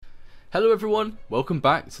Hello everyone, welcome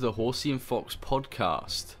back to the Horsey and Fox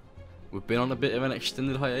podcast. We've been on a bit of an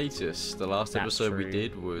extended hiatus. The last episode we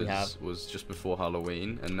did was just before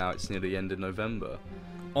Halloween, and now it's near the end of November.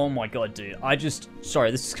 Oh my god, dude.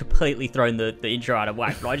 Sorry, this is completely thrown the intro out of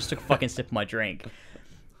whack, but I just took a fucking sip of my drink.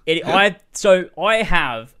 I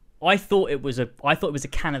thought it was a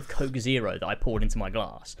can of Coke Zero that I poured into my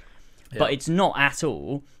glass. But it's not at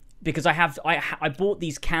all, because I bought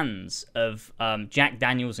these cans of Jack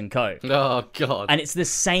Daniels and Coke. Oh god. And it's the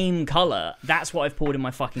same colour. That's what I've poured in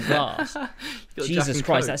my fucking glass. Jesus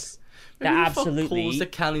Christ, that absolutely pours the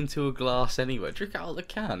can into a glass anyway. Drink out of the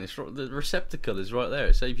can. It's the receptacle is right there.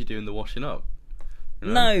 It saves you doing the washing up. You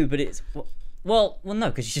know? No, but it's no,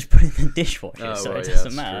 because you just put it in the dishwasher, so it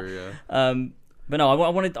doesn't matter. True, yeah. But no, I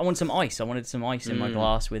wanted some ice. I wanted some ice in my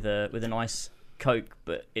glass with a nice Coke,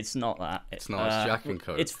 but it's not that. It's not. It's Jack and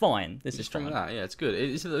Coke. It's fine. This Just is fine. drink that. Yeah, it's good.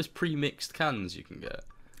 Is it those pre-mixed cans you can get?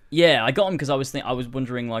 Yeah, I got them because I was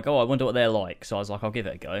wondering like, I wonder what they're like. So I was like, I'll give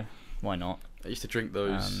it a go. Why not? I used to drink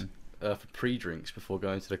those for pre-drinks before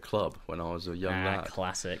going to the club when I was a young lad.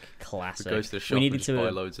 Classic. To go to the shop and just buy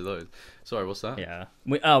loads of those. Sorry, what's that? Yeah.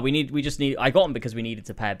 I got them because we needed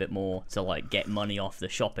to pay a bit more to like get money off the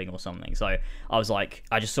shopping or something. So I was like,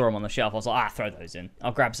 I just saw them on the shelf. I was like, throw those in.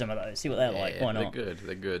 I'll grab some of those. See what they're like. Why not?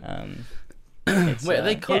 They're good. Wait, are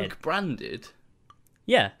they Coke branded?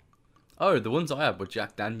 Yeah. Oh, the ones I had were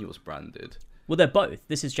Jack Daniels branded. Well, they're both.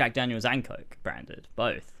 This is Jack Daniels and Coke branded.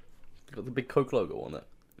 Both. Got the big Coke logo on it.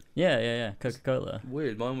 Yeah. Coca-Cola.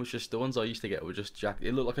 Weird. Mine was just the ones I used to get were just Jack.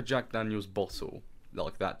 It looked like a Jack Daniels bottle,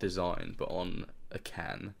 like that design, but on a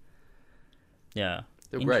can. Yeah.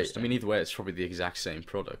 They're great. I mean, either way, it's probably the exact same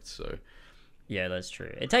product. So. Yeah, that's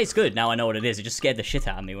true. It tastes good. Now I know what it is. It just scared the shit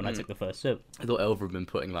out of me when I took the first sip. I thought Elver had been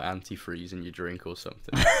putting like antifreeze in your drink or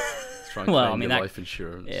something. Trying to claim your life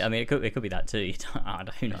insurance. Yeah, I mean, it could be that too.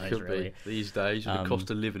 Who knows, could really. Be. These days, with the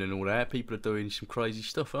cost of living and all that, people are doing some crazy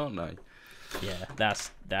stuff, aren't they? Yeah,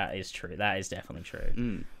 that is true. That is definitely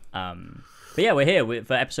true. But yeah, we're here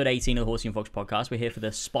for episode 18 of the Horsey and Fox podcast. We're here for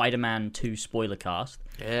the Spider-Man 2 spoiler cast.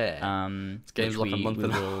 Yeah. This game's like a month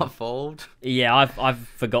and a half old. Yeah, I've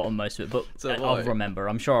forgotten most of it, but I'll remember.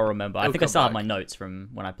 I'm sure I'll remember. I think I still have my notes from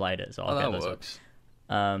when I played it, so I'll get those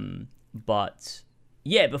up. But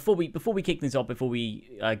yeah, before we kick things off, before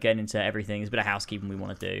we get into everything, there's a bit of housekeeping we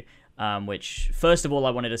want to do. Which, first of all, I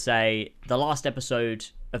wanted to say the last episode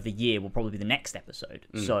of the year will probably be the next episode.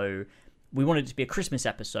 So we wanted it to be a Christmas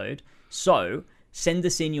episode. So send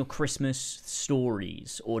us in your Christmas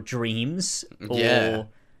stories or dreams or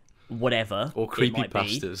whatever. Or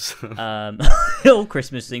creepypastas. Or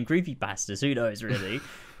Christmas themed creepypastas. Who knows, really?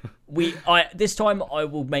 This time I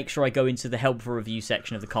will make sure I go into the helpful review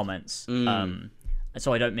section of the comments.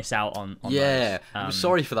 So I don't miss out on those. I'm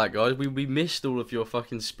sorry for that, guys. We missed all of your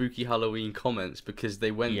fucking spooky Halloween comments because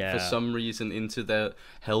they went for some reason into the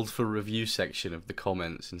held for review section of the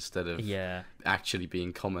comments instead of actually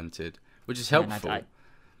being commented, which is helpful.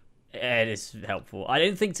 It is helpful. I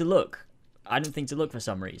didn't think to look for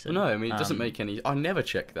some reason. No, I mean, it doesn't make any... I never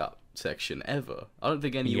check that section, ever. I don't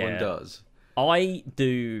think anyone does. I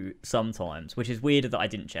do sometimes, which is weird that I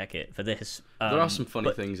didn't check it for this. There are some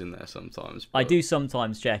funny things in there sometimes. But... I do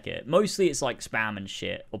sometimes check it. Mostly it's like spam and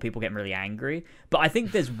shit, or people getting really angry. But I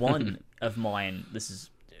think there's one of mine, this is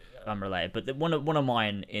unrelated, but one of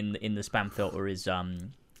mine in the spam filter is a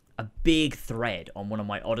big thread on one of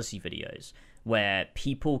my Odyssey videos where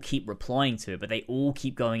people keep replying to it, but they all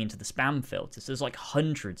keep going into the spam filter. So there's like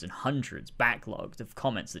hundreds and hundreds backlogged of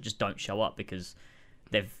comments that just don't show up because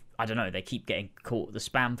I don't know, they keep getting caught the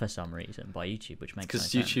spam for some reason by YouTube, which makes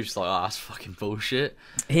sense. Because YouTube's like, that's fucking bullshit.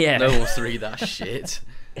 Yeah. No one wants to read that shit.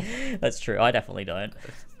 That's true. I definitely don't.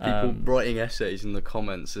 People writing essays in the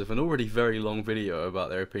comments of an already very long video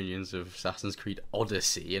about their opinions of Assassin's Creed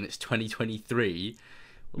Odyssey, and it's 2023.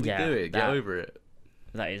 What are we doing? Get over it.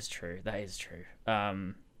 That is true. But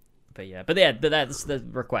that's the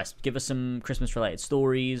request. Give us some Christmas-related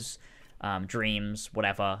stories, dreams,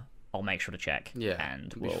 whatever. I'll make sure to check. Yeah,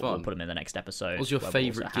 and we'll put them in the next episode. What was your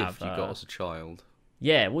favourite gift you got as a child?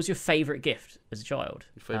 Yeah, what was your favourite gift as a child?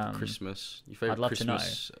 Your favourite Christmas? Your favourite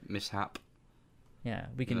Christmas mishap? Yeah,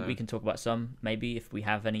 we can talk about some, maybe, if we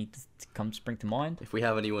have any to spring to mind. If we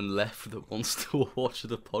have anyone left that wants to watch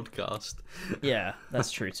the podcast. Yeah, that's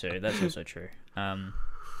true too. That's also true.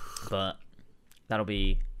 But that'll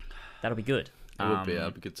be good. It would be.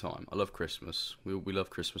 That'll be a good time. I love Christmas. We love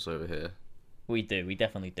Christmas over here. We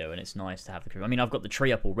definitely do, and it's nice to have the crew. I mean, I've got the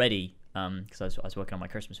tree up already, because I was working on my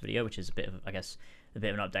Christmas video, which is a bit of an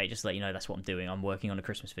update, just to let you know that's what I'm doing. I'm working on a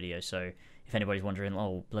Christmas video, so if anybody's wondering,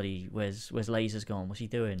 oh bloody, where's Lasers gone? What's he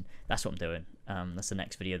doing? That's what I'm doing. That's the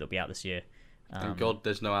next video that'll be out this year. Thank God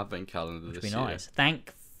there's no advent calendar this year. Which would be nice.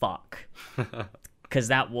 Thank fuck. Because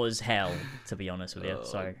that was hell, to be honest with you.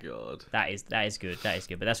 So God. That is good. That is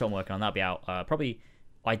good. But that's what I'm working on. That'll be out probably.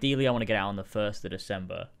 Ideally, I want to get out on the 1st of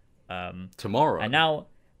December. Tomorrow. And now,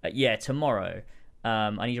 tomorrow.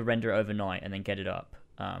 I need to render it overnight and then get it up.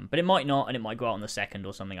 But it might not, and it might go out on the 2nd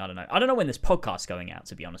or something. I don't know. I don't know when this podcast's going out,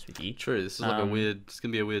 to be honest with you. True. This is like it's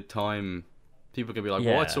gonna be a weird time. People are gonna be like,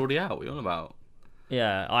 "Well, it's already out. What are you on about?"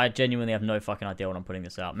 Yeah, I genuinely have no fucking idea when I'm putting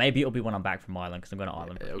this out. Maybe it'll be when I'm back from Ireland, because I'm going to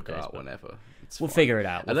Ireland. It'll go out whenever. We'll figure it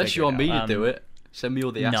out. Unless you want me to do it, send me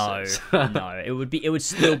all the assets. No, it would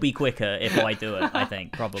still be quicker if I do it. I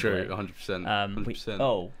think probably. True, 100%.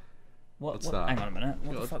 100%. What's that? Hang on a minute.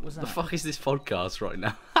 What the fuck was that? The fuck is this podcast right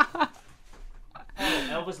now?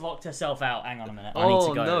 Elva's locked herself out. Hang on a minute. I need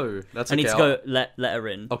to go. No, that's okay. I need to go. Let her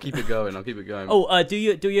in. I'll keep it going. Do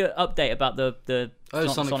your update about the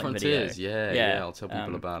Sonic Frontiers. Video. Yeah. I'll tell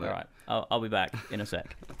people about it. All right. I'll be back in a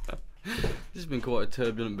sec. This has been quite a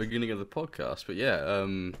turbulent beginning of the podcast, but yeah,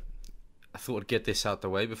 I thought I'd get this out the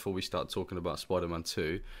way before we start talking about Spider-Man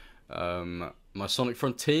 2. My Sonic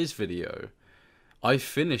Frontiers video. I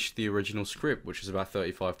finished the original script, which is about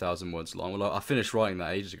 35,000 words long. Well, I finished writing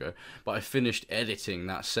that ages ago, but I finished editing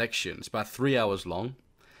that section. It's about 3 hours long.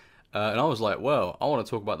 And I was like, well, I want to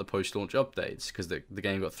talk about the post-launch updates, because the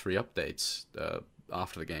game got 3 updates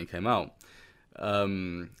after the game came out.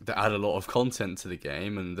 That add a lot of content to the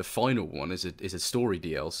game, and the final one is a story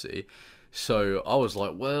DLC. So I was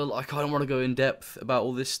like, well, I kind of want to go in depth about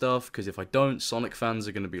all this stuff, because if I don't, Sonic fans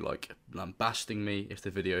are going to be like lambasting me if the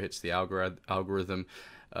video hits the algorithm.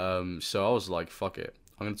 So I was like, fuck it,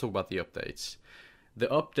 I'm going to talk about the updates. The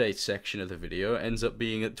update section of the video ends up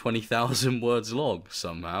being at 20,000 words long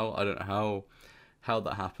somehow. I don't know how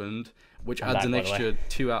that happened, which adds an extra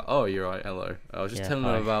 2 hours. Oh, you're right, hello. I was just telling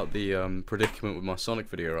them about the predicament with my Sonic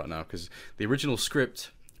video right now, because the original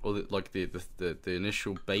script, or the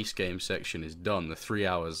initial base game section is done. The 3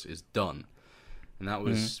 hours is done, and that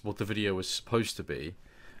was what the video was supposed to be.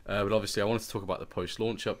 But obviously, I wanted to talk about the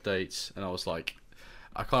post-launch updates, and I was like,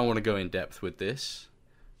 I kind of want to go in depth with this,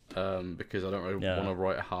 because I don't really want to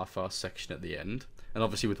write a half-hour section at the end. And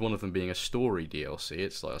obviously, with one of them being a story DLC,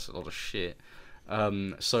 it's like, that's a lot of shit.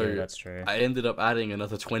 So that's true. I ended up adding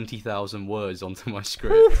another 20,000 words onto my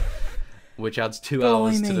script. Which adds 2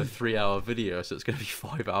 hours to the 3 hour video, so it's going to be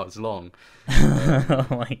 5 hours long. Oh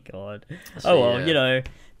my god.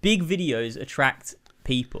 Big videos attract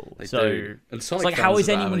people. They so do. And Sonic it's like, how is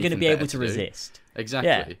anyone going to be able to resist? Exactly.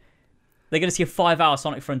 Yeah. They're going to see a 5 hour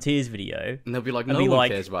Sonic Frontiers video. And they'll be like, no one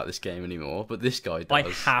cares about this game anymore, but this guy does. I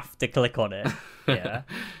have to click on it. Yeah.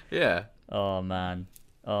 Yeah. Oh man.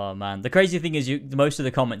 The crazy thing is, most of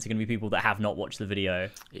the comments are going to be people that have not watched the video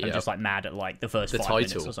and just like mad at like the first 5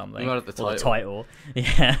 minutes or something. Mad at the title.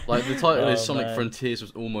 Yeah. Like the title is Sonic Frontiers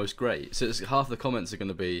was almost great. So half the comments are going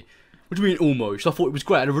to be, what do you mean almost? I thought it was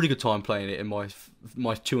great. I had a really good time playing it in my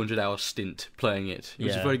 200-hour stint playing it. It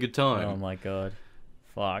was a very good time. Oh my god.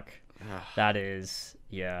 Fuck. That is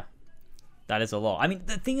That is a lot. I mean,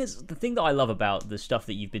 the thing that I love about the stuff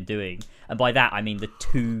that you've been doing, and by that I mean the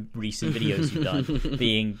 2 recent videos you've done,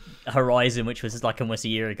 being Horizon, which was like almost a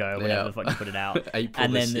year ago, or whatever the fuck you put it out,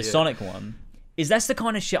 and then the Sonic one, is that's the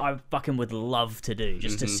kind of shit I fucking would love to do,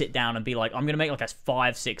 just to sit down and be like, I'm gonna make like a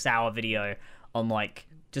 5-6 hour video on like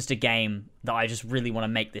just a game that I just really want to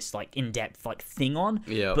make this like in-depth like thing on,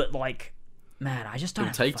 but like, man, I just don't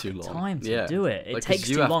have take too long. Time to do it. It takes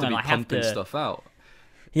too long, and I have to stuff out.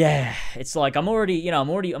 Yeah, it's like I'm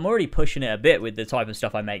already pushing it a bit with the type of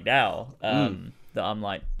stuff I make now. That I'm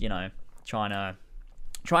like, trying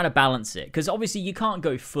to balance it, because obviously you can't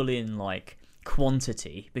go full in like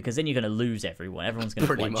quantity, because then you're going to lose everyone. Everyone's going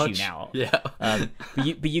to like tune out. Yeah.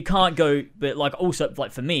 But you can't go. But like also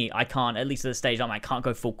like for me, I can't, at least at the stage I can't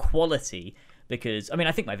go full quality. Because, I mean,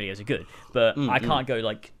 I think my videos are good, but I can't go,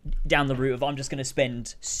 like, down the route of I'm just going to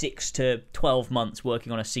spend 6 to 12 months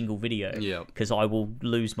working on a single video, because I will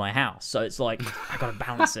lose my house. So it's like, I got to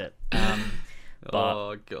balance it.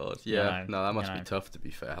 Oh, God. Yeah. No, that must be tough, to be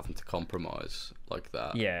fair, having to compromise like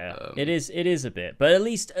that. Yeah, it is a bit. But at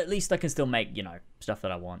least I can still make, stuff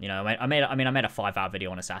that I want. I made a 5-hour video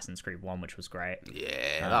on Assassin's Creed 1, which was great.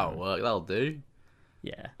 Yeah, that'll work. That'll do.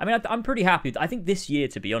 Yeah, I mean, I'm pretty happy. I think this year,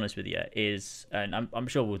 to be honest with you, is, and I'm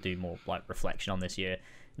sure we'll do more like reflection on this year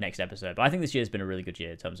next episode. But I think this year's been a really good year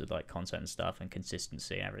in terms of like content and stuff and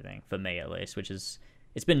consistency and everything, for me at least. Which is,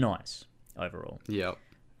 it's been nice. overall. Yeah.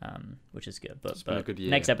 Which is good. But been a good year.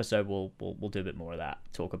 Next episode we'll do a bit more of that.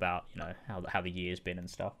 Talk about how the year's been and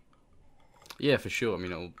stuff. Yeah, for sure. I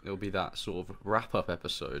mean, it'll be that sort of wrap up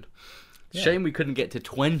episode. Yeah. Shame we couldn't get to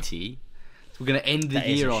 20. So we're gonna end the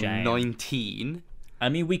year on 19. I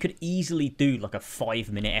mean, we could easily do like a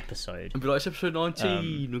 5-minute episode. And be like, it's episode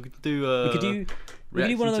 19. We could do. We could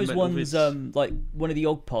do one of those ones, like one of the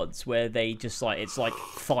Og Pods, where they just like it's like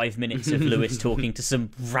 5 minutes of Lewis talking to some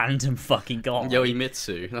random fucking guy.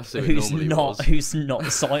 Yoimitsu, that's who it normally was. Who's not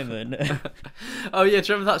Simon. Oh yeah, do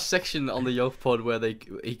you remember that section on the Og Pod where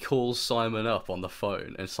he calls Simon up on the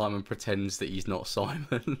phone and Simon pretends that he's not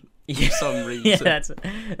Simon? For some reason. Yeah, that's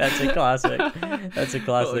a classic. That's a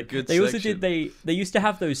classic. They also they used to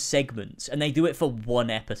have those segments, and they do it for one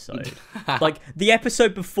episode. Like the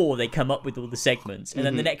episode before, they come up with all the segments, and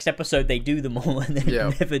then the next episode they do them all, and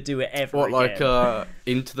then never do it ever again. Like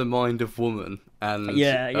Into the Mind of Woman and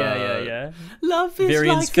yeah. Love is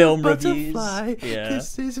Virian's like film a butterfly. Reviews. Yeah.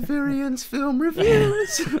 This is Virian's film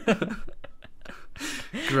reviews.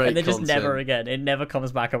 Great and then just content. never again. It never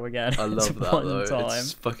comes back up again. I love that though. Time.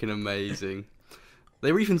 It's fucking amazing.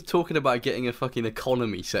 They were even talking about getting a fucking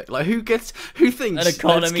economy Like who thinks let's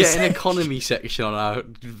get an economy section on our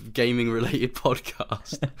gaming related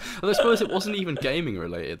podcast? Well, I suppose it wasn't even gaming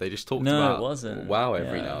related. They just talked about it wasn't. WoW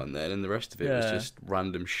every now and then, and the rest of it was just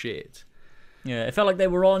random shit. Yeah, it felt like they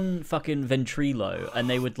were on fucking Ventrilo, and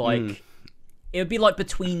they would like. It would be like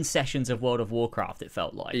between sessions of World of Warcraft, it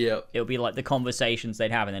felt like. Yeah. It would be like the conversations they'd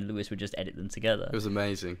have, and then Lewis would just edit them together. It was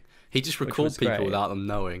amazing. He just records people without them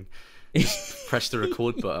knowing. Just press the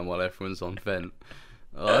record button while everyone's on Vent.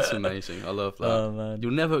 Oh, that's amazing. I love that. Oh, man.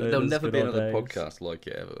 There'll never be another podcast like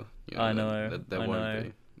it ever. I know. There won't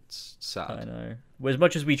be. It's sad. I know. Well, as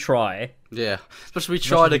much as we try. Yeah. As much as we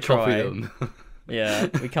try to copy them. Yeah,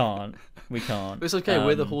 we can't. It's okay.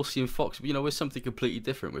 We're the Horsey and Fox. We're something completely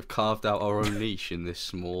different. We've carved out our own niche in this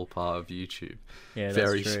small part of YouTube. Yeah,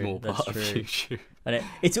 very small part of YouTube. And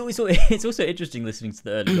it's also interesting listening to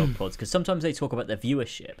the early dog pods because sometimes they talk about their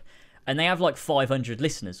viewership, and they have like 500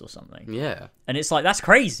 listeners or something. Yeah, and it's like that's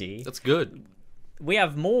crazy. That's good. We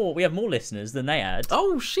have more listeners than they had.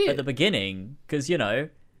 Oh shit! At the beginning, because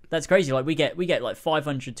that's crazy. Like we get like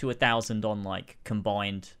 500 to 1,000 on like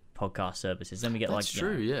combined podcast services. Then we get that's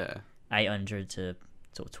true. Yeah. 800 to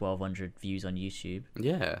sort of 1,200 views on YouTube.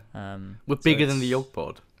 Yeah. We're bigger than the Yog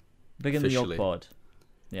Pod. Bigger than the Yog Pod.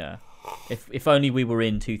 Yeah. If only we were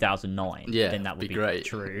in 2009, then that would be great.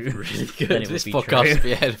 True. Really good. Then this podcast would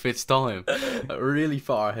be ahead of its time. Really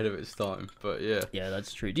far ahead of its time. But yeah. Yeah,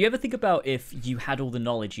 that's true. Do you ever think about if you had all the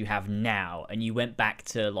knowledge you have now and you went back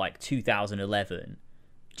to like 2011,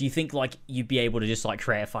 do you think like you'd be able to just like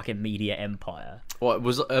create a fucking media empire?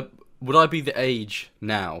 Would I be the age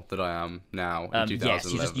now that I am now in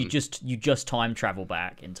 2011? Yes, you just time travel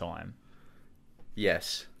back in time.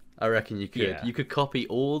 Yes, I reckon you could. Yeah. You could copy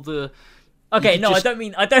all the. Okay, no, I don't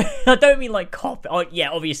mean like copy. Oh, yeah,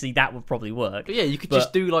 obviously that would probably work. But yeah, you could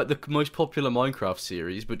just do like the most popular Minecraft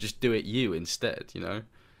series, but just do it you instead.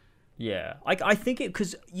 Yeah, I think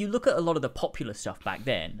because you look at a lot of the popular stuff back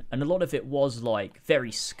then, and a lot of it was like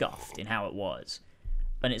very scuffed in how it was,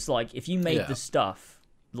 and it's like if you made the stuff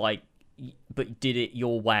like. But did it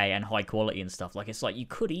your way and high quality and stuff. Like it's like you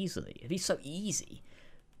could easily. It'd be so easy.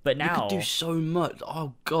 But now you could do so much.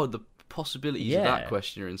 Oh god, the possibilities of that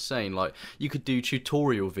question are insane. Like you could do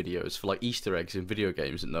tutorial videos for like Easter eggs in video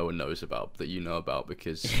games that no one knows about, that you know about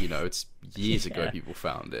because it's years ago people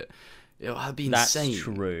found it. That'd be insane. That's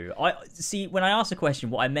true. I see. When I asked a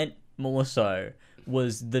question, what I meant more so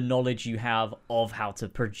was the knowledge you have of how to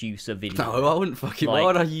produce a video. No, I wouldn't fucking. Why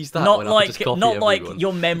would I use that? Not like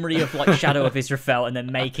your memory of like Shadow of Israfel and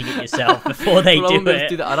then making it yourself before they do it.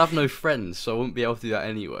 Do that. I'd have no friends, so I wouldn't be able to do that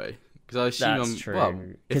anyway. Because I assume that's true. Well,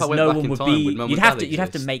 if I went back in time, you'd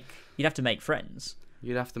have to make friends.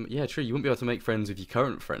 You'd have to, yeah, true. You wouldn't be able to make friends with your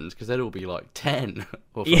current friends because they'd all be like 10,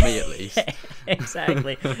 or for me at least.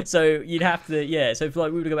 Exactly. So you'd have to, So if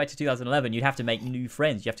like we were to go back to 2011, you'd have to make new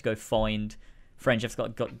friends. You have to go find friends. You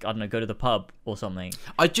have to go to the pub or something.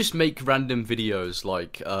 I'd just make random videos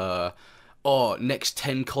like, next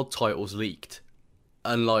 10 COD titles leaked,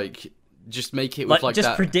 and like just make it with like just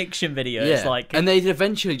that prediction videos, and they'd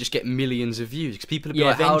eventually just get millions of views because people would be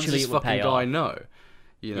like, "How does this fucking guy know?"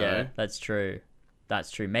 Yeah, that's true. That's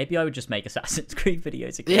true. Maybe I would just make Assassin's Creed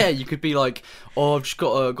videos again. Yeah, you could be like, I've just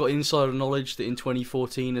got insider knowledge that in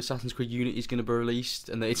 2014 Assassin's Creed Unity is going to be released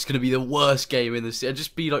and that it's going to be the worst game in the series.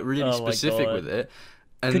 Just be like really specific with it.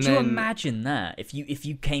 And could you imagine that if you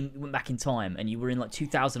went back in time and you were in like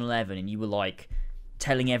 2011 and you were like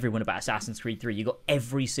telling everyone about Assassin's Creed 3, you got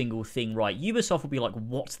every single thing right. Ubisoft would be like,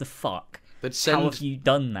 what the fuck How have you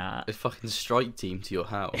done that? A fucking strike team to your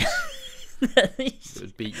house.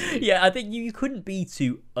 Would beat you. Yeah, I think you couldn't be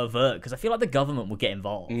too overt, because I feel like the government would get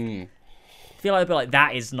involved. I feel like they'd be like,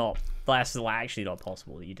 that's actually not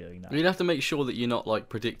possible that you're doing that. You'd have to make sure that you're not like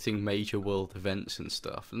predicting major world events and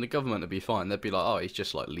stuff, and the government would be fine. They'd be like, oh, he's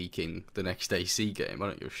just like leaking the next AC game. I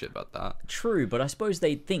don't give a shit about that. True, but I suppose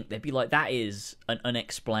they'd be like, that is an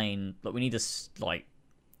unexplained. Like, we need to like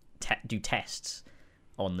do tests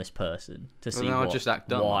on this person to see I'll just act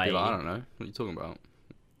dumb. Why. I'd be like, I don't know. What are you talking about?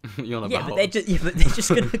 But they're just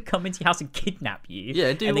gonna come into your house and kidnap you.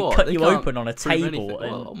 Yeah, do and what? Then cut you open on a table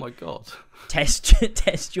and oh my god,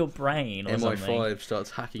 test your brain or something. MI5 starts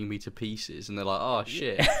hacking me to pieces, and they're like, oh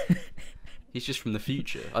shit, he's just from the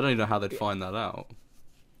future. I don't even know how they'd find that out.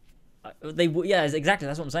 Yeah, exactly.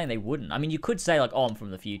 That's what I'm saying. They wouldn't. I mean, you could say like, oh, I'm from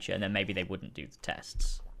the future, and then maybe they wouldn't do the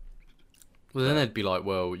tests. Well, then they'd be like,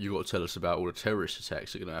 well, you got to tell us about all the terrorist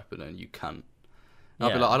attacks that are going to happen, and you can't.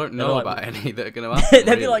 I'd be like, I don't know about any that are going to happen.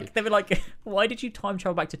 They'd be like, why did you time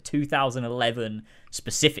travel back to 2011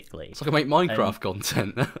 specifically? It's like I make Minecraft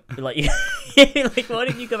content. Like, why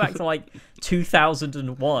didn't you go back to like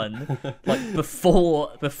 2001, like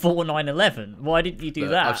before 9/11? Why didn't you do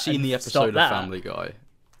that? I've seen the episode of Family Guy.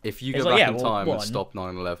 If you go back in time and stop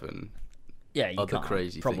 9/11, other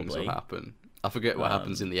crazy things will happen. I forget what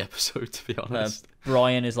happens in the episode, to be honest.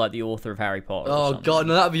 Brian is like the author of Harry Potter. Oh god,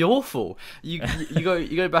 no, that'd be awful. You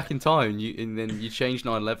go back in time, and then you change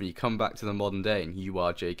 9/11. You come back to the modern day, and you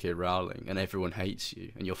are J.K. Rowling, and everyone hates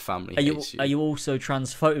you, and your family hates you. Are you also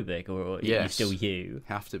transphobic, or are you still you?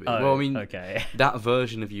 Have to be. Oh, well, I mean, okay. That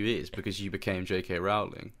version of you is because you became J.K.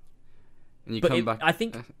 Rowling. And you come back. I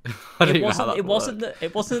think it wasn't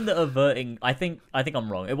that averting. I think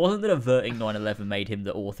I'm wrong. It wasn't that averting 9/11 made him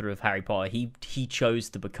the author of Harry Potter. He chose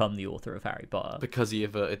to become the author of Harry Potter because he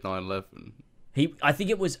averted 9/11. I think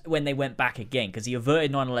it was when they went back again, because he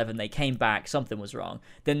averted 9/11. They came back. Something was wrong.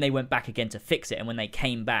 Then they went back again to fix it. And when they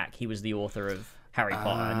came back, he was the author of Harry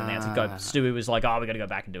Potter. And then they had to go. Stewie was like, "Oh, we got to go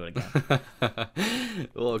back and do it again."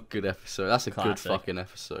 What a good episode! That's a good fucking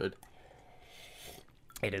episode.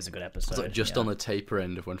 It is a good episode. It's like just on the taper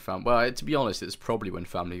end of when Well, to be honest, it's probably when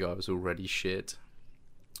Family Guy was already shit.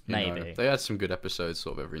 Maybe. They had some good episodes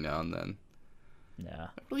sort of every now and then. Yeah.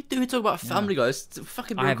 What are we doing talking about Family Guy? It's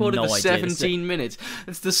fucking been recorded for 17 minutes.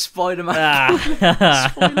 It's the Spider-Man.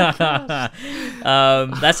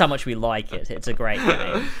 That's how much we like it. It's a great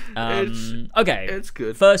game. Okay. It's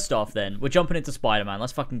good. First off, then we're jumping into Spider-Man.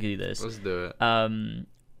 Let's fucking do this. Let's do it.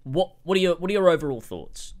 What are your overall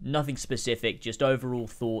thoughts? Nothing specific, just overall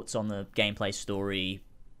thoughts on the gameplay story,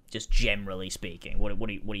 just generally speaking. What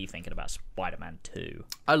are you thinking about Spider-Man 2?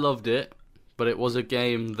 I loved it, but it was a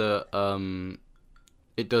game that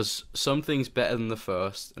it does some things better than the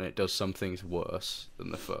first, and it does some things worse than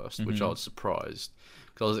the first, which I was surprised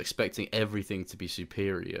because I was expecting everything to be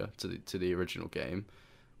superior to the original game.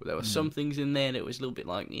 But there were some things in there that was a little bit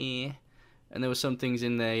like, eh. And there were some things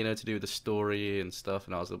in there, to do with the story and stuff,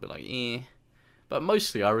 and I was a little bit like, eh. But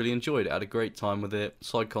mostly, I really enjoyed it. I had a great time with it.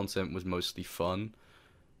 Side content was mostly fun,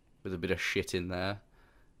 with a bit of shit in there,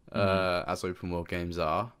 as open world games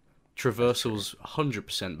are. Traversal's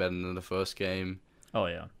 100% better than the first game. Oh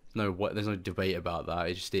yeah. There's no debate about that.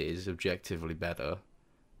 It just is objectively better.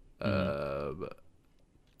 But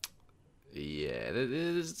yeah,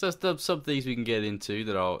 there's some things we can get into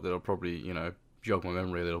that'll probably jog my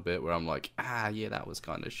memory a little bit, where I'm like, yeah, that was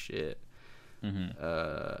kind of shit.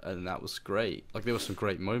 And that was great. Like, there were some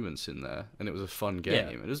great moments in there, and it was a fun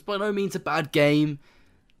game. It was by no means a bad game.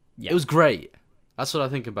 It was great. That's what I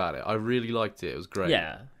think about it. I really liked it. It was great.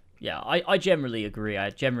 Yeah. I generally agree. I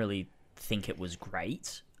generally think it was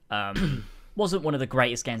great. Wasn't one of the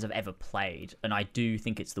greatest games I've ever played, and I do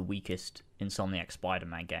think it's the weakest Insomniac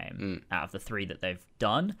Spider-Man game out of the 3 that they've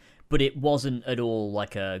done. But it wasn't at all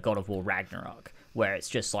like a God of War Ragnarok, where it's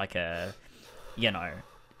just like a,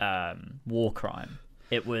 war crime.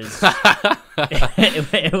 It was,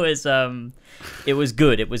 it was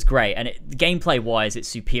good. It was great, and gameplay wise, it's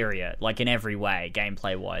superior. Like in every way,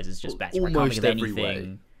 gameplay wise, it's just better. Almost I can't think of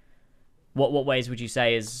anything. Way. What ways would you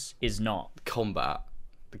say is not combat?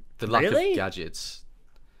 The lack of gadgets.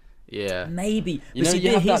 Yeah, maybe. You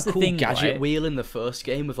have that cool gadget wheel in the first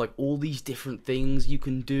game with like all these different things you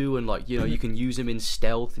can do, and like you can use them in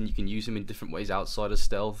stealth, and you can use them in different ways outside of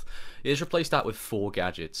stealth. It's replaced that with 4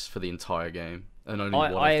 gadgets for the entire game, and only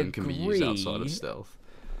one of them can be used outside of stealth.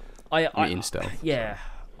 In stealth. Yeah,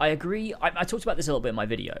 I agree. I talked about this a little bit in my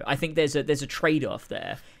video. I think there's a trade-off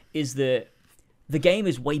there. Is that the game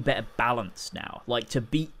is way better balanced now. Like, to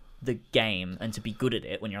beat the game and to be good at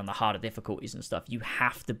it when you're on the harder difficulties and stuff, you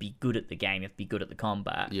have to be good at the game. You have to be good at the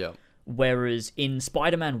combat. Yeah. Whereas in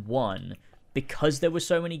Spider-Man 1, because there were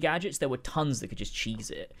so many gadgets, there were tons that could just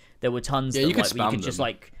cheese it. There were tons that you could, you could just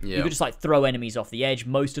you could just throw enemies off the edge.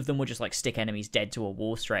 Most of them would just stick enemies dead to a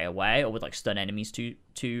wall straight away, or would stun enemies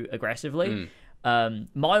too aggressively.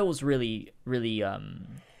 Miles really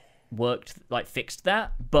worked, fixed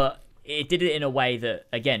that, but it did it in a way that,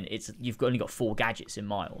 again, you've only got 4 gadgets in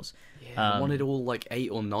Miles. Yeah, I wanted all 8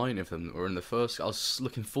 or 9 of them that were in the first. I was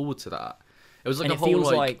looking forward to that. It was a whole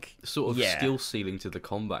sort of skill ceiling to the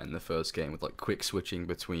combat in the first game, with quick switching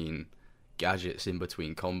between gadgets in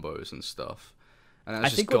between combos and stuff. And I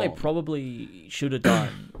think what they probably should have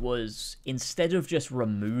done was, instead of just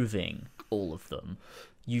removing all of them,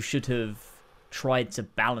 you should have tried to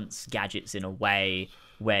balance gadgets in a way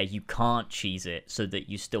where you can't cheese it, so that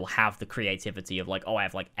you still have the creativity of I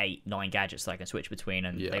have 8, 9 gadgets that I can switch between,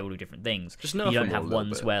 and they all do different things. Just you don't have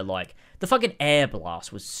ones where the fucking air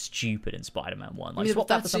blast was stupid in Spider-Man 1. Swap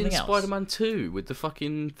that for something else. Spider-Man 2 with the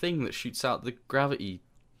fucking thing that shoots out the gravity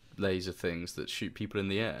laser things that shoot people in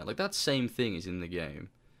the air. That same thing is in the game.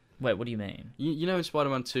 Wait, what do you mean? You know in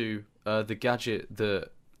Spider-Man 2, the gadget that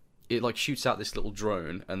it shoots out this little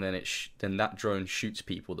drone, and then then that drone shoots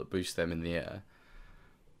people that boost them in the air.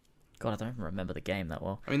 God, I don't even remember the game that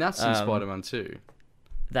well. I mean, that's in Spider-Man 2.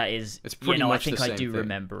 That is... It's pretty much I think the same I do thing.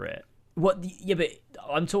 remember it. Yeah, but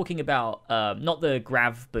I'm talking about not the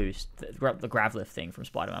grav boost, the grav lift thing from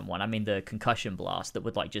Spider-Man 1. I mean the concussion blast that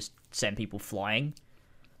would just send people flying.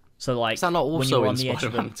 So is that not also in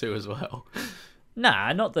Spider-Man 2 as well?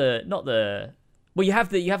 Nah, not the. Well, you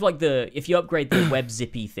have if you upgrade the web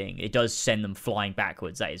zippy thing, it does send them flying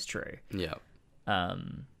backwards. That is true. Yeah.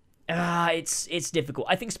 It's difficult.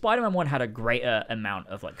 I think Spider-Man 1 had a greater amount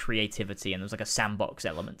of creativity, and there's a sandbox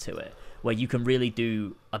element to it where you can really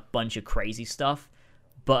do a bunch of crazy stuff,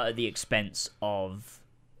 but at the expense of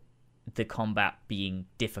the combat being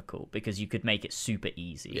difficult, because you could make it super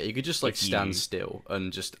easy. Yeah, you could just stand still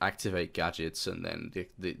and just activate gadgets, and then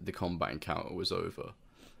the combat encounter was over.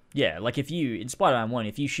 Yeah, in Spider-Man 1,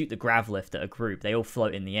 if you shoot the grav lift at a group, they all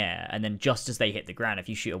float in the air, and then just as they hit the ground, if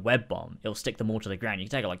you shoot a web bomb, it'll stick them all to the ground. You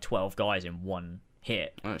can take 12 guys in one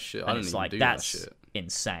hit. Oh shit, and I didn't even do that shit. That's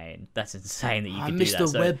insane. That's insane that you can do that. I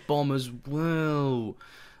missed the web bomb as well.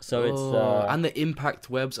 So it's... And the impact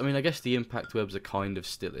webs. I mean, I guess the impact webs are kind of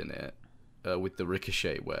still in it, with the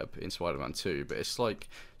ricochet web in Spider-Man 2, but it's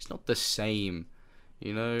it's not the same...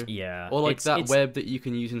 You know, yeah, or that web that you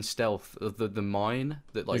can use in stealth, the mine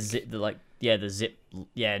that the zip, the zip,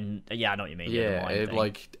 yeah, I know what you mean. Yeah,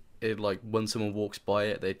 it when someone walks by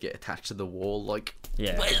it, they'd get attached to the wall.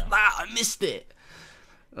 Yeah, where's that? I missed it.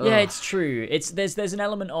 Yeah, it's true. There's an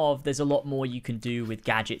element of there's a lot more you can do with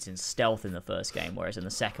gadgets and stealth in the first game, whereas in the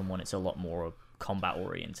second one it's a lot more combat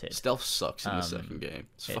oriented. Stealth sucks in the second game.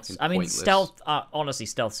 It's fucking I mean, pointless. stealth. Honestly,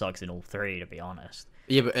 stealth sucks in all 3, to be honest.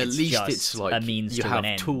 Yeah, but at least it's a means you to have an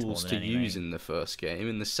end tools to use in the first game.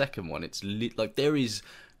 In the second one, it's there is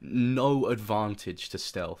no advantage to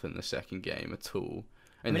stealth in the second game at all,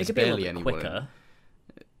 and there's barely anyone. Quicker.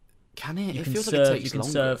 Can it? It feels like it takes you can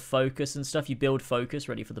longer. serve focus and stuff. You build focus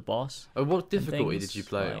ready for the boss. What difficulty did you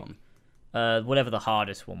play on? Whatever the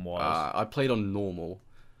hardest one was. I played on normal,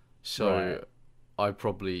 so it was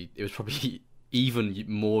probably even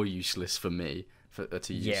more useless for me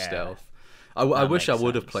to use stealth. I wish I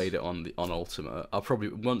would have played it on Ultimate. I'll probably,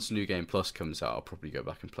 once New Game Plus comes out, I'll probably go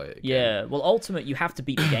back and play it again. Yeah, well, Ultimate, you have to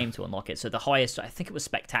beat the game to unlock it. So the highest, I think it was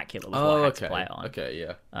Spectacular, was what I had to play it on. Okay,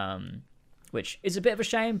 yeah. Which is a bit of a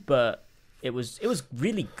shame, but it was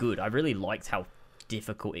really good. I really liked how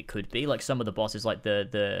difficult it could be. Some of the bosses,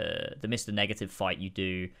 the Mr. Negative fight you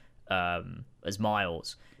do as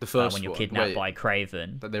Miles. The first when you're kidnapped by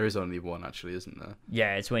Kraven. But there is only one, actually, isn't there?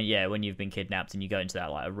 Yeah, it's when you've been kidnapped and you go into that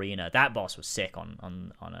arena. That boss was sick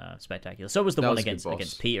on Spectacular. So was the one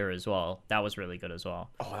against Peter as well. That was really good as well.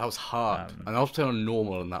 Oh, that was hard. And I was playing on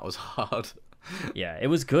normal, and that was hard. Yeah, it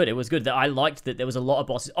was good. It was good. I liked that there was a lot of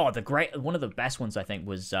bosses. Oh, one of the best ones I think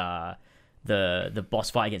was the boss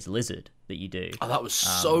fight against Lizard that you do. Oh, that was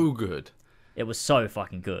so good. It was so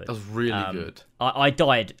fucking good. That was really good. I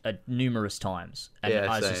died numerous times, and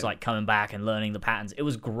I was same. just coming back and learning the patterns. It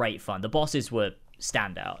was great fun. The bosses were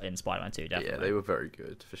standout in Spider-Man 2, definitely. Yeah, they were very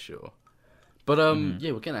good for sure. But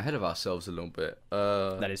yeah, we're getting ahead of ourselves a little bit.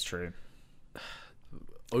 That is true.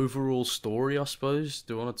 Overall story, I suppose.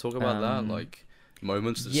 Do you want to talk about that?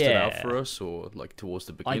 Moments that stood out for us, or towards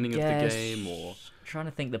the beginning of the game, or trying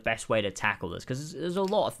to think the best way to tackle this, because there's a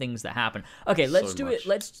lot of things that happen. Okay, let's do it.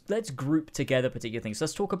 Let's group together particular things.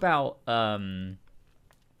 Let's talk about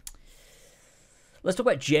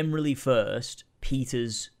generally first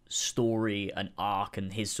Peter's story and arc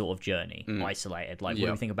and his sort of journey isolated? Like, what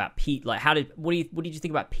do you think about Pete? Like, what did you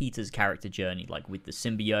think about Peter's character journey, like with the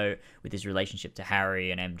symbiote, with his relationship to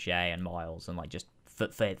Harry and MJ and Miles, and like just for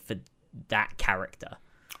that character?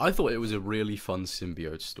 I thought it was a really fun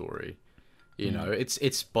symbiote story. You know,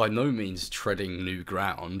 it's by no means treading new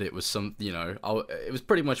ground. It was it was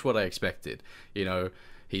pretty much what I expected. You know,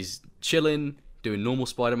 he's chilling, doing normal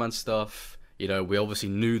Spider-Man stuff. You know, we obviously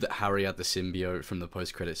knew that Harry had the symbiote from the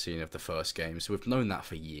post-credit scene of the first game, so we've known that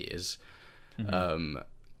for years. And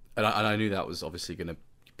I knew that was obviously going to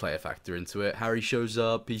play a factor into it. Harry shows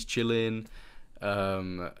up, he's chilling.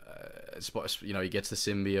 You know, he gets the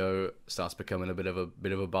symbiote, starts becoming a bit of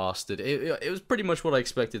a bastard. It was pretty much what I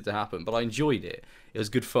expected to happen, but I enjoyed it. It was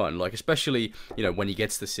good fun, like especially, you know, when he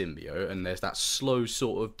gets the symbiote and there's that slow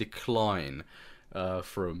sort of decline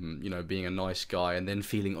from, you know, being a nice guy and then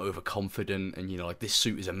feeling overconfident and, you know, like this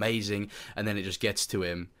suit is amazing, and then it just gets to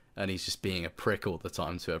him and he's just being a prick all the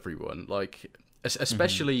time to everyone. Like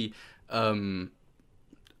especially how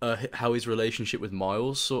his relationship with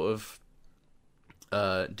Miles sort of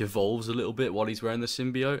devolves a little bit while he's wearing the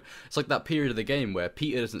symbiote. It's like that period of the game where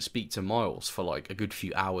Peter doesn't speak to Miles for like a good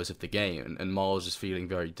few hours of the game, and Miles is feeling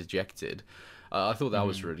very dejected. I thought that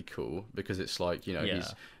was really cool because it's like, you know,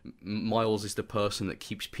 Miles is the person that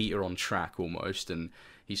keeps Peter on track almost, and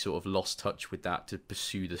he sort of lost touch with that to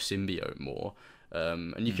pursue the symbiote more.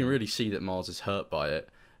 And you can really see that Miles is hurt by it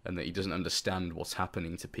and that he doesn't understand what's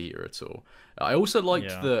happening to Peter at all. I also liked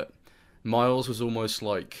that Miles was almost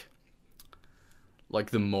like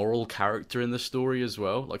the moral character in the story as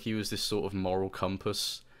well. Like he was this sort of moral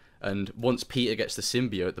compass. And once Peter gets the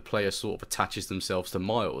symbiote, the player sort of attaches themselves to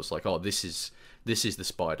Miles. Like, oh, this is the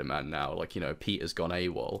Spider-Man now. Like, you know, Peter's gone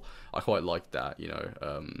AWOL. I quite like that, you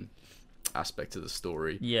know, aspect of the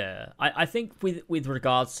story. Yeah, I think with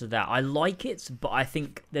regards to that, I like it, but I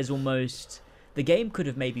think there's almost... The game could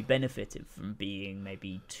have maybe benefited from being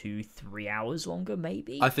maybe 2-3 hours longer,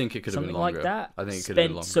 maybe. I think it could have been longer. Something like that. I think it could have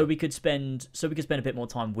been longer. So we could spend a bit more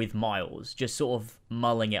time with Miles, just sort of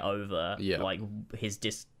mulling it over, like his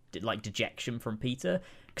dejection from Peter,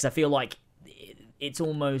 because I feel like it's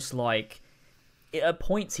almost like at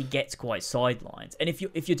points he gets quite sidelined. And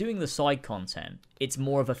if you're doing the side content, it's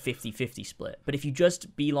more of a 50-50 split. But if you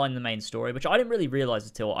just beeline the main story, which I didn't really realize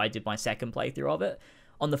until I did my second playthrough of it.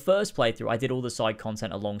 On the first playthrough, I did all the side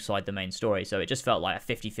content alongside the main story, so it just felt like a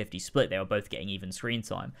 50-50 split. They were both getting even screen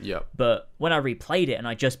time. Yeah. But when I replayed it and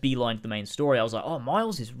I just beelined the main story, I was like, oh,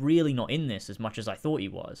 Miles is really not in this as much as I thought he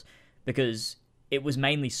was, because it was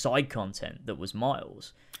mainly side content that was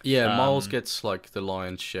Miles. Yeah, Miles gets like the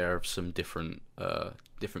lion's share of some different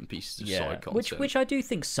pieces of side content. Which I do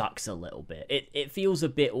think sucks a little bit. It feels a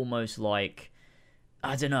bit almost like,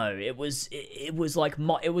 I don't know, it was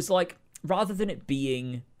like rather than it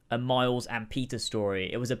being a Miles and Peter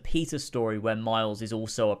story, it was a Peter story where Miles is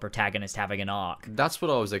also a protagonist having an arc. That's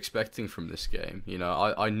what I was expecting from this game. You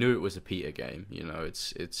know, I knew it was a Peter game. You know,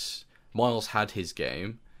 it's Miles had his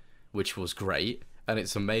game, which was great, and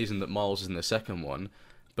it's amazing that Miles is in the second one.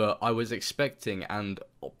 But I was expecting and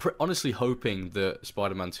honestly hoping that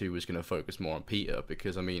Spider-Man 2 was going to focus more on Peter,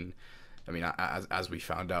 because I mean, as we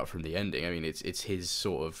found out from the ending, I mean, it's his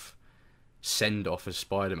sort of send off as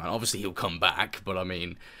Spider-Man. Obviously he'll come back, but I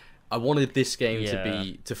mean, I wanted this game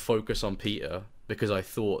to focus on Peter, because I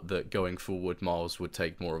thought that going forward Miles would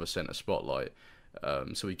take more of a center spotlight,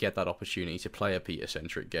 so we get that opportunity to play a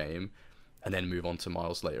Peter-centric game and then move on to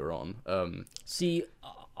Miles later on. See,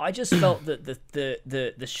 I just felt that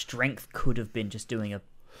the strength could have been just doing a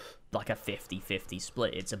 50-50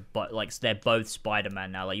 split. It's like they're both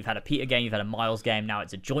Spider-Man now. Like, you've had a Peter game, you've had a Miles game, now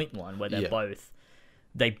it's a joint one where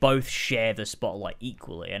they both share the spotlight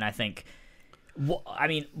equally. And I think what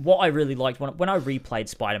I really liked when I replayed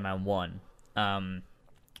Spider-Man 1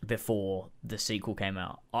 before the sequel came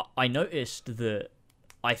out, I noticed that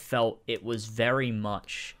I felt it was very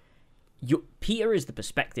much Peter is the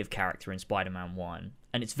perspective character in Spider-Man 1,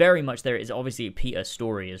 and it's very much there. It's obviously Peter's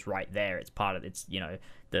story is right there. It's part of it's, you know,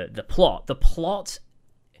 the plot. The plot,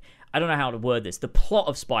 I don't know how to word this. The plot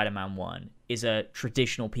of Spider-Man 1 is a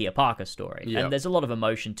traditional Peter Parker story. And there's a lot of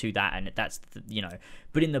emotion to that, and that's, you know,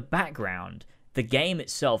 but in the background, the game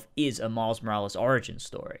itself is a Miles Morales origin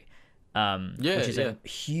story. Which is a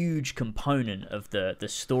huge component of the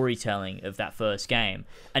storytelling of that first game.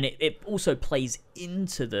 And it also plays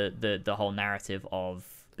into the whole narrative of,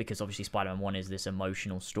 because obviously Spider-Man 1 is this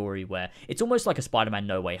emotional story where it's almost like a Spider-Man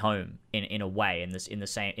No Way Home in a way, in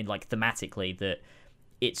like thematically, that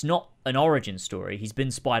it's not an origin story. He's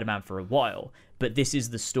been Spider-Man for a while, but this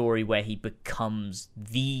is the story where he becomes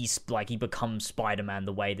Spider-Man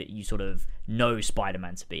the way that you sort of know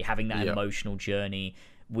Spider-Man to be, having that emotional journey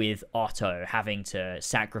with Otto, having to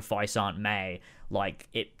sacrifice Aunt May. Like,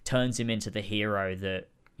 it turns him into the hero that,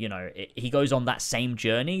 you know, he goes on that same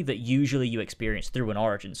journey that usually you experience through an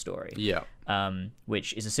origin story. Yeah.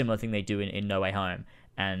 Which is a similar thing they do in No Way Home.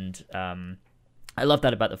 And I love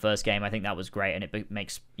that about the first game. I think that was great, and it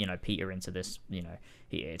makes, you know, Peter into this, you know,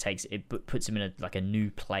 it puts him in a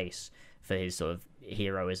new place for his sort of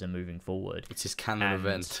heroism moving forward. It's his canon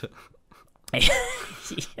event. Yeah,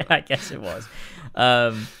 I guess it was.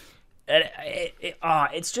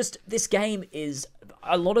 It's just, this game is,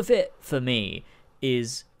 a lot of it for me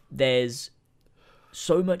is there's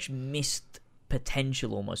so much missed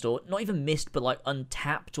potential almost, or not even missed, but like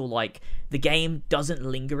untapped, or like the game doesn't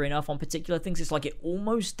linger enough on particular things. It's like it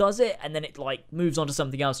almost does it, and then it like moves on to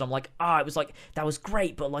something else, and I'm like, it was like, that was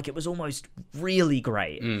great, but like it was almost really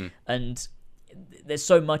great. And there's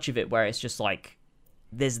so much of it where it's just like,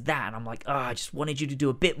 there's that, and I'm like, I just wanted you to do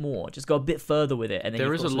a bit more, just go a bit further with it. And then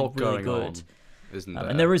there is a lot really going on, isn't there?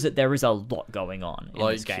 And there is a lot going on in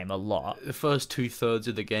this game, a lot. The first 2/3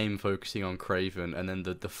 of the game focusing on Kraven, and then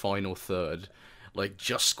the final third, like,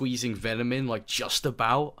 just squeezing Venom in, like, just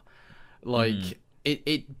about. Like,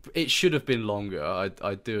 it should have been longer.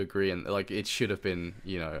 I do agree, and like, it should have been,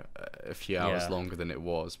 you know, a few hours longer than it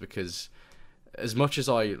was, because as much as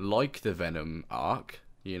I like the Venom arc,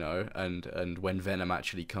 you know, and when Venom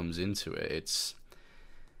actually comes into it,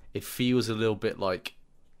 it feels a little bit like,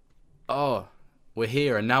 we're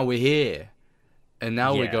here, and now we're here, and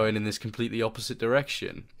now we're going in this completely opposite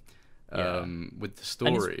direction with the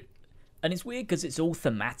story. And it's weird because it's all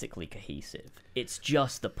thematically cohesive. It's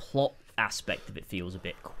just the plot aspect of it feels a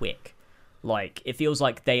bit quick. Like, it feels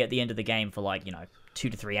like they, at the end of the game, for like, you know,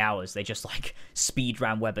 2 to 3 hours, they just like speed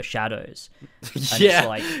ran Web of Shadows. And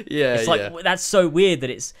it's like that's so weird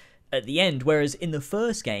that it's at the end. Whereas in the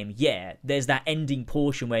first game, there's that ending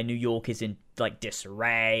portion where New York is in like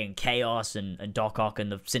disarray and chaos, and Doc Ock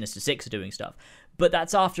and the Sinister Six are doing stuff. But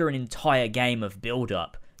that's after an entire game of build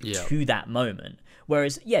up to that moment.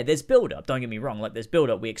 Whereas, there's build-up, don't get me wrong. Like, there's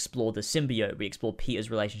build-up. We explore the symbiote. We explore Peter's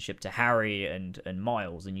relationship to Harry and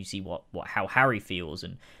Miles, and you see how Harry feels.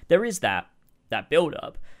 And there is that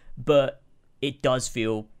build-up, but it does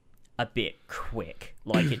feel a bit quick.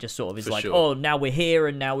 Like, it just sort of is like, sure. Now we're here,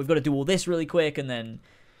 and now we've got to do all this really quick, and then...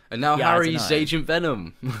 And now Harry's Agent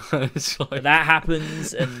Venom. It's like... That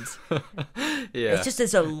happens, and... It's just,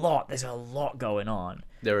 there's a lot going on.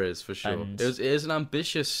 There is, for sure. And... It is an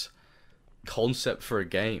ambitious concept for a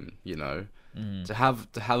game, you know, to have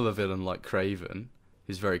a villain like Kraven,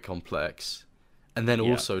 who's very complex, and then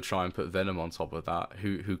also try and put Venom on top of that,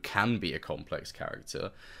 who can be a complex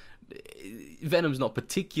character. Venom's not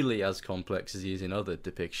particularly as complex as he is in other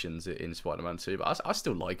depictions in Spider-Man 2, but I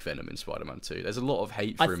still like Venom in Spider-Man 2. There's a lot of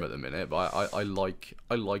hate for him at the minute, but I like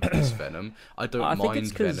this Venom. I don't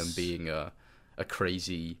mind Venom being a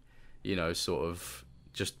crazy, you know, sort of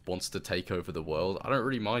just wants to take over the world. I don't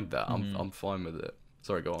really mind that. I'm fine with it.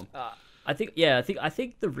 Sorry, go on. I think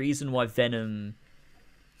the reason why Venom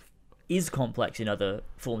is complex in other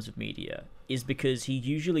forms of media is because he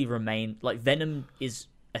usually Venom is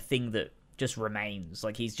a thing that just remains.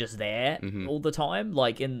 Like, he's just there all the time.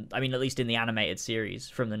 Like, at least in the animated series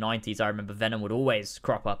from the 90s, I remember Venom would always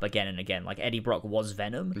crop up again and again. Like, Eddie Brock was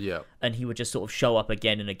Venom. Yeah. And he would just sort of show up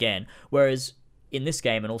again and again. Whereas in this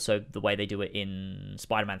game, and also the way they do it in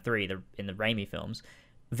Spider-Man 3, in the Raimi films,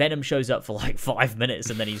 Venom shows up for like 5 minutes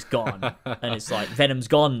and then he's gone. And it's like, Venom's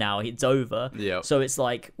gone now, it's over. Yeah. So it's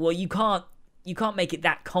like, well, you can't make it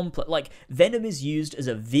that complex. Like, Venom is used as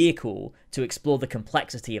a vehicle to explore the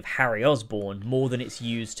complexity of Harry Osborn more than it's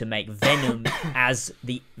used to make Venom as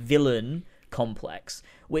the villain complex,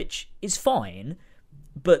 which is fine.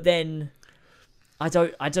 But then, I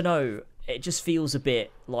don't know, it just feels a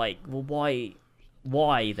bit like, well,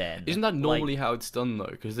 why then? Isn't that normally how it's done, though?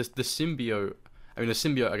 Because the symbiote,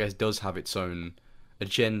 I guess, does have its own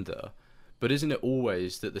agenda, but isn't it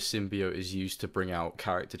always that the symbiote is used to bring out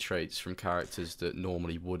character traits from characters that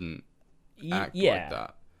normally wouldn't act like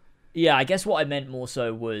that? Yeah, I guess what I meant more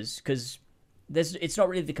so was, because it's not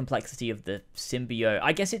really the complexity of the symbiote.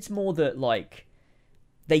 I guess it's more that, like,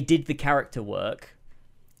 they did the character work,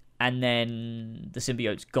 and then the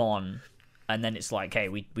symbiote's gone, and then it's like, hey,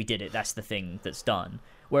 we did it. That's the thing that's done.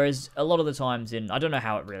 Whereas a lot of the times I don't know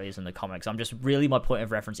how it really is in the comics. My point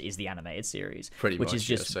of reference is the animated series. Pretty much, which is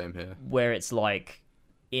just same here. Where it's like,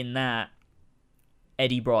 in that,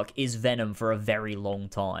 Eddie Brock is Venom for a very long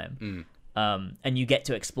time. And you get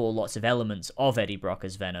to explore lots of elements of Eddie Brock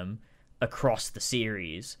as Venom across the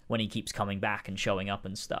series when he keeps coming back and showing up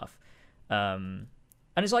and stuff. And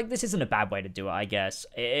it's like, this isn't a bad way to do it, I guess.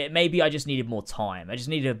 Maybe I just needed more time. I just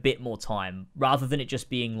needed a bit more time, rather than it just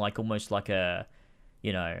being like almost like a,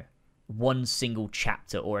 you know, one single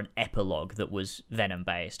chapter or an epilogue that was Venom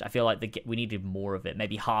based. I feel like we needed more of it,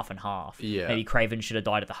 maybe half and half. Yeah. Maybe Kraven should have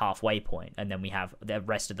died at the halfway point, and then we have the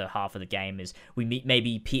rest of the half of the game is we meet,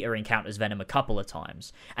 maybe Peter encounters Venom a couple of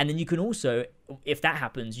times, and then you can also, if that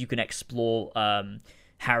happens, you can explore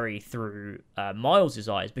Harry through Miles's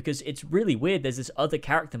eyes, because it's really weird. There's this other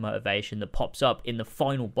character motivation that pops up in the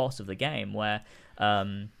final boss of the game where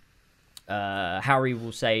Harry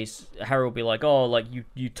will be like, oh, like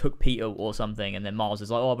you took Peter or something, and then Miles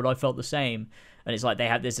is like, oh, but I felt the same. And it's like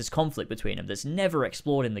there's this conflict between them that's never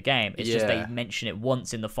explored in the game. It's just they mention it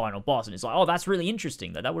once in the final boss, and it's like, oh, that's really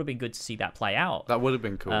interesting. That would have been good to see that play out. That would have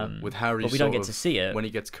been cool. With Harry, but we don't get to see it. When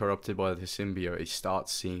he gets corrupted by the symbiote, he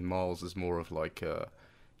starts seeing Miles as more of like a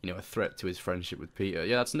threat to his friendship with Peter.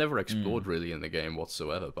 Yeah, that's never explored really in the game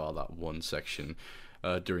whatsoever, bar that one section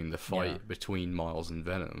during the fight between Miles and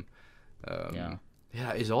Venom. Yeah,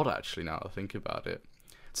 it is odd actually. Now I think about it,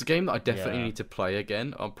 it's a game that I definitely need to play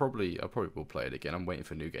again. I probably will play it again. I'm waiting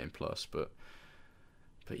for New Game Plus, but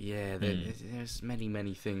yeah, there's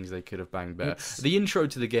many things they could have banged better. The intro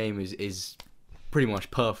to the game is pretty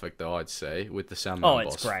much perfect, though, I'd say, with the Sandman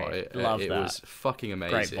boss fight. Love it that. was fucking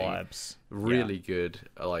amazing. Great vibes. Really good.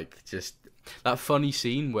 Like just that funny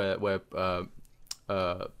scene where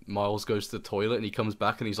Miles goes to the toilet and he comes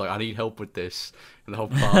back and he's like, I need help with this, and the whole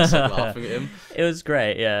class are laughing at him. It was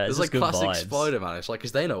great. Yeah, it's like classic vibes. Spider-Man. It's like,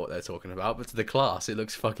 because they know what they're talking about, but to the class it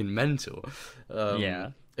looks fucking mental.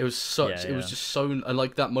 It was such. It was just so, and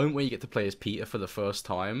like that moment where you get to play as Peter for the first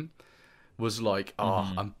time was like,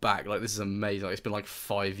 I'm back. Like, this is amazing. Like, it's been like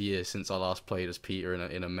 5 years since I last played as Peter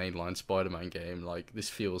in a mainline Spider-Man game. Like, this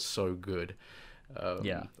feels so good.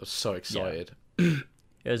 I was so excited.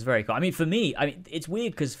 It was very cool. I mean, for me, it's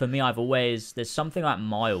weird because for me, there's something like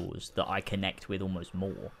Miles that I connect with almost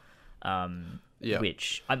more.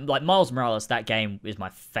 Which, like Miles Morales, that game is my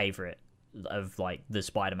favorite of like the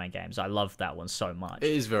Spider-Man games. I love that one so much.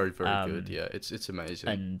 It is very, very good. Yeah, it's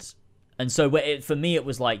amazing. And so for me, it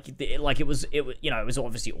was like it was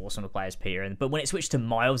obviously awesome to play as Peter, but when it switched to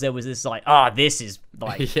Miles, there was this like, this is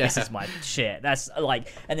like this is my shit. That's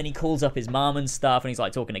like, and then he calls up his mom and stuff, and he's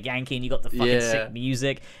like talking to Genki, and you got the fucking sick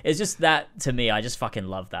music. It's just that, to me, I just fucking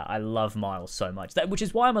love that. I love Miles so much, which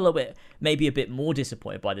is why I'm maybe a bit more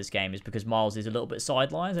disappointed by this game, is because Miles is a little bit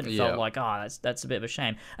sidelined, and it felt like that's a bit of a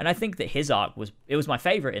shame. And I think that his arc was my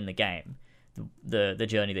favorite in the game, the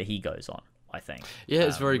journey that he goes on. I think. Yeah,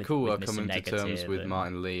 it's very cool coming to terms with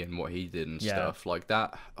Martin Lee and what he did and stuff like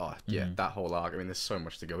that. That whole arc. I mean, there's so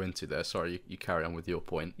much to go into there. Sorry, you carry on with your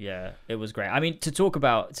point. Yeah, it was great. I mean, to talk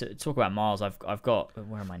about Miles, I've got,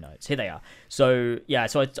 where are my notes? Here they are. So yeah,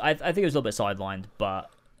 so I think it was a little bit sidelined, but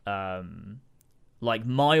like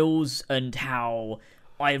Miles and how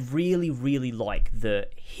I really, really like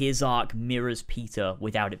that his arc mirrors Peter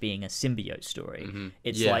without it being a symbiote story.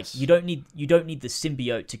 It's like you don't need the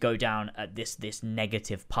symbiote to go down at this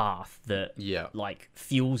negative path that like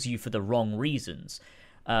fuels you for the wrong reasons.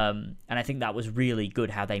 And I think that was really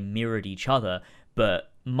good how they mirrored each other.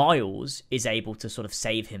 But Miles is able to sort of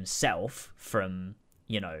save himself from,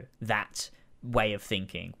 that way of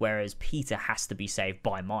thinking, whereas Peter has to be saved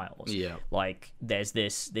by Miles. Like there's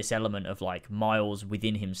this element of like Miles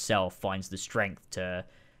within himself finds the strength to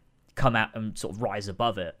come out and sort of rise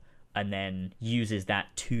above it, and then uses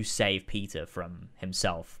that to save Peter from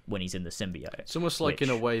himself when he's in the symbiote. It's almost like,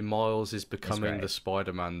 in a way, Miles is becoming the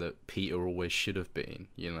Spider-Man that Peter always should have been.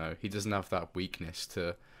 He doesn't have that weakness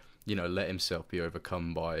to let himself be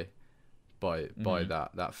overcome by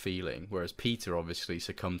that feeling, whereas Peter obviously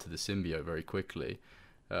succumbed to the symbiote very quickly.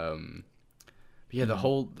 The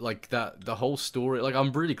whole story, like,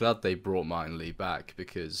 I'm really glad they brought Martin Lee back,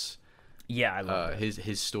 because I love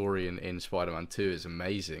his story in Spider-Man 2 is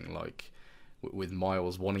amazing, like with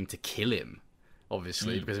Miles wanting to kill him,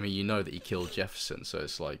 obviously, because I mean, that he killed Jefferson, so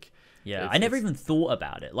it's like I never even thought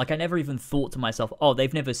about it. Like, I never even thought to myself, oh,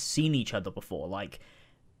 they've never seen each other before. Like,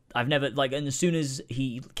 I've never, like, and as soon as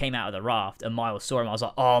he came out of the raft and Miles saw him, I was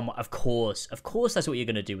like, oh, of course that's what you're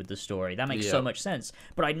going to do with the story. That makes so much sense.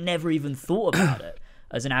 But I never even thought about it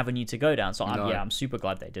as an avenue to go down. So I'm super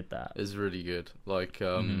glad they did that. It's really good. Like,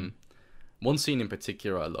 one scene in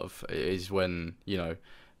particular I love is when,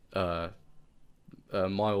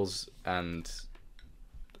 Miles and,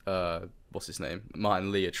 what's his name?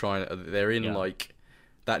 Martin Lee are they're in like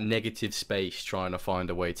that negative space trying to find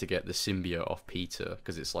a way to get the symbiote off Peter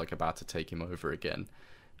because it's like about to take him over again.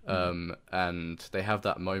 And they have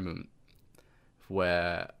that moment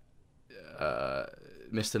where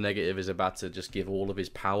Mr. Negative is about to just give all of his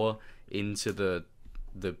power into the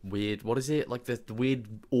weird, what is it, like the weird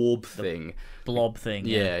orb thing, blob thing.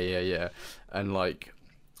 Yeah. And like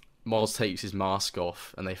Miles takes his mask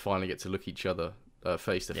off and they finally get to look each other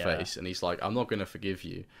face to face, and he's like, I'm not gonna forgive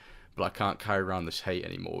you, but I can't carry around this hate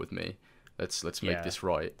anymore with me. Let's make this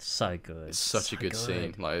right. So good. It's such a good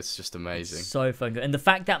scene. Like, it's just amazing. It's so fun. And the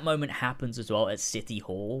fact that moment happens as well at City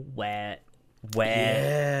Hall where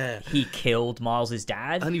he killed Miles'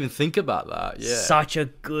 dad. I didn't even think about that. Yeah. So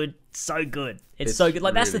good. It's so good.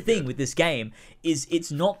 Like, that's really the thing good with this game, is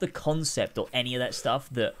it's not the concept or any of that stuff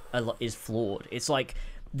that is flawed. It's like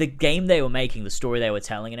the game they were making, the story they were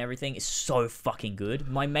telling and everything is so fucking good.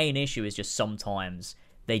 My main issue is just sometimes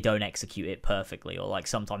they don't execute it perfectly, or like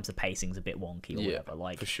sometimes the pacing's a bit wonky or whatever.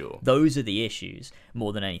 Like, for sure. Those are the issues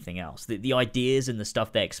more than anything else. The ideas and the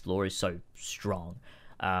stuff they explore is so strong.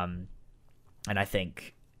 And I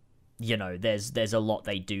think, you know, there's a lot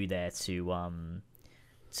they do there to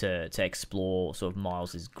explore sort of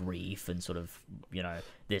Miles's grief and sort of, you know,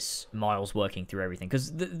 this Miles working through everything.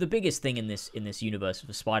 Because the biggest thing in this universe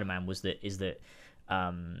for Spider-Man is that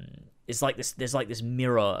it's like this. There's like this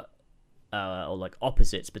mirror or like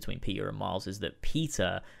opposites between Peter and Miles. Is that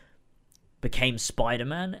Peter became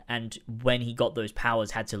Spider-Man, and when he got those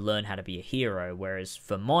powers, had to learn how to be a hero. Whereas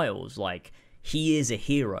for Miles, like, he is a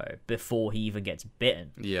hero before he even gets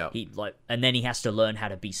bitten. Yeah. And then he has to learn how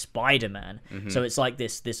to be Spider-Man. Mm-hmm. So it's like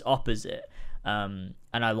this opposite. And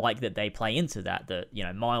I like that they play into that, you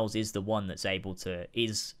know, Miles is the one that's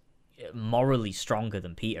is morally stronger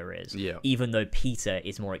than Peter is. Yeah. Even though Peter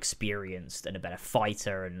is more experienced and a better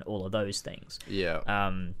fighter and all of those things. Yeah.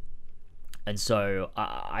 And so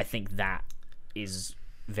I think that is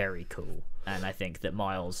very cool. And I think that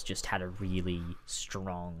Miles just had a really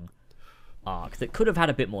strong arc that could have had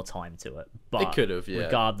a bit more time to it, but it could have,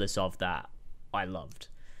 regardless of that, I loved.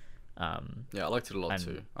 I liked it a lot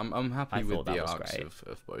too. I'm happy with the arcs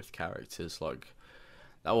of both characters. Like,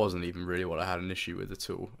 that wasn't even really what I had an issue with at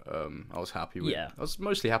all. I was happy with. I was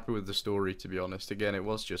mostly happy with the story, to be honest. Again, it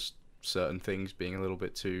was just certain things being a little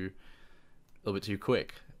bit too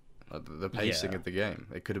quick. The pacing of the game,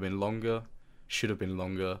 it could have been longer, should have been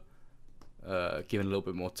longer. Given a little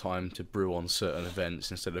bit more time to brew on certain events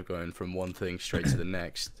instead of going from one thing straight to the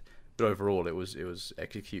next. But overall, it was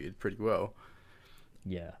executed pretty well.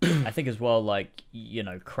 Yeah, I think as well, like, you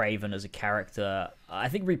know, Kraven as a character, I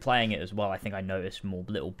think replaying it as well, I think I noticed more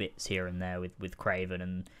little bits here and there with Kraven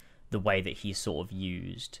and the way that he's sort of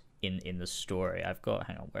used in the story. I've got,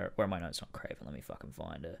 hang on, where are my notes on Kraven? Let me fucking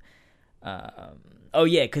find it.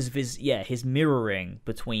 Because of his mirroring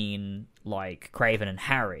between, like, Kraven and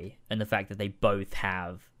Harry, and the fact that they both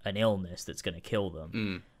have an illness that's going to kill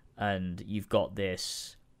them. And you've got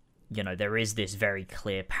this, you know, there is this very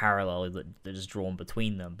clear parallel that is drawn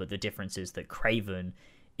between them, but the difference is that Kraven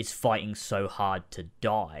is fighting so hard to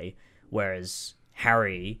die, whereas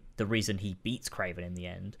Harry, the reason he beats Kraven in the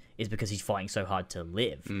end is because he's fighting so hard to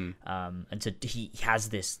live. And so he has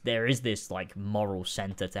this, there is this like moral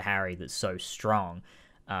center to Harry that's so strong,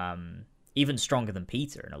 even stronger than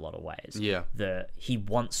Peter in a lot of ways. Yeah. That he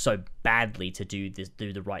wants so badly to do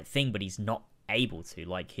the right thing, but he's not able to.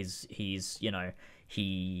 Like, he's you know,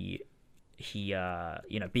 he you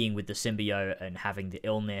know, being with the symbiote and having the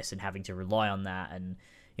illness and having to rely on that, and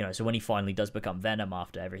you know, so when he finally does become Venom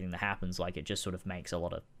after everything that happens, like, it just sort of makes a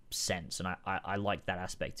lot of sense, and I like that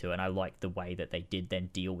aspect too, and I like the way that they did then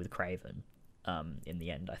deal with Kraven in the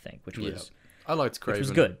end, I think, which was I liked Kraven. Which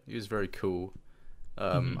was good. He was very cool.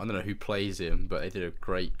 I don't know who plays him, but they did a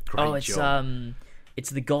great job. It's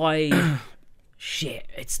the guy. Shit,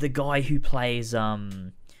 it's the guy who plays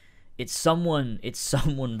It's someone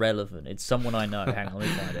relevant. It's someone I know. Hang on, let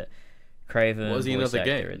me find it. Kraven. Was he in other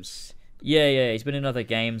games? Yeah, he's been in other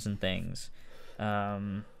games and things.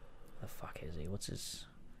 The fuck is he? What's his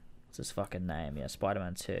fucking name? Yeah,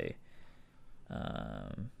 Spider-Man 2.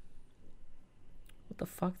 What the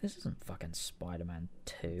fuck? This isn't fucking Spider-Man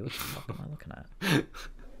 2. What the fuck am I looking at?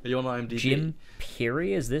 Are you on IMDb? Jim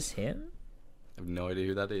Peary, is this him? I have no idea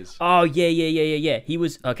who that is. Oh, yeah. He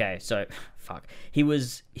was, okay, so, fuck. He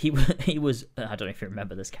was, I don't know if you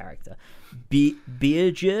remember this character.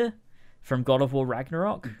 Birgir from God of War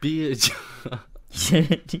Ragnarok? Birgir.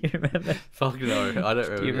 Do you remember? Fuck no, I don't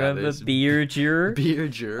remember. Do you remember Birgir?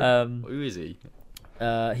 Birgir? Who is he?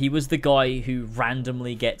 He was the guy who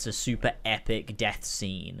randomly gets a super epic death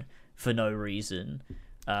scene for no reason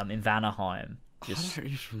in Vanaheim. Just I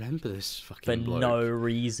don't even remember this fucking for bloke. no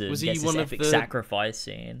reason. Was he one of the sacrifice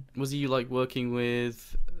scene? Was he like working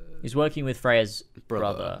with? He's working with Freya's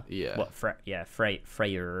brother. Yeah. What?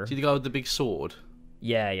 Freyr. See the guy with the big sword?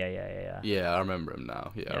 Yeah. Yeah, I remember him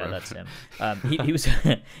now. Yeah, that's him. He was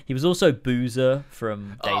he was also Boozer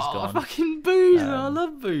from Days Gone. Fucking Boozer! I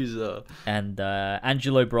love Boozer. And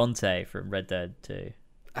Angelo Bronte from Red Dead 2.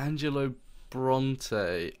 Angelo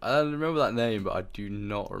Bronte. I don't remember that name, but I do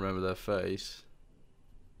not remember their face.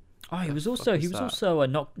 Oh, he was also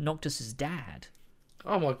Noctis's dad.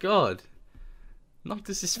 Oh my god,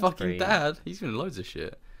 Noctis's fucking dad. He's in loads of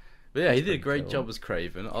shit. But yeah, he did a great job as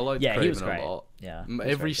Kraven. I liked Kraven a lot. Yeah,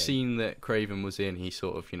 every scene that Kraven was in, he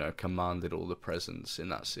sort of commanded all the presence in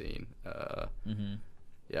that scene.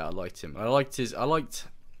 Yeah, I liked him. I liked.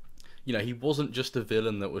 He wasn't just a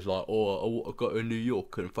villain that was like, oh, I got to New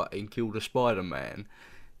York and fucking killed a Spider-Man.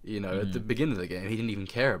 At the beginning of the game, he didn't even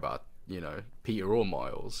care about Peter or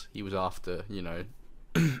Miles. He was after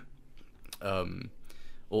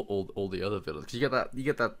all the other villains. Because you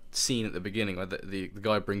get that scene at the beginning where the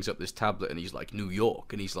guy brings up this tablet and he's like, New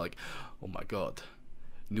York, and he's like, oh my god,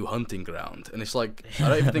 new hunting ground. And it's like, I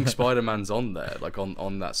don't even think Spider-Man's on there, like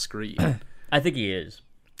on that screen. I think he is.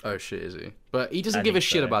 Oh shit, is he? But he doesn't give a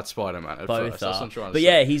shit about Spider-Man at Both first. That's what I'm trying to say.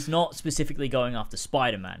 Yeah, he's not specifically going after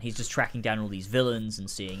Spider-Man. He's just tracking down all these villains and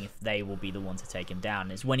seeing if they will be the one to take him down.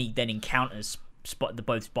 It's when he then encounters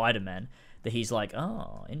both Spider-Men that he's like,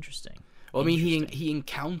 oh, interesting. Well, I mean, he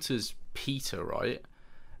encounters Peter, right?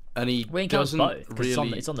 And he doesn't both,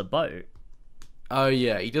 really. It's on the boat. Oh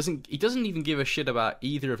yeah, he doesn't even give a shit about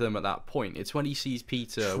either of them at that point. It's when he sees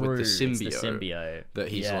Peter with the symbiote, that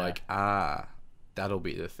he's like, that'll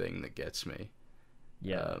be the thing that gets me.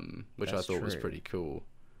 Yeah, which I thought was pretty cool.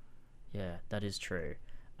 Yeah, that is true.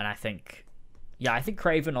 And I think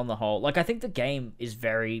Kraven on the whole, I think the game is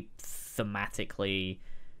very thematically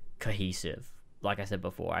cohesive. Like I said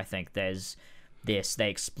before, I think there's this, they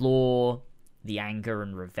explore the anger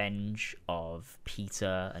and revenge of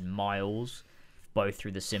Peter and Miles, both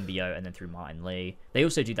through the symbiote and then through Martin Lee. They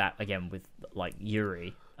also do that again with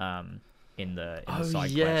Yuri, in the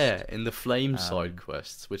side quest. In the flame side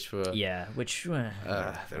quests, which were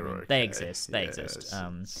they exist.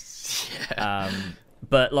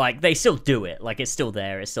 But they still do it. It's still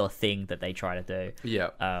there. It's still a thing that they try to do.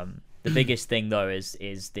 Yeah. The biggest thing though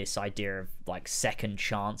is this idea of second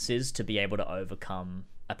chances to be able to overcome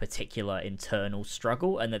a particular internal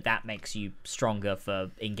struggle, and that makes you stronger for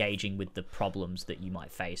engaging with the problems that you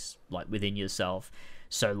might face within yourself.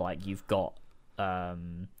 So you've got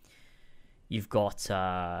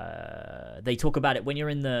they talk about it when you're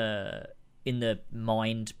in the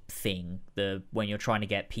mind thing, when you're trying to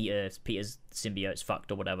get Peter's symbiote's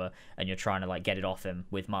fucked or whatever, and you're trying to get it off him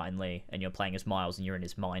with Martin Lee, and you're playing as Miles and you're in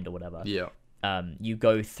his mind or whatever. Yeah. You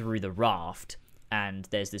go through the raft, and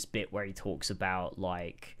there's this bit where he talks about the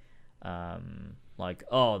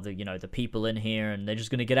people in here and they're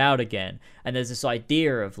just gonna get out again, and there's this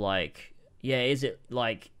idea of is it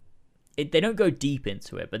they don't go deep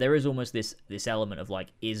into it, but there is almost this element of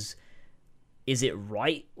is it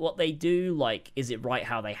right what they do? Is it right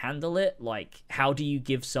how they handle it? How do you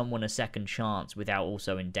give someone a second chance without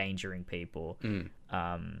also endangering people? And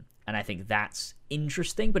I think that's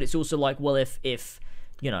interesting, but it's also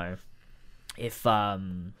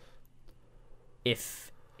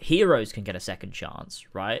if heroes can get a second chance,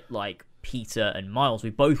 right? Peter and Miles,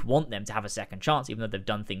 we both want them to have a second chance, even though they've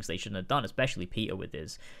done things they shouldn't have done, especially Peter with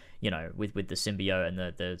his with the symbiote and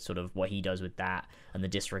the sort of what he does with that and the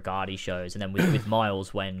disregard he shows, and then with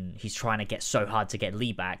Miles when he's trying to get so hard to get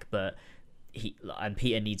Lee back, but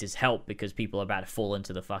Peter needs his help because people are about to fall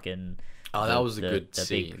into the fucking that was a good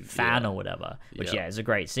scene. Big fan or whatever, which is a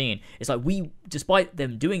great scene. It's we, despite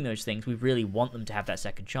them doing those things, we really want them to have that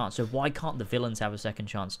second chance. So why can't the villains have a second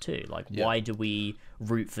chance too? Why do we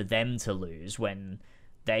root for them to lose when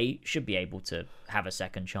they should be able to have a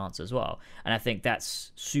second chance as well? And I think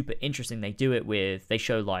that's super interesting. They do it they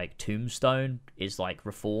show Tombstone is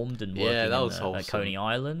reformed and working at Coney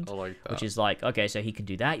Island, I like that. which is okay, so he can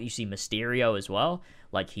do that. You see Mysterio as well,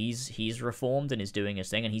 he's reformed and is doing his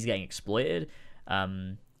thing, and he's getting exploited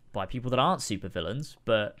by people that aren't super villains,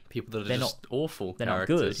 but people that are just awful. They're not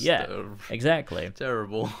good. Yeah, exactly.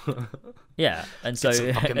 Terrible. Yeah, and so get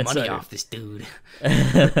some fucking money off this dude.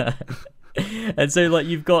 And so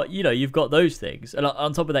you've got those things, and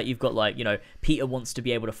on top of that you've got Peter wants to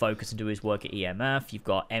be able to focus and do his work at EMF. You've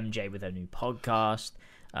got MJ with her new podcast.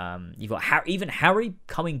 You've got Harry, even Harry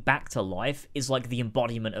coming back to life is like the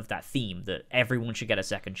embodiment of that theme that everyone should get a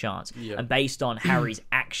second chance. Yeah. And based on Harry's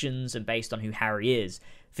actions and based on who Harry is,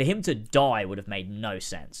 for him to die would have made no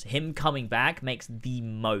sense. Him coming back makes the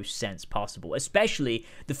most sense possible, especially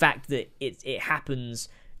the fact that it happens,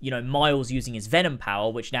 Miles using his Venom power,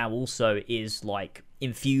 which now also is like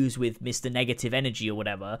infused with Mr. Negative Energy or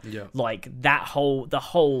whatever. Yeah. Like the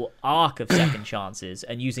whole arc of second chances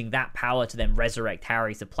and using that power to then resurrect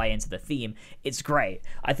Harry to play into the theme, it's great.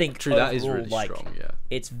 I think true, that is really strong, yeah.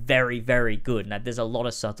 It's very, very good. And there's a lot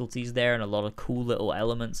of subtleties there and a lot of cool little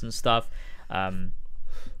elements and stuff.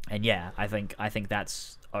 And yeah, I think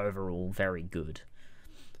that's overall very good.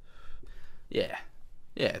 Yeah.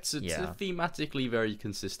 Yeah, it's a thematically very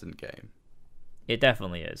consistent game. It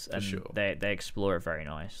definitely is, and sure. they explore it very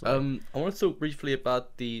nicely. I want to talk briefly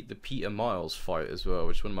about the Peter Miles fight as well,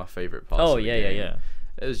 which is one of my favorite parts. Oh of the yeah, game. yeah.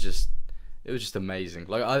 It was just amazing.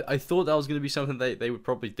 Like I thought that was going to be something they would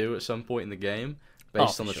probably do at some point in the game,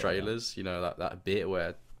 based on the trailers. Yeah. That bit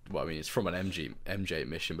where, well, I mean, it's from an MJ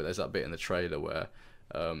mission, but there's that bit in the trailer where,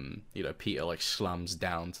 Peter like slams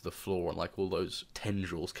down to the floor and like all those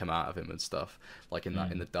tendrils come out of him and stuff, like in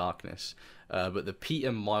the darkness. But the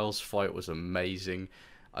Peter Miles fight was amazing.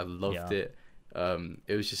 I loved it.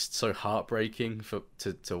 It was just so heartbreaking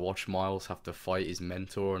to watch Miles have to fight his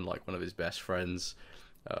mentor and like one of his best friends.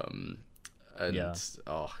 Oh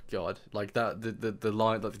god, like that the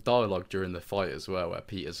line, like the dialogue during the fight as well, where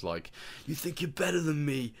Peter's like, "You think you're better than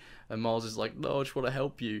me," and Miles is like, "No, I just want to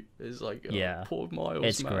help you." It's like, poor Miles.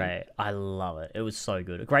 It's man. Great. I love it. It was so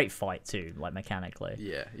good. A great fight too, like mechanically.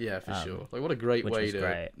 Yeah, for sure. Like what a great way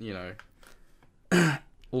to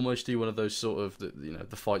almost do one of those sort of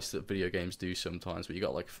the fights that video games do sometimes, but you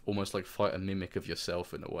got like almost like fight a mimic of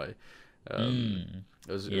yourself in a way. It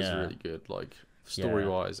was really good. Like story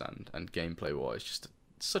wise and gameplay wise, just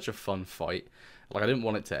such a fun fight. Like I didn't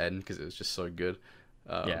want it to end because it was just so good.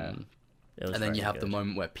 And then you have the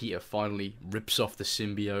moment where Peter finally rips off the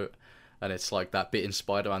symbiote, and it's like that bit in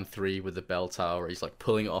Spider-Man 3 with the bell tower where he's like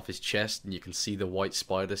pulling it off his chest and you can see the white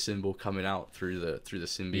spider symbol coming out through the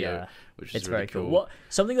symbiote, which is really cool.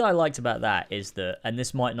 Something that I liked about that is that, and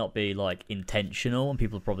this might not be like intentional and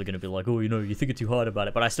people are probably going to be like, oh, you think too hard about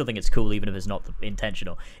it, but I still think it's cool even if it's not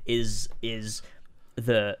intentional, is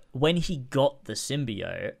the when he got the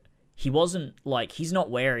symbiote, he wasn't like, he's not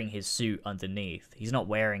wearing his suit underneath. He's not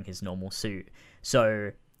wearing his normal suit.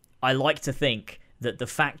 So I like to think that the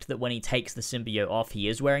fact that when he takes the symbiote off, he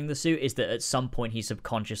is wearing the suit, is that at some point he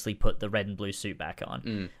subconsciously put the red and blue suit back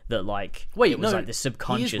on. That like, it was like the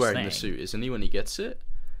subconscious thing. He is wearing the suit, isn't he, when he gets it?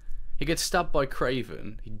 He gets stabbed by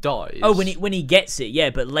Kraven. He dies. Oh, when he gets it, yeah,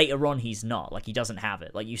 but later on he's not. Like, he doesn't have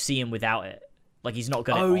it. Like, you see him without it. Like, he's not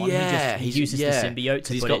got it on. Yeah. He uses the symbiote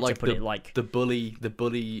to put it like the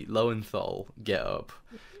bully Lowenthal get up.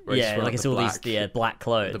 Yeah, like it's all these black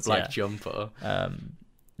clothes, the black jumper.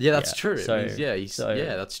 Yeah, that's true. So,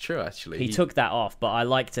 that's true, actually. He took that off, but I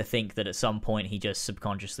like to think that at some point he just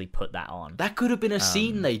subconsciously put that on. That could have been a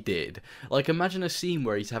scene they did. Like, imagine a scene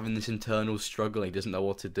where he's having this internal struggle and he doesn't know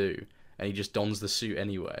what to do, and he just dons the suit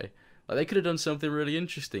anyway. Like, they could have done something really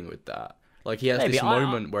interesting with that. Like, he has this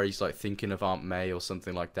moment where he's, like, thinking of Aunt May or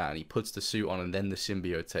something like that, and he puts the suit on, and then the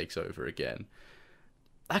symbiote takes over again.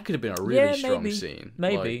 That could have been a really strong scene.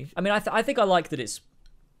 Maybe. Like, I mean, I think I like that it's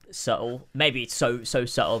subtle. Maybe it's so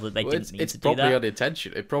subtle that they didn't need to do that. It's probably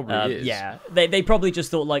unintentional. It probably is. Yeah, they probably just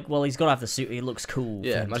thought like, well, he's got to have the suit. It looks cool.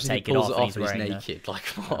 Yeah, imagine take he pulls it off and he's naked. Like,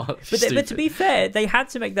 what? But to be fair, they had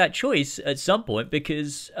to make that choice at some point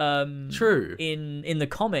because true. In the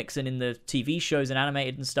comics and in the TV shows and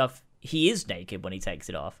animated and stuff, he is naked when he takes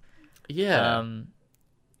it off. Yeah.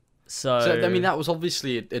 So I mean, that was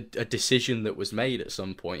obviously a decision that was made at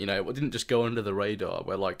some point. It didn't just go under the radar.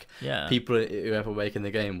 Where like people who were making the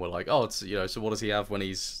game were like, oh, it's so what does he have when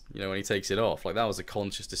he's when he takes it off? Like, that was a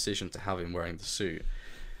conscious decision to have him wearing the suit.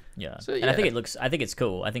 Yeah, so, and I think it's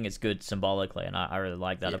cool. I think it's good symbolically, and I really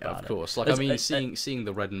like that about it. Of course, like I mean, seeing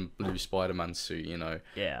the red and blue Spider-Man suit,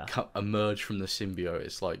 emerge from the symbiote,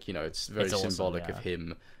 it's like it's very symbolic of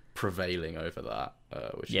him prevailing over that,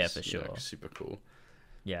 which is for sure super cool.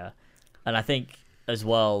 Yeah, and I think as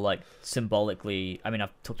well, like symbolically, I mean,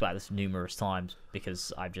 I've talked about this numerous times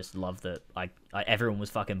because I just love that everyone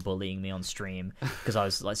was fucking bullying me on stream because I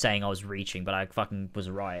was like saying I was reaching, but I fucking was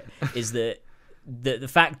right. Is that the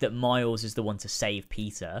fact that Miles is the one to save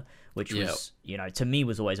Peter, which was to me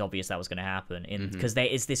was always obvious that was going to happen, because there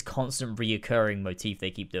is this constant reoccurring motif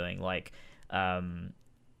they keep doing, like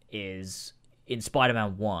is in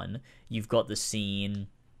Spider-Man 1, you've got the scene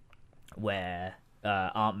where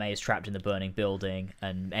Aunt May is trapped in the burning building,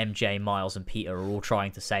 and MJ, Miles, and Peter are all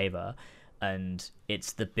trying to save her. And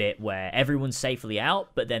it's the bit where everyone's safely out,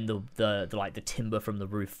 but then the timber from the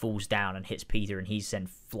roof falls down and hits Peter, and he's sent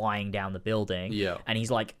flying down the building. Yeah. And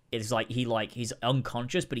he's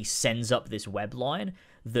unconscious, but he sends up this web line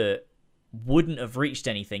that wouldn't have reached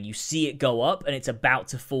anything. You see it go up, and it's about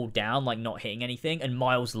to fall down, like not hitting anything, and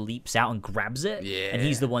Miles leaps out and grabs it. Yeah. And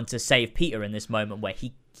he's the one to save Peter in this moment where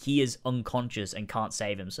he is unconscious and can't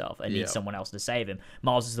save himself and needs someone else to save him.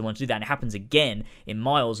 Miles is the one to do that, and it happens again in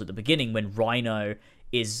Miles at the beginning when Rhino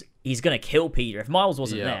he's going to kill Peter. If Miles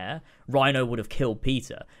wasn't there, Rhino would have killed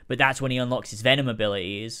Peter. But that's when he unlocks his Venom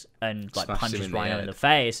abilities and like punches Rhino in the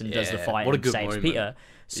face and does the fight and saves moment. Peter.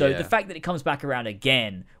 So the fact that it comes back around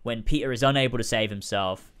again when Peter is unable to save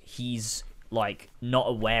himself, he's like not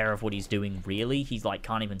aware of what he's doing really. He's like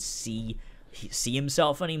can't even see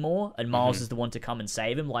himself anymore, and Miles is the one to come and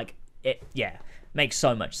save him. Like it makes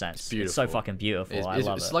so much sense. It's so fucking beautiful. I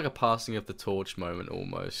love it. It's like a passing of the torch moment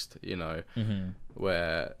almost,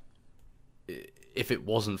 where if it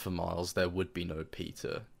wasn't for Miles, there would be no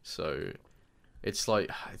Peter. So it's like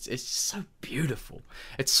it's so beautiful.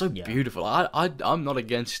 It's so beautiful. I'm not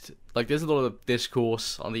against, like, there's a lot of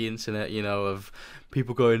discourse on the internet, of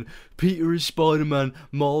people going, Peter is Spider-Man,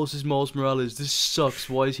 Miles is Miles Morales, this sucks,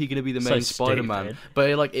 why is he going to be the main Spider-Man? But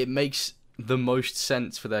it makes the most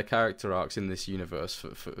sense for their character arcs in this universe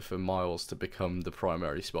for Miles to become the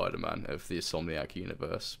primary Spider-Man of the Insomniac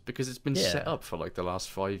universe, because it's been set up for like the last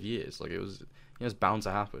 5 years. Like it was bound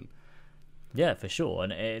to happen. Yeah, for sure.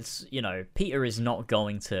 And it's, Peter is not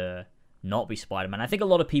going to not be Spider-Man. I think a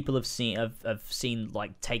lot of people have seen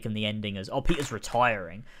like taken the ending as, oh, Peter's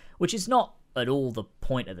retiring, which is not at all the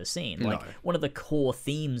point of the scene. Like one of the core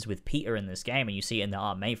themes with Peter in this game, and you see it in the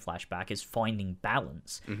Aunt May flashback, is finding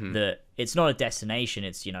balance. That it's not a destination,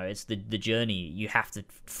 it's it's the journey. You have to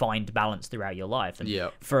find balance throughout your life.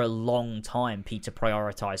 And for a long time Peter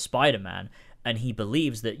prioritized Spider-Man, and he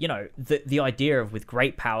believes that, the idea of with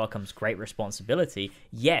great power comes great responsibility.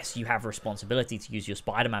 Yes, you have responsibility to use your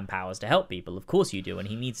Spider-Man powers to help people. Of course you do, and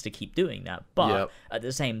he needs to keep doing that. But at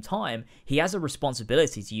the same time, he has a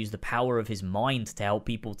responsibility to use the power of his mind to help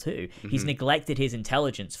people too. He's neglected his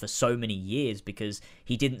intelligence for so many years because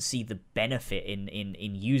he didn't see the benefit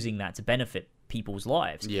in using that to benefit people's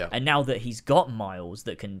lives. And now that he's got Miles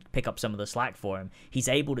that can pick up some of the slack for him, he's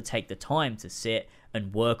able to take the time to sit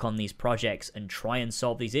and work on these projects and try and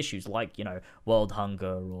solve these issues, like world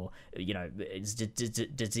hunger or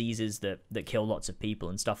diseases that kill lots of people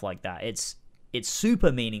and stuff like that. It's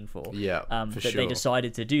super meaningful. That they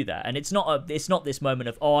decided to do that, and it's not this moment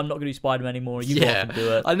of, oh, I'm not going to do Spider-Man anymore. You can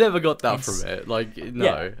do it. I never got that from it. Like,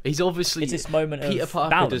 no, he's obviously, it's this moment Peter of Parker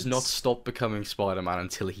balance. does not stop becoming Spider-Man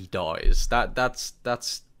until he dies.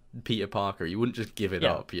 That's Peter Parker. You wouldn't just give it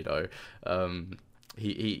up,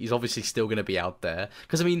 He's obviously still going to be out there.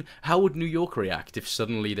 Because, I mean, how would New York react if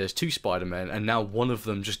suddenly there's 2 Spider-Men and now one of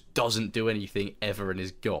them just doesn't do anything ever and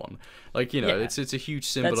is gone? Like, it's a huge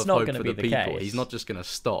symbol of hope for the people. Case. He's not just going to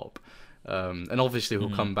stop. And obviously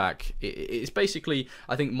he'll come back. It's basically,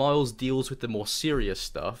 I think Miles deals with the more serious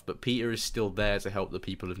stuff, but Peter is still there to help the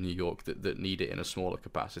people of New York that need it in a smaller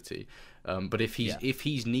capacity. But if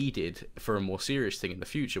he's needed for a more serious thing in the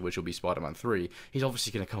future, which will be Spider-Man 3, he's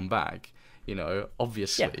obviously going to come back.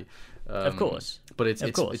 Obviously. Of course. But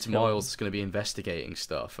it's Miles that's going to be investigating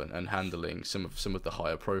stuff and handling some of the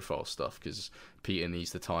higher profile stuff, because Peter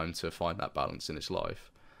needs the time to find that balance in his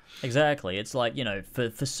life. Exactly. It's like,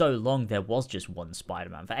 for so long there was just one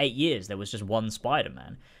Spider-Man. For 8 years there was just one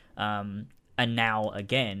Spider-Man. And now,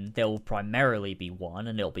 again, there will primarily be one,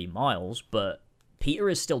 and it'll be Miles, but Peter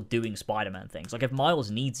is still doing Spider-Man things. Like, if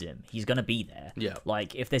Miles needs him, he's going to be there. Yeah.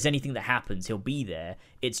 Like, if there's anything that happens, he'll be there.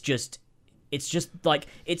 It's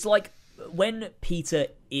like when Peter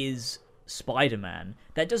is Spider-Man,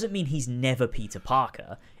 that doesn't mean he's never Peter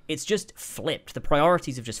Parker. It's just flipped. The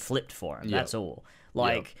priorities have just flipped for him. That's all.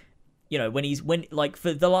 Like, when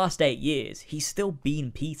for the last 8 years, he's still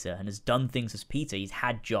been Peter and has done things as Peter. He's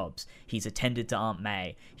had jobs. He's attended to Aunt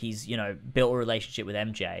May. He's, built a relationship with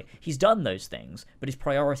MJ. He's done those things, but his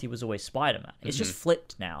priority was always Spider-Man. It's just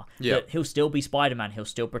flipped now. That he'll still be Spider-Man. He'll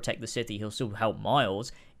still protect the city. He'll still help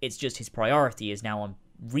Miles. It's just his priority is now on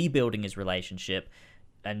rebuilding his relationship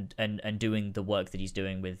and doing the work that he's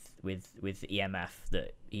doing with EMF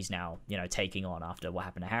that he's now, taking on after what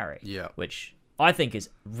happened to Harry. Yeah. Which I think is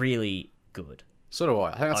really good. So do I.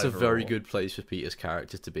 I think that's overall a very good place for Peter's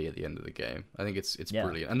character to be at the end of the game. I think it's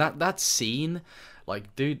brilliant. And that scene,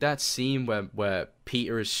 like, dude, that scene where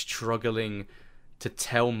Peter is struggling to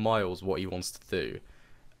tell Miles what he wants to do,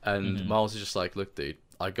 and Miles is just like, look, dude,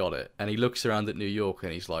 I got it. And he looks around at New York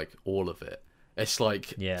and he's like, all of it. It's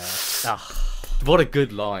like, yeah. What a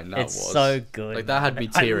good line that was. It's so good. Like, that had me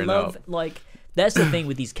tearing up. Like, that's the thing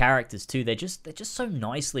with these characters too. They're just so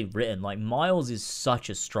nicely written. Like, Miles is such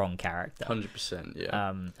a strong character. 100%,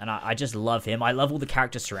 yeah. And I just love him. I love all the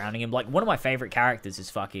characters surrounding him. Like, one of my favorite characters is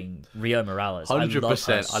fucking Rio Morales.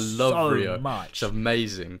 100%. I love so Rio. Much. It's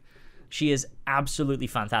amazing. She is absolutely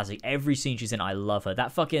fantastic. Every scene she's in, I love her.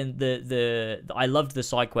 That fucking I loved the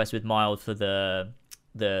side quest with Miles for the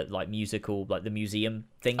like musical, like the museum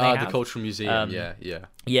thing they have. The cultural museum.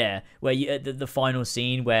 Yeah, where you the final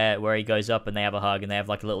scene where he goes up and they have a hug and they have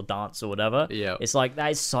like a little dance or whatever. Yeah, it's like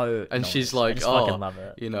that is so. And nice. she's like, I fucking love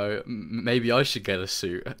it. You know, maybe I should get a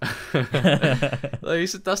suit.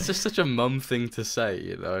 Like, that's just such a mum thing to say,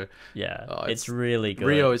 you know. Yeah, it's really good.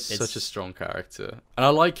 Rio is such a strong character, and I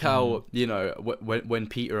like how you know when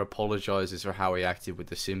Peter apologizes for how he acted with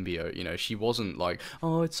the symbiote. You know, she wasn't like,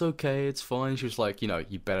 oh, it's okay, it's fine. She was like, you know,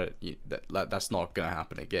 you better that's not gonna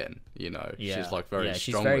happen again. You know, she's like very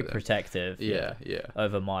strong. She's very protective. Yeah,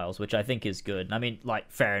 over Miles, which I think is good. I mean,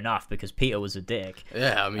 like, fair enough, because Peter was a dick.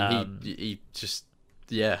 Yeah, I mean, he just.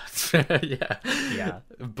 Yeah.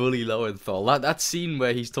 Bully Lowenthal. That scene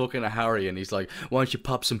where he's talking to Harry and he's like, why don't you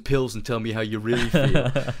pop some pills and tell me how you really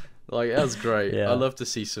feel? Like, that was great. I love to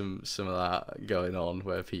see some of that going on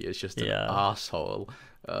where Peter's just an asshole.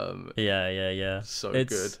 So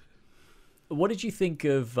good. What did you think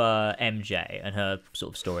of MJ and her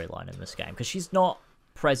sort of storyline in this game? Because she's not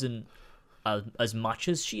present as much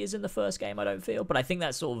as she is in the first game, I don't feel. But I think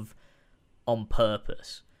that's sort of on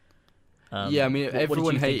purpose. I mean,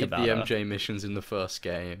 everyone hated the MJ missions in the first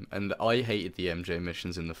game, and I hated the MJ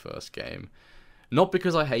missions in the first game. Not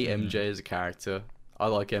because I hate MJ as a character. I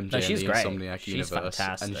like MJ in the Insomniac universe,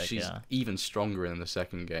 and she's even stronger in the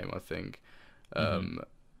second game, I think.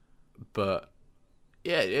 But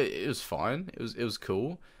yeah, it was fine. It was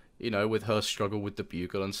cool, you know, with her struggle with the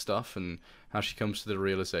bugle and stuff, and how she comes to the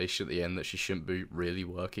realization at the end that she shouldn't be really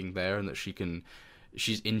working there, and that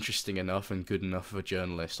she's interesting enough and good enough of a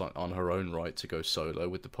journalist on her own right to go solo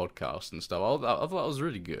with the podcast and stuff. I thought that was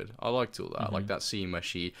really good. I liked all that. Like that scene where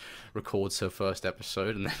she records her first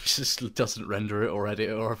episode and then just doesn't render it or edit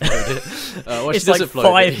it or upload it. It's like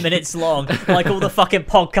 5 minutes long, like all the fucking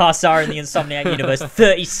podcasts are in the Insomniac universe.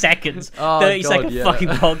 30 seconds, 30-second fucking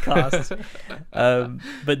podcasts.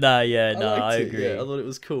 But I agree. Yeah, I thought it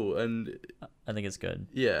was cool, and I think it's good.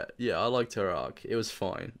 Yeah, I liked her arc. It was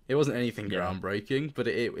fine. It wasn't anything groundbreaking, but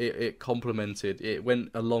it complemented. It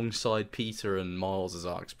went alongside Peter and Miles'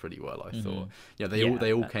 arcs pretty well, I thought. Yeah,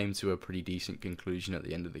 they all came to a pretty decent conclusion at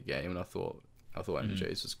the end of the game, and I thought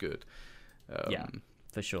MJ's was good. Yeah,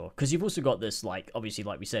 for sure. Because you've also got this, like, obviously,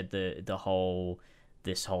 like we said, this whole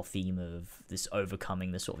theme of this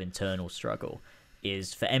overcoming this sort of internal struggle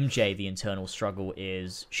is, for MJ, the internal struggle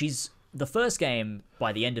is the first game,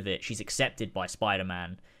 by the end of it, she's accepted by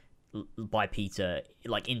Spider-Man, by Peter,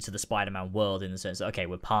 like, into the Spider-Man world, in the sense that, okay,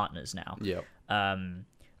 we're partners now. Yeah.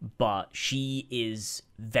 But she is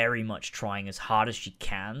very much trying as hard as she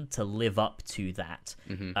can to live up to that.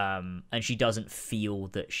 And she doesn't feel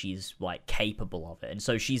that she's, like, capable of it. And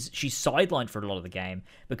so she's sidelined for a lot of the game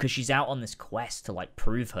because she's out on this quest to, like,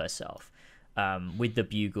 prove herself with the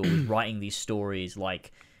bugle, with writing these stories,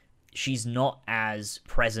 like... She's not as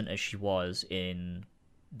present as she was in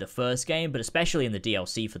the first game, but especially in the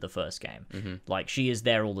DLC for the first game. Like, she is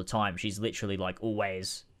there all the time. She's literally, like,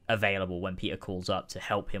 always available when Peter calls up to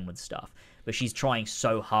help him with stuff. But she's trying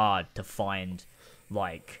so hard to find,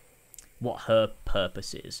 like, what her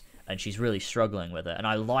purpose is. And she's really struggling with it. And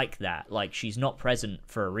I like that. Like, she's not present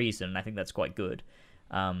for a reason, and I think that's quite good.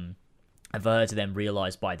 And for her to then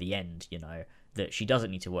realize by the end, you know, that she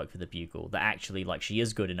doesn't need to work for the bugle, that actually, like, she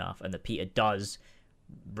is good enough, and that Peter does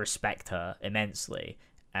respect her immensely,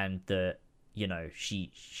 and that, you know,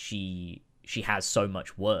 she has so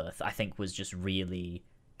much worth, I think was just really,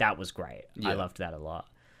 that was great. I loved that a lot.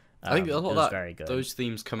 I think a lot of that, very good. Those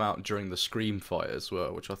themes come out during the Scream fight as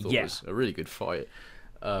well, which I thought was a really good fight.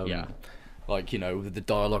 Like, you know, with the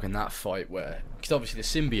dialogue in that fight where... Because obviously the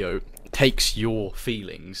symbiote takes your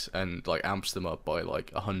feelings and, like, amps them up by, like,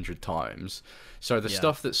 100 times. So the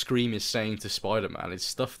stuff that Scream is saying to Spider-Man is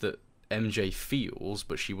stuff that MJ feels,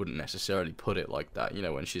 but she wouldn't necessarily put it like that. You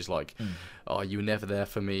know, when she's like, oh, you were never there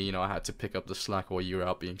for me. You know, I had to pick up the slack while you were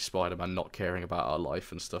out being Spider-Man, not caring about our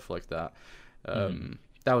life and stuff like that.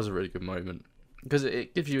 That was a really good moment. Because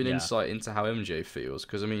it gives you an insight into how MJ feels.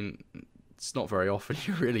 Because, I mean... It's not very often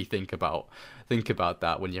you really think about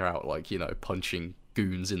that when you're out, like, you know, punching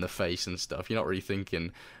goons in the face and stuff. You're not really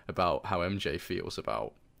thinking about how MJ feels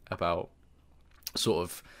about sort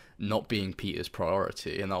of not being Peter's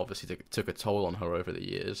priority, and that obviously took a toll on her over the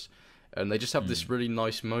years. And they just have this really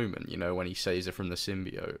nice moment, you know, when he saves her from the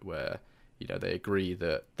symbiote, where, you know, they agree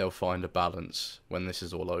that they'll find a balance when this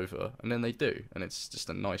is all over, and then they do, and it's just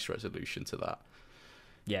a nice resolution to that.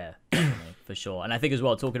 Yeah, for sure. And I think as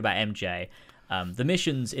well, talking about MJ, the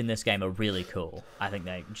missions in this game are really cool. I think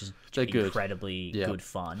they're incredibly good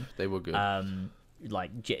fun. They were good.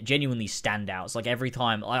 Like genuinely standouts. Like every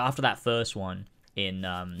time, like after that first one in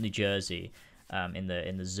New Jersey, in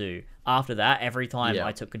the zoo. After that, every time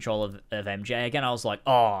I took control of MJ again, I was like,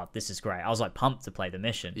 oh, this is great. I was like pumped to play the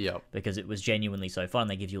mission because it was genuinely so fun.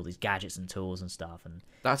 They give you all these gadgets and tools and stuff, and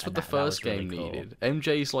that's what the first game needed.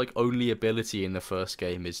 MJ's like only ability in the first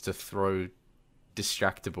game is to throw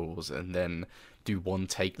distractables and then do one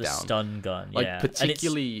takedown. The stun gun, like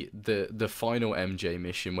particularly the final MJ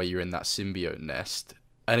mission where you're in that symbiote nest.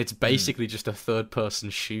 And it's basically just a third-person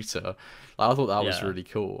shooter. I thought that was really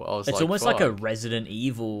cool. It's like, almost like a Resident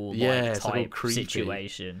Evil type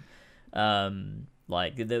situation.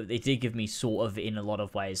 Like they did give me sort of, in a lot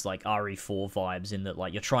of ways, like RE4 vibes, in that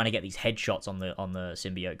like you're trying to get these headshots on the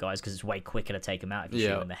symbiote guys because it's way quicker to take them out if you shoot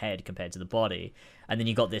them in the head compared to the body. And then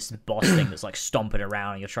you got this boss thing that's like stomping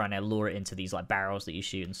around, and you're trying to lure it into these like barrels that you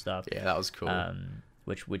shoot and stuff. Yeah, that was cool.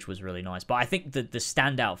 Which was really nice. But I think the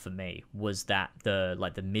standout for me was that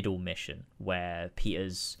the middle mission where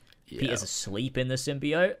Peter's asleep in the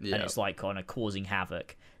symbiote and it's like kind of causing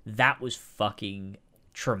havoc. That was fucking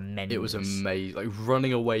tremendous. It was amazing. Like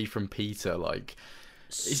running away from Peter, like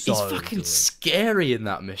he's fucking scary in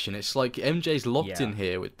that mission. It's like MJ's locked in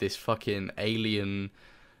here with this fucking alien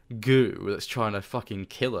goo that's trying to fucking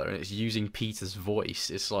kill her, and it's using Peter's voice.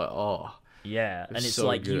 It's like, and it's so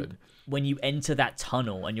like good. When you enter that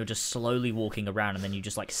tunnel and you're just slowly walking around, and then you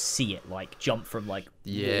just like see it like jump from like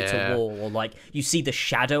wall to wall, or like you see the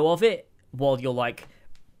shadow of it while you're like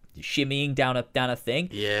shimmying down a thing.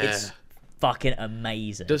 It's fucking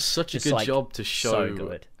amazing. Does such a good job to show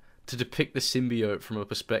to depict the symbiote from a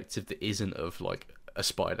perspective that isn't of like a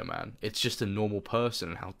Spider-Man. It's just a normal person,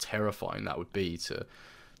 and how terrifying that would be to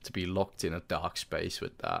be locked in a dark space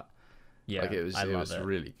with that. Yeah, like it was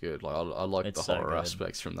really good. Like I like the horror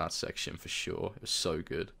aspects from that section for sure. It was so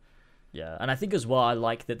good. Yeah, and I think as well, I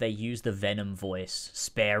like that they use the Venom voice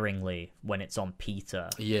sparingly when it's on Peter.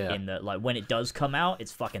 Yeah. In the like when it does come out,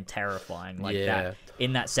 it's fucking terrifying. Like that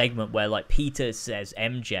in that segment where like Peter says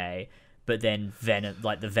MJ, but then Venom,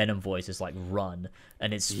 like the Venom voice is like run,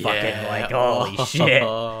 and it's fucking like holy shit.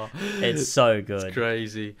 It's so good. It's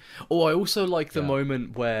crazy. Oh, I also like the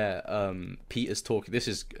moment where Peter's talking. This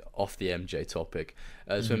is off the MJ topic.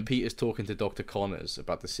 It's when Peter's talking to Dr. Connors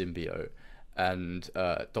about the symbiote, and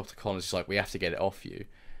Dr. Connors is like, "We have to get it off you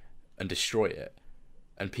and destroy it."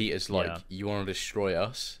 And Peter's like, "You want to destroy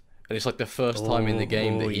us?" And it's like the first time in the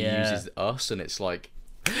game that he uses us, and it's like,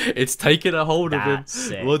 it's taken a hold of him.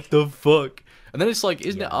 Sick. What the fuck? And then it's like,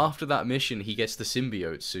 isn't it after that mission he gets the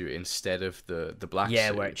symbiote suit instead of the black suit?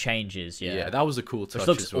 Yeah, where it changes. Yeah, that was a cool touch. Which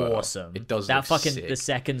looks as well. Awesome. It does. That look fucking sick. The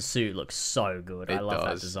second suit looks so good. I love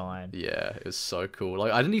that design. Yeah, it was so cool.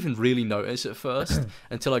 Like I didn't even really notice at first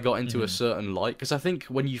until I got into a certain light, because I think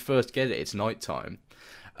when you first get it, it's nighttime,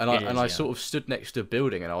 and I sort of stood next to a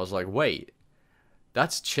building and I was like, wait,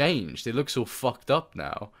 that's changed. It looks all fucked up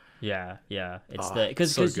now. Yeah, it's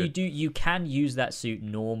because you can use that suit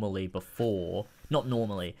normally before, not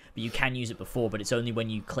normally, but you can use it before, but it's only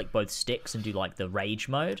when you click both sticks and do like the rage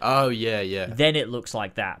mode. Oh yeah. Then it looks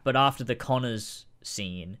like that, but after the Connors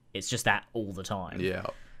scene, it's just that all the time. Yeah,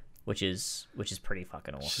 which is pretty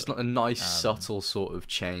fucking awesome. It's just like a nice subtle sort of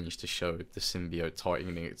change to show the symbiote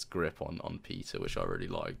tightening its grip on Peter, which I really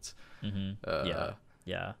liked.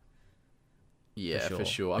 Yeah, for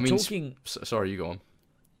sure. I mean, sorry, you go on.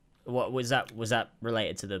 What was that? Was that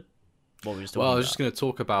related to what we were just talking about? Well, I was just going to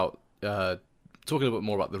talk about talk a little bit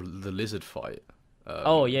more about the lizard fight.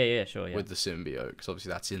 Sure, yeah. With the symbiote, because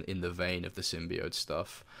obviously that's in the vein of the symbiote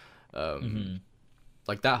stuff.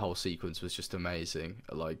 Like that whole sequence was just amazing.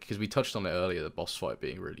 Like, because we touched on it earlier, the boss fight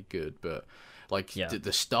being really good, but like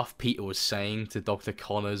the stuff Peter was saying to Dr.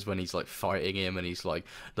 Connors when he's like fighting him, and he's like,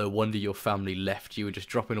 "No wonder your family left you," and just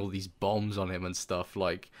dropping all these bombs on him and stuff.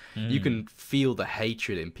 Like you can feel the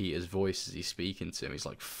hatred in Peter's voice as he's speaking to him. He's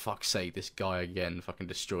like, "Fuck's sake, this guy again, fucking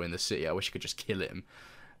destroying the city. I wish I could just kill him."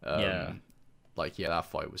 That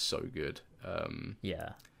fight was so good.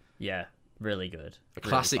 Really good. A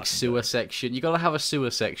classic sewer section. You gotta have a sewer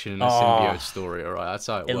section in a symbiote story, alright? That's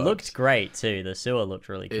how it works. It looked great too. The sewer looked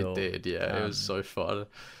really cool. It did, yeah. It was so fun.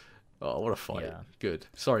 Oh, what a fight. Yeah. Good.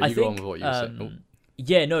 Sorry, you go on with what you were saying.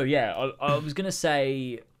 I was gonna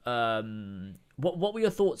say, what were your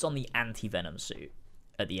thoughts on the anti-Venom suit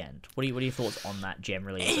at the end. What are your thoughts on that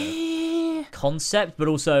generally as a concept, but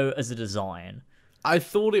also as a design? I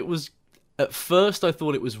thought it was... At first, I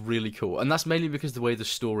thought it was really cool, and that's mainly because the way the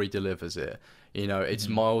story delivers it. You know, it's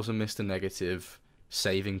Miles and Mr. Negative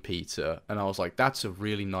saving Peter, and I was like, that's a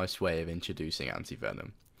really nice way of introducing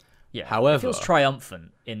Anti-Venom. Yeah, however, it feels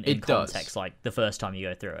triumphant in context, like the first time you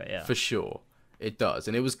go through it. Yeah, for sure, it does,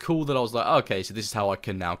 and it was cool that I was like, okay, so this is how I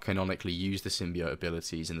can now canonically use the symbiote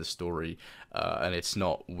abilities in the story, and it's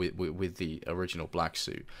not with the original Black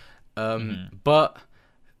Suit. But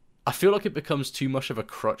I feel like it becomes too much of a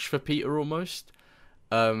crutch for Peter almost.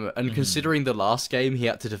 And considering the last game, he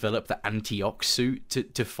had to develop the Anti-Ock suit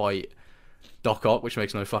to fight Doc Ock, which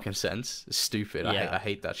makes no fucking sense. It's stupid. Yeah. I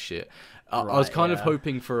hate that shit. I was kind of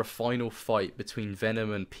hoping for a final fight between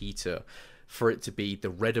Venom and Peter for it to be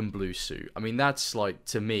the red and blue suit. I mean, that's like,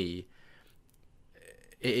 to me,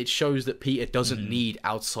 it shows that Peter doesn't need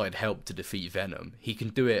outside help to defeat Venom. He can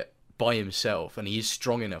do it by himself, and he is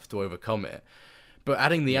strong enough to overcome it. But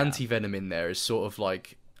adding the Anti-Venom in there is sort of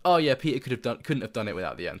like, oh yeah, Peter couldn't have done it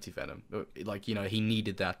without the Anti-Venom. Like, you know, he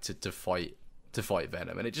needed that to fight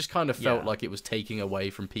Venom, and it just kind of felt like it was taking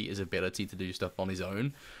away from Peter's ability to do stuff on his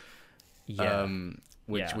own.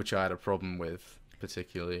 Which I had a problem with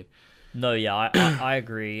particularly. No, I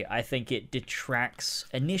agree. I think it detracts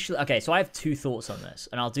initially. Okay, so I have two thoughts on this,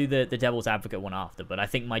 and I'll do the devil's advocate one after. But I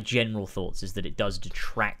think my general thoughts is that it does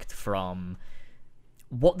detract from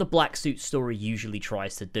what the Black Suit story usually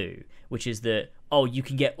tries to do, which is that, oh, you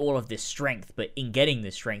can get all of this strength, but in getting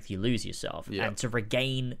this strength, you lose yourself. Yeah. And to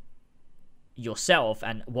regain yourself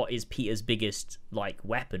and what is Peter's biggest like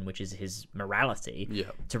weapon, which is his morality,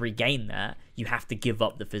 to regain that, you have to give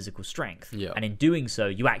up the physical strength. And in doing so,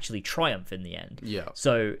 you actually triumph in the end.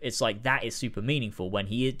 So it's like, that is super meaningful when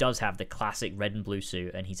he does have the classic red and blue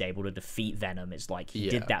suit and he's able to defeat Venom. It's like he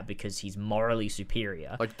did that because he's morally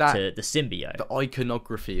superior like that, to the symbiote. The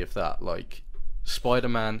iconography of that, like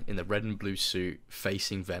Spider-Man in the red and blue suit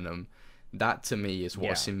facing Venom, that to me is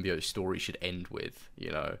what a symbiote story should end with,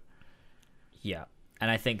 you know. Yeah,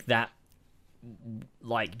 and I think that,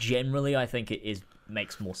 like, generally, I think it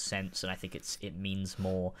makes more sense, and I think it means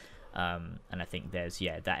more, and I think there's,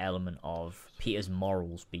 that element of Peter's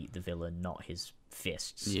morals beat the villain, not his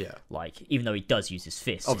fists. Yeah. Like, even though he does use his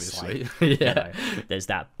fists. Obviously. Like, you know, there's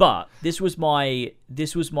that. But this was my,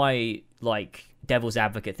 like, devil's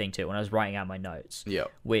advocate thing, too, when I was writing out my notes. Yeah.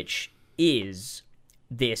 Which is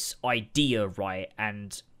this idea, right,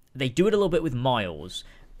 and they do it a little bit with Miles,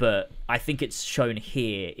 but I think it's shown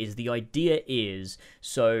here, is the idea is,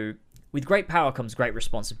 so with great power comes great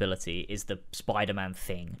responsibility is the Spider-Man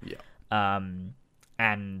thing. Yeah.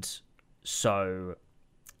 And so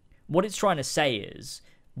what it's trying to say is,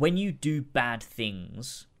 when you do bad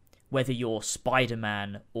things, whether you're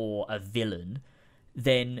Spider-Man or a villain,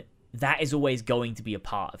 then that is always going to be a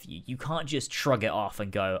part of you. You can't just shrug it off and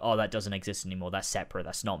go, oh, that doesn't exist anymore, that's separate,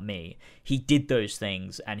 that's not me. He did those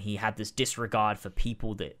things, and he had this disregard for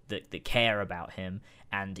people that care about him,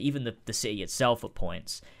 and even the city itself at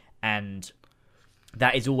points, and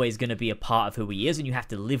that is always going to be a part of who he is, and you have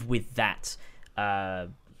to live with that, I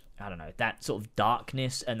don't know, that sort of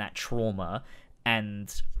darkness and that trauma,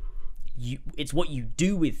 and it's what you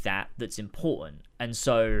do with that that's important. And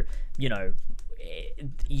so, you know,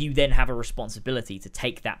 you then have a responsibility to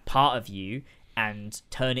take that part of you and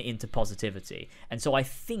turn it into positivity. And so I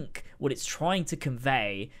think what it's trying to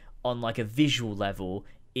convey on like a visual level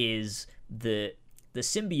is the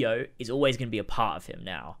symbiote is always going to be a part of him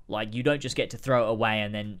now. Like, you don't just get to throw it away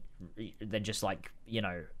and then just like, you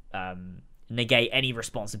know, negate any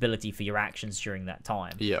responsibility for your actions during that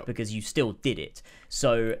time, because you still did it.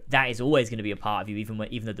 So that is always going to be a part of you, even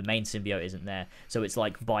though the main symbiote isn't there. So it's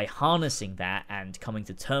like, by harnessing that and coming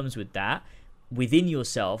to terms with that within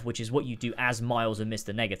yourself, which is what you do as Miles and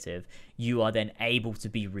Mr. Negative, you are then able to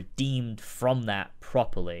be redeemed from that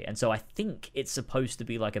properly. And so I think it's supposed to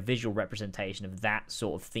be like a visual representation of that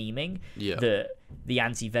sort of theming. The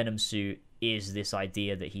Anti-Venom suit is this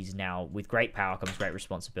idea that he's now, with great power comes great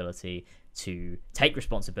responsibility, to take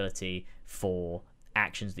responsibility for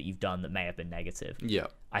actions that you've done that may have been negative. Yeah.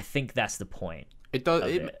 I think that's the point. It does.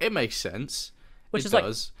 It makes sense. Which is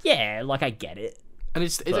does. Like I get it. And I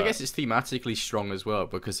guess it's thematically strong as well,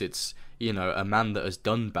 because it's, you know, a man that has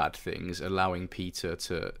done bad things allowing Peter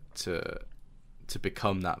to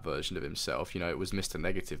become that version of himself. You know, it was Mr.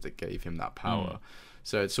 Negative that gave him that power.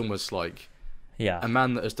 So it's almost like a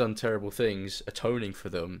man that has done terrible things atoning for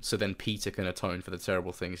them, so then Peter can atone for the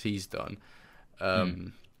terrible things he's done.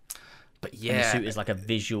 But yeah, and the suit is like a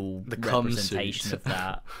visual representation of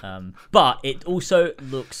that. But it also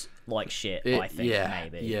looks like shit. I think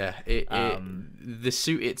maybe. Yeah. The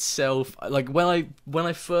suit itself, like when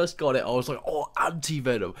I first got it, I was like, oh,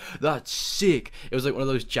 anti-venom, that's sick. It was like one of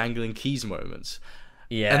those jangling keys moments.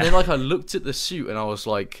 Yeah. And then like I looked at the suit and I was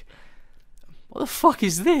like, what the fuck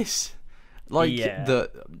is this? Like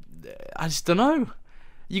I just don't know.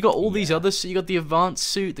 You got all these other suits. You got the advanced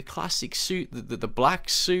suit, the classic suit, the black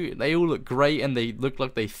suit. They all look great and they look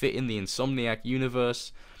like they fit in the Insomniac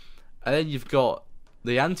universe. And then you've got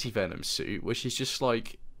the anti-venom suit, which is just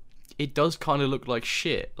like, it does kind of look like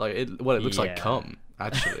shit. Like it looks like cum,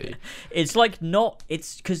 actually. It's like not.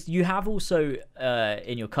 It's because you have also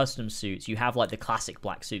in your custom suits, you have like the classic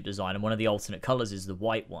black suit design, and one of the alternate colors is the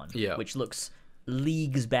white one, which looks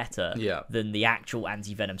leagues better than the actual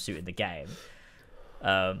anti-venom suit in the game.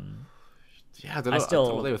 I don't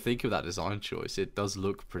know what they were thinking of that design choice. It does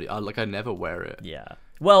look pretty. I never wear it. Yeah.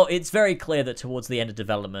 Well, it's very clear that towards the end of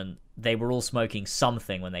development, they were all smoking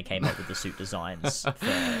something when they came up with the suit designs. For,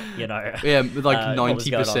 yeah, like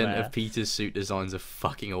 90% of Peter's suit designs are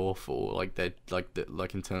fucking awful. Like they're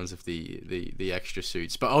like in terms of the extra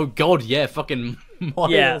suits. But oh god, yeah, fucking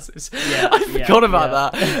Miles. I forgot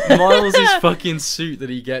about that. Miles' fucking suit that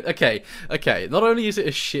he gets. Okay. Not only is it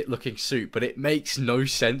a shit looking suit, but it makes no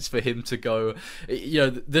sense for him to go.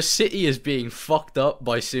 The city is being fucked up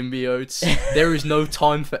by symbiotes. There is no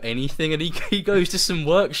time for anything, and he goes to some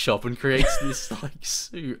workshop and creates this like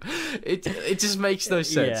suit. It just makes no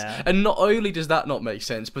sense. And not only does that not make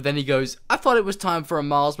sense, but then he goes, I thought it was time for a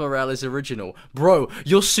Miles Morales original. Bro,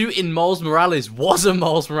 your suit in Miles Morales was a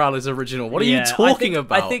Miles Morales original. What are you talking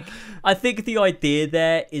about? I think the idea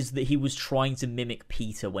there is that he was trying to mimic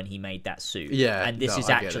Peter when he made that suit. Yeah, and this is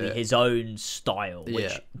actually his own style,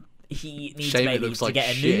 which he needs maybe to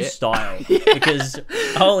get a new style because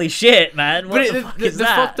holy shit, man! What the fuck is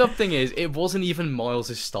that? The fucked up thing is, it wasn't even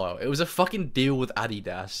Miles' style. It was a fucking deal with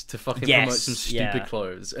Adidas to fucking promote some stupid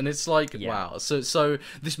clothes, and it's like wow. So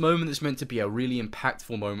this moment that's meant to be a really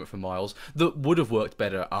impactful moment for Miles that would have worked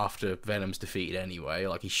better after Venom's defeated anyway.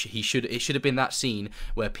 Like it should have been that scene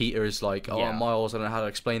where Peter is like, oh Miles, I don't know how to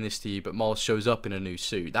explain this to you, but Miles shows up in a new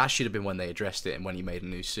suit. That should have been when they addressed it and when he made a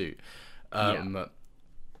new suit.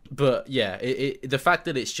 But yeah, the fact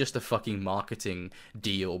that it's just a fucking marketing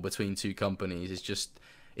deal between two companies is just,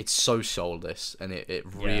 it's so soulless, and it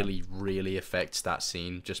really, really affects that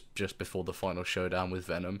scene just before the final showdown with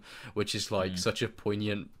Venom, which is like such a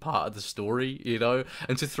poignant part of the story,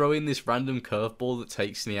 and to throw in this random curveball that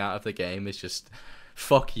takes me out of the game is just,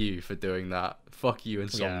 fuck you for doing that. Fuck you,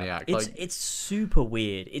 Insomniac. It's super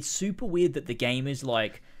weird. It's super weird that the game is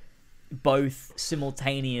like both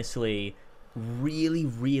simultaneously really,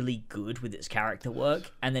 really good with its character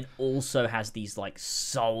work, and then also has these like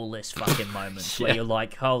soulless fucking moments where you're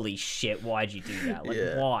like, holy shit, why'd you do that?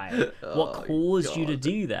 Like why? What caused you to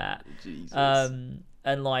do that? Jesus.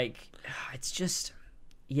 And like it's just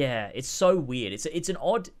it's so weird. It's an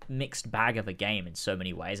odd mixed bag of a game in so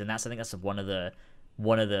many ways, and I think that's one of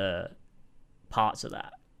the parts of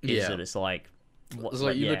that is that it's like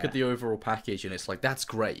you look at the overall package and it's like, that's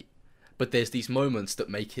great. But there's these moments that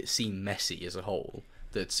make it seem messy as a whole.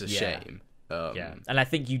 That's a shame. And I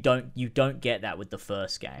think you don't get that with the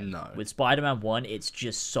first game. No. With Spider-Man 1, it's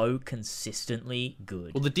just so consistently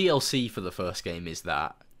good. Well, the DLC for the first game is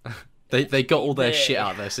that. they got all their shit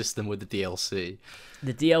out of their system with the DLC.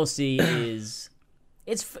 The DLC is...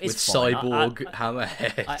 It's with fine. Cyborg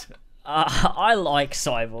Hammerhead. I like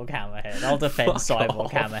Cyborg Hammerhead. I'll defend Cyborg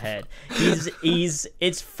Hammerhead.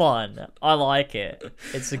 It's fun. I like it.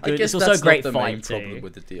 It's a good. It's also a great fight too. That's not the main problem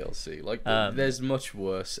with the DLC. Like, there's much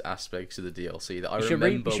worse aspects of the DLC that I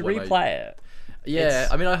remember. You should replay it. Yeah,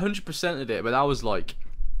 I mean, I 100%ed it, but that was like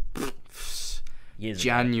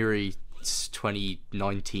January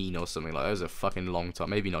 2019 or something like that. It was a fucking long time.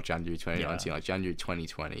 Maybe not January 2019, like January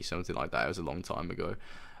 2020, something like that. It was a long time ago.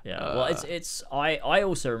 Yeah, well, it's I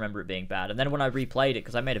also remember it being bad, and then when I replayed it,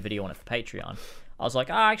 because I made a video on it for Patreon, I was like,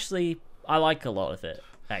 actually, I like a lot of it,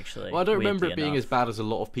 actually. Well, I don't remember it being as bad as a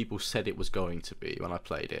lot of people said it was going to be when I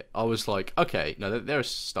played it. I was like, okay, no, there's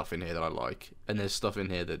stuff in here that I like, and there's stuff in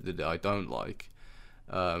here that I don't like.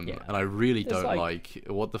 And I really don't like...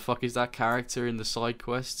 What the fuck is that character in the side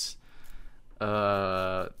quests?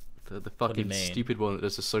 The fucking stupid one that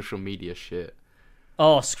does the social media shit.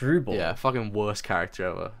 Oh, Screwball. Yeah, fucking worst character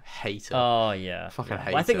ever. Hate her. Oh, yeah. Fucking hate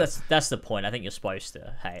her. Well, I think that's the point. I think you're supposed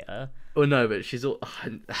to hate her. Well, no, but she's all...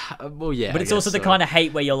 Well, yeah. But it's also the kind of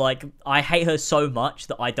hate where you're like, I hate her so much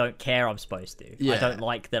that I don't care I'm supposed to. Yeah. I don't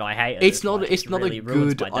like that I hate her. It's not really a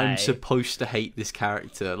good, I'm supposed to hate this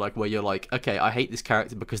character, like where you're like, okay, I hate this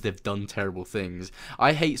character because they've done terrible things.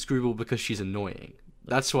 I hate Screwball because she's annoying.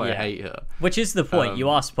 That's why I hate her. Which is the point. You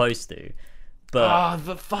are supposed to. But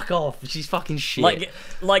fuck off! She's fucking shit.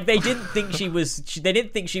 Like they didn't think she was. They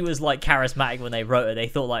didn't think she was like charismatic when they wrote her. They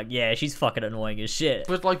thought like, yeah, she's fucking annoying as shit.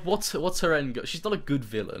 But like, what's her end goal? She's not a good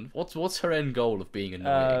villain. What's her end goal of being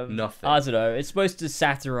annoying? Nothing. I don't know. It's supposed to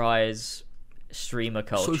satirize streamer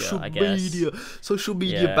culture. I guess. Social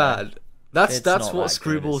media bad. That's what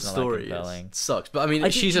Screwball's story is. It sucks. But I mean,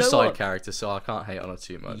 she's a side character, so I can't hate on her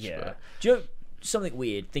too much. Yeah. But. Do you know something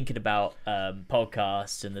weird thinking about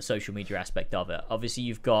podcasts and the social media aspect of it? Obviously,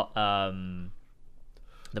 you've got the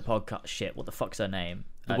podcast. Shit, what the fuck's her name?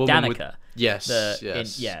 Danica. Yes.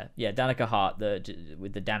 Danica Hart.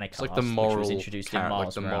 With the Danica. It's like the moral which was introduced in Miles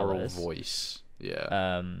like the Morales. moral voice.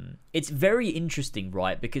 Yeah. It's very interesting,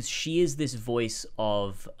 right? Because she is this voice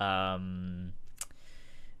of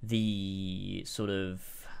the sort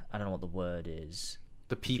of, I don't know what the word is.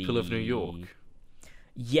 The people of New York.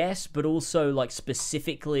 Yes, but also like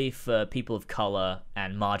specifically for people of color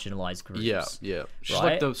and marginalized groups. Yeah. She's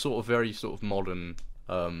like the sort of very sort of modern.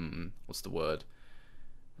 What's the word?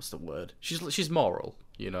 She's moral,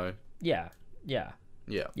 you know. Yeah. And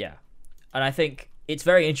I think it's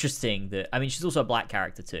very interesting that she's also a black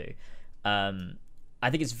character too. I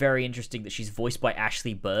think it's very interesting that she's voiced by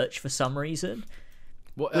Ashley Birch for some reason,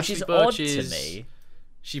 which is odd to me.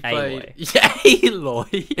 She played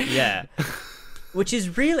Aloy. Yeah. Which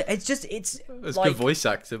is really, it's like, good voice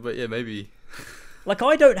actor, but yeah, maybe. Like,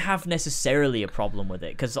 I don't have necessarily a problem with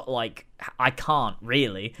it, because, like, I can't,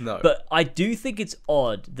 really. No. But I do think it's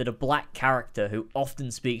odd that a black character who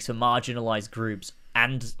often speaks for marginalized groups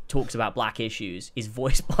and talks about black issues is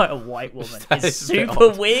voiced by a white woman. It's super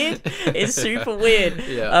weird. It's super weird.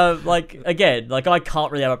 Yeah. Again, I can't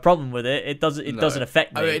really have a problem with it. It doesn't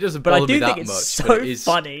affect me. I mean, it doesn't bother me that much. It's so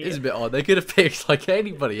funny. It's a bit odd. They could have picked like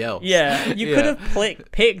anybody else. Yeah, you could have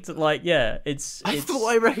picked like it's. I thought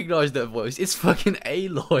I recognised that voice. It's fucking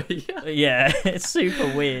Aloy. Yeah, it's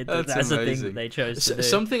super weird. That's the thing that they chose to do.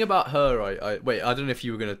 Something about her. I don't know if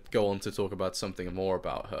you were gonna go on to talk about something more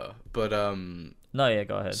about her, but No, yeah,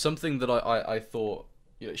 go ahead. Something that I thought,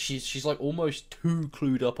 you know, she's like almost too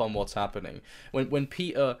clued up on what's happening. When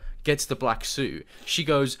Peter gets the black suit, she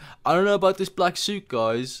goes, "I don't know about this black suit,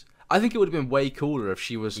 guys." I think it would have been way cooler if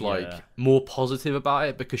she was like more positive about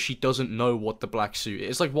it, because she doesn't know what the black suit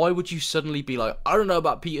is. Like, why would you suddenly be like, "I don't know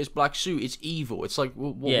about Peter's black suit. It's evil." It's like,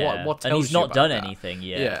 what tells and he's you not about done that? anything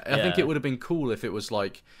yet. Yeah, I think it would have been cool if it was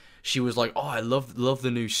like. She was like, "Oh, I love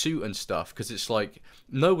the new suit and stuff," because it's like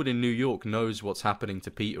no one in New York knows what's happening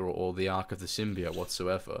to Peter or the Ark of the Symbiote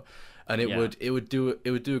whatsoever, and it would do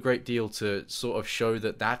a great deal to sort of show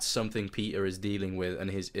that that's something Peter is dealing with,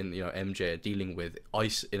 and MJ are dealing with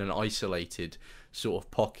in an isolated sort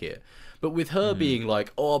of pocket. But with her being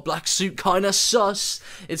like, "Oh, black suit kind of sus,"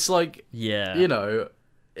 it's like, I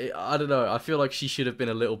don't know. I feel like she should have been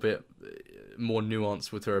a little bit more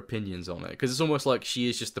nuanced with her opinions on it, because it's almost like she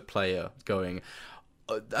is just the player going,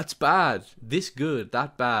 "That's bad, this good,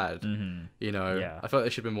 that bad." You know, I felt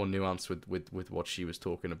there should have been more nuance with what she was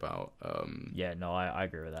talking about. I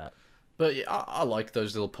agree with that. But yeah, I like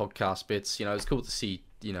those little podcast bits. You know, it's cool to see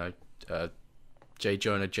J.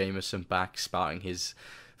 Jonah Jameson back spouting his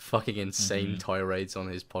fucking insane tirades on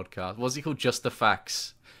his podcast. What's he called? Just the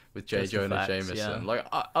Facts with J. Jonah Jameson. Yeah. Like,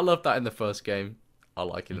 I loved that in the first game. I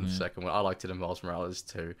like it in the second one. I liked it in Miles Morales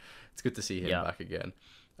too. It's good to see him back again.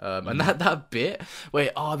 And that bit,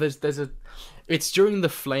 there's a, it's during the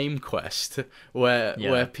Flame quest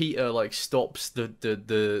where Peter like stops the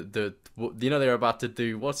they're about to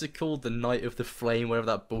do, what's it called, the Night of the Flame, whatever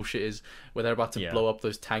that bullshit is, where they're about to blow up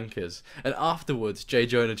those tankers, and afterwards J.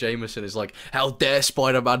 Jonah Jameson is like, "How dare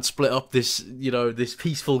Spider-Man split up this this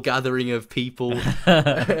peaceful gathering of people,"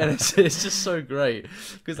 and it's just so great,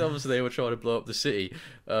 because obviously they were trying to blow up the city.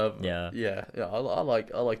 I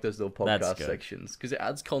like those little podcast sections, because it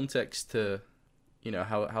adds context to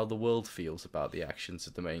how the world feels about the actions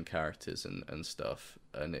of the main characters and stuff,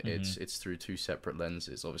 and it's through two separate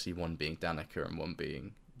lenses, obviously one being Danica and one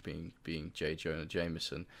being J. Jonah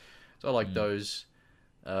Jameson. So I like those.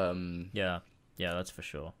 That's for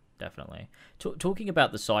sure, definitely. Talking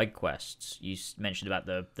about the side quests, you mentioned about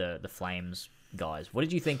the Flames guys. What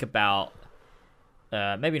did you think about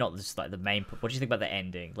maybe not just like the main, what do you think about the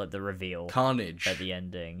ending, like the reveal, Carnage at the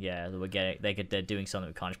ending? They're doing something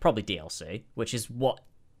with Carnage, probably DLC, which is what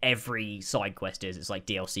every side quest is. It's like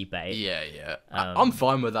DLC bait. I'm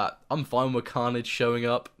fine with that. I'm fine with Carnage showing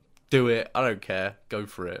up. Do it. I don't care. Go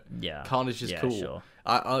for it. Carnage is cool. Sure.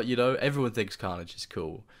 I everyone thinks Carnage is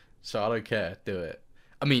cool, so I don't care. Do it.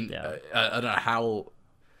 I mean, I don't know how.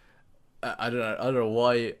 I don't know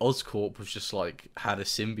why Oscorp was just like had a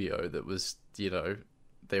symbiote that was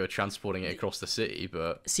they were transporting it across the city.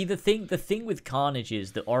 But see, the thing with Carnage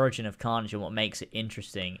is the origin of Carnage, and what makes it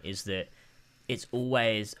interesting is that it's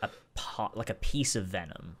always a part, like a piece of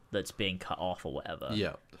Venom that's being cut off or whatever.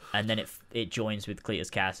 Yeah. And then it joins with Cletus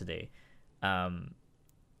Cassidy. And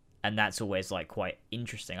that's always like quite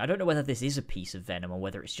interesting. I don't know whether this is a piece of Venom or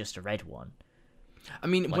whether it's just a red one. I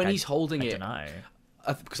mean, like, when he's holding it, I don't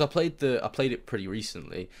know. Because I played it pretty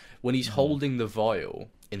recently. When he's holding the vial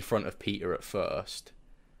in front of Peter at first,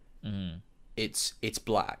 it's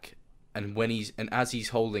black. And as he's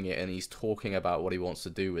holding it and he's talking about what he wants to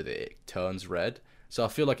do with it, it turns red. So I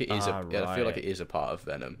feel like it is I feel like it is a part of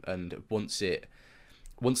Venom. And it's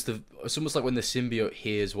almost like when the symbiote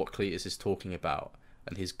hears what Cletus is talking about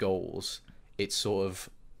and his goals, it sort of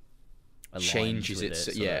changes its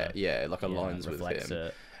aligns with him.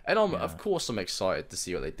 It. And of course I'm excited to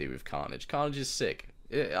see what they do with Carnage. Carnage is sick.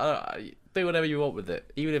 Do whatever you want with it,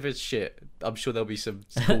 even if it's shit. I'm sure there'll be some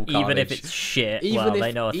cool Carnage. Even if it's shit,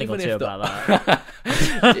 they know a thing or two about that.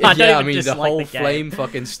 I mean, the whole Flame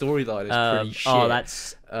fucking storyline is pretty shit. Oh,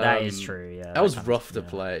 that is true. Yeah, that was rough to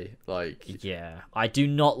play. Like, yeah, I do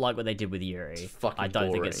not like what they did with Yuri. It's fucking I don't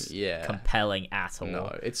boring. think it's compelling at all.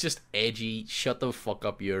 No, it's just edgy. Shut the fuck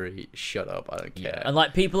up, Yuri. Shut up. I don't care. And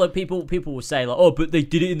like people will say like, oh, but they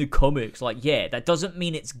did it in the comics. Like, yeah, that doesn't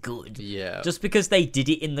mean it's good. Yeah, just because they did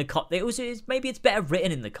it in the maybe it's better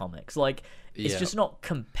written in the comics. Like, it's just not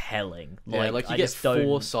compelling. Like you get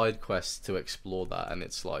 4 side quests to explore that, and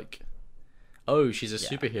it's like, oh, she's a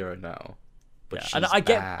superhero now. But and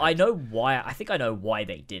I know why. I think I know why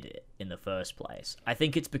they did it in the first place. I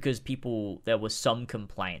think it's because there were some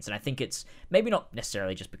complaints, and I think it's maybe not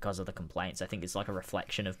necessarily just because of the complaints. I think it's like a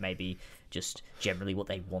reflection of maybe just generally what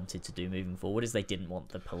they wanted to do moving forward. Is they didn't want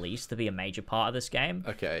the police to be a major part of this game.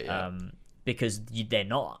 Okay. Yeah. Because they're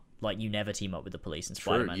not. Like, you never team up with the police in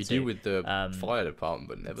Spider-Man 2. You do with the fire department,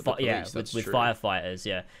 but never the police. Yeah, with firefighters,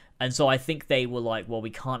 yeah. And so I think they were like, well,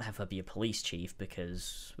 we can't have her be a police chief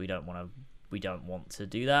because we don't want to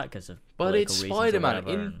do that because of But it's Spider-Man.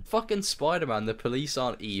 In fucking Spider-Man, the police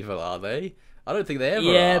aren't evil, are they? I don't think they ever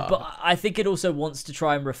are. are. But I think it also wants to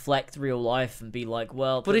try and reflect real life and be like,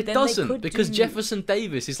 well... But it doesn't, because Jefferson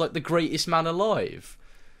Davis is like the greatest man alive.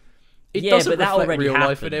 It doesn't reflect real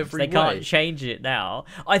life in every way. They can't change it now.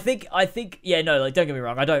 I think, yeah, no, like, don't get me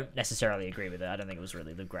wrong, I don't necessarily agree with it. I don't think it was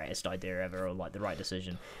really the greatest idea ever or, like, the right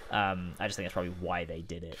decision. I just think that's probably why they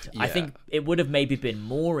did it. Yeah. I think it would have maybe been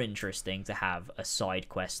more interesting to have a side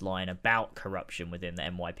quest line about corruption within the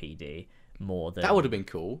NYPD more than... That would have been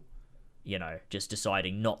cool. You know, just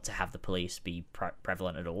deciding not to have the police be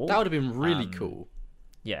prevalent at all. That would have been really cool.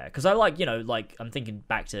 Yeah, because I like, I'm thinking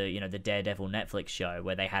back to, the Daredevil Netflix show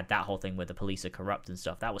where they had that whole thing where the police are corrupt and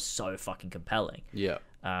stuff. That was so fucking compelling. Yeah.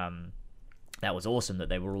 That was awesome that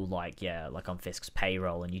they were all like on Fisk's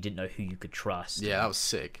payroll and you didn't know who you could trust. Yeah, that was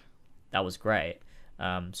sick. That was great.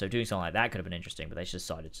 So doing something like that could have been interesting, but they just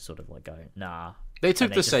decided to sort of like go, nah. They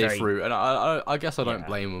took the safe route, and I guess I don't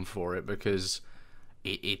blame them for it because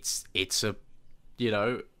it's a,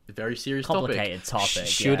 very serious complicated topic.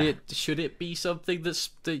 Should it be something that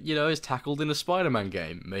is tackled in a Spider-Man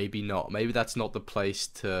game? Maybe not. Maybe that's not the place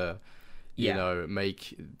to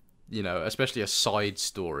make especially a side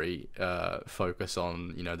story focus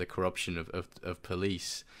on the corruption of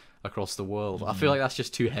police across the world. I feel like that's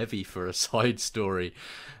just too heavy for a side story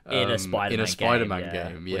in a Spider-Man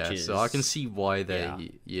game. Yeah, so I can see why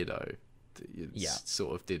they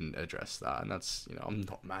sort of didn't address that, and that's I'm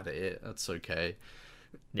not mad at it. That's okay.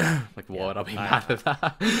 Yeah. Like, why would I be mad at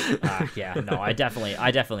that? No, I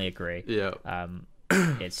definitely agree. Yeah.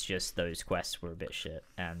 It's just those quests were a bit shit,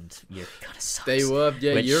 and Yuri kind of sucks. They were,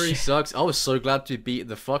 yeah. Yuri sucks. I was so glad to beat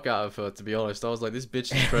the fuck out of her. To be honest, I was like, this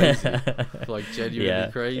bitch is crazy, like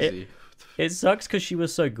genuinely crazy. It sucks because she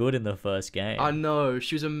was so good in the first game. I know,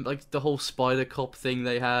 she was like the whole Spider Cop thing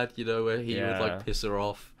they had, where he would like piss her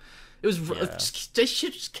off. It was they should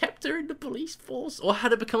have just kept her in the police force, or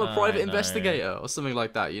had her become a private investigator, or something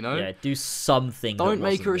like that. Yeah, do something. Don't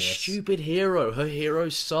make her a stupid hero. Her hero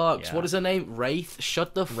sucks. Yeah. What is her name? Wraith.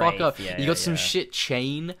 Shut the fuck up. Yeah, you got some shit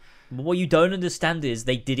chain. But what you don't understand is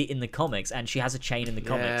they did it in the comics, and she has a chain in the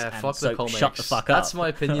comics. Yeah, fuck the comics. Shut the fuck up. That's my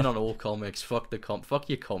opinion on all comics. Fuck fuck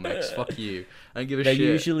your comics. Fuck you. I don't give a They're shit.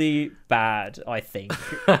 They're usually bad, I think.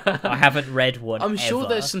 I haven't read one. I'm sure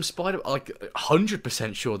there's some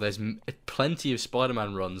 100% sure there's plenty of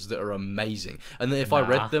Spider-Man runs that are amazing, and if I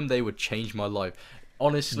read them, they would change my life.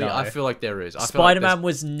 Honestly, No. I feel like there is. Spider-Man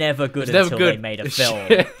was never good until they made a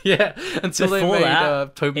film. Yeah, until Before they made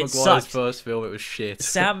that, Tobey it Maguire's sucked. first film, it was shit.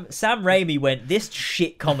 Sam Raimi went, this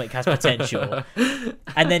shit comic has potential,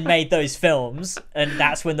 and then made those films, and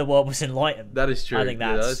that's when the world was enlightened. That is true. I think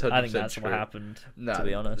that's, I think that's true. what happened, Nah, to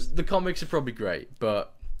be honest. The comics are probably great,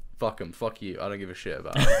 but fuck them, fuck you. I don't give a shit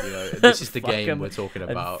about it. You know, this is the Fuck game 'em we're talking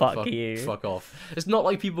and about. fuck you. Fuck off. It's not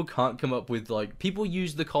like people can't come up with like people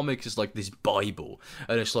use the comics as like this Bible,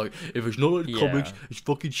 and it's like if it's not like the comics, it's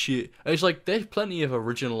fucking shit. And it's like there's plenty of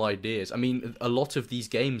original ideas. I mean, a lot of these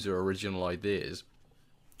games are original ideas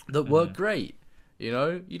that work great. You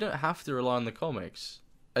know, you don't have to rely on the comics.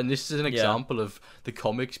 And this is an example of the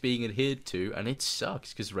comics being adhered to, and it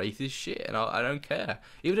sucks because Wraith is shit, and I don't care.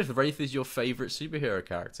 Even if Wraith is your favorite superhero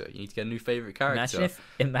character, you need to get a new favorite character.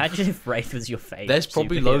 Imagine if Wraith was your favorite. There's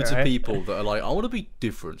probably superhero. loads of people that are like, I want to be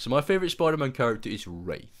different. So my favorite Spider-Man character is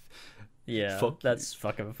Wraith. Yeah, that's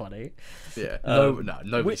fucking funny. Yeah,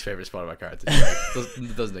 nobody's favorite Spider-Man character is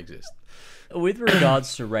Wraith. Doesn't exist. With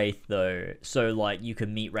regards to Wraith, though, so, like, you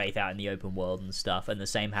can meet Wraith out in the open world and stuff, and the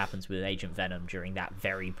same happens with Agent Venom during that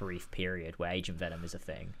very brief period where Agent Venom is a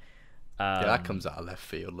thing. Yeah, that comes out of left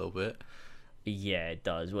field a little bit. Yeah, it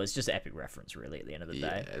does. Well, it's just an epic reference, really, at the end of the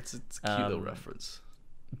day. Yeah, it's a cute little reference.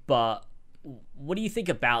 But what do you think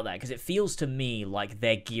about that? Because it feels to me like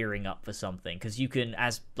they're gearing up for something. Because you can,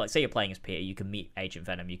 say you're playing as Peter, you can meet Agent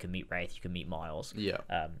Venom, you can meet Wraith, you can meet Miles. Yeah.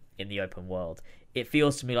 In the open world. It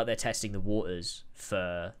feels to me like they're testing the waters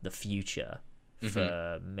for the future,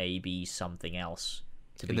 for maybe something else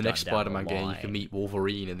to be done. In the next Spider-Man game, you can meet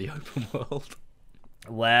Wolverine in the open world.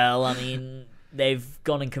 Well, I mean, they've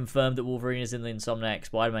gone and confirmed that Wolverine is in the Insomniac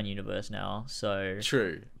Spider-Man universe now, so...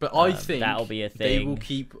 True, but I think that'll be a thing. They will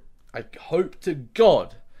keep... I hope to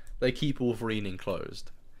God they keep Wolverine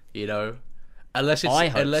enclosed, you know? Unless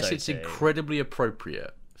it's incredibly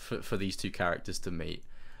appropriate for these two characters to meet.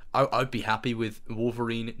 I'd be happy with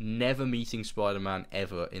Wolverine never meeting Spider-Man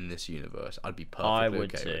ever in this universe. I'd be perfectly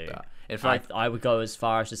okay with that. In fact, I would go as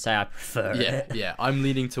far as to say I prefer it. Yeah, I'm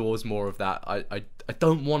leaning towards more of that. I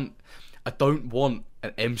don't want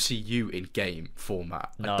an MCU in game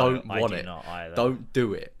format. No, I don't want do it. Not either. Don't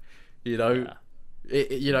do it. You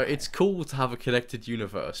know, it's cool to have a connected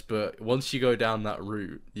universe, but once you go down that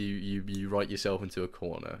route, you write yourself into a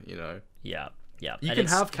corner. You know. Yeah. You can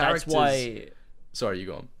have characters. That's why. Sorry, you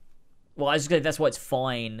go on. Well, I was going to say that's why it's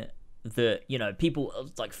fine that, you know, people,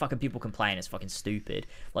 like, fucking people complain it's fucking stupid.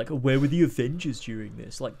 Like, where were the Avengers during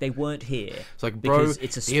this? Like, they weren't here. It's like, bro,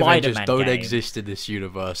 it's a the Avengers Spider-Man don't game. exist in this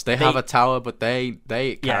universe. They have a tower, but they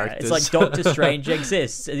characters. It's like Doctor Strange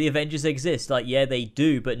exists. The Avengers exist. Like, yeah, they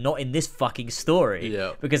do, but not in this fucking story.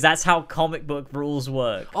 Yeah. Because that's how comic book rules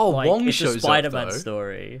work. Oh, like, Wong it's shows a Spider-Man up, though.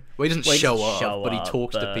 story. Well, he doesn't show up, but he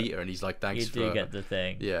talks but to Peter, and he's like, thanks for... You do get the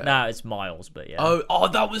thing. Yeah. No, it's Miles, but yeah. Oh,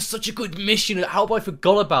 that was such a good mission. How have I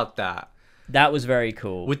forgot about that? That was very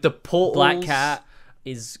cool. With the portals. Black Cat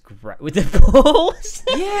is great. With the portals?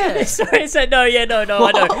 Yeah. Sorry, no, I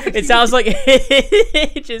know. It sounds like...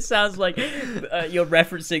 it just sounds like you're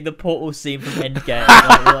referencing the portal scene from Endgame.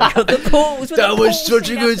 like, oh, the portals, that was such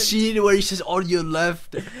a good scene where he says, on your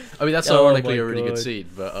left. I mean, that's ironically a really good scene,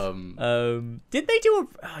 but...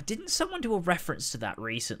 Didn't someone do a reference to that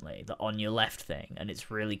recently? The on your left thing, and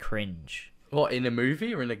it's really cringe. What, in a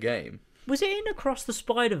movie or in a game? Was it in Across the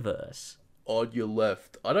Spider-Verse? On your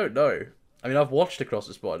left. I don't know. I mean, I've watched Across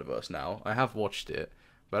the Spider-Verse now. I have watched it,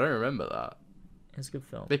 but I don't remember that. It's a good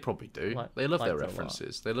film. They probably do. They love their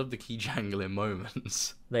references. They love the key jangling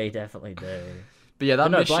moments. They definitely do. But yeah,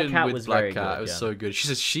 that mission Black Cat with was Black Cat was so good. She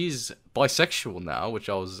says she's bisexual now, which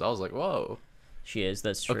I was like, whoa. She is,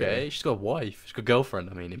 that's true. Okay, she's got a wife. She's got a girlfriend,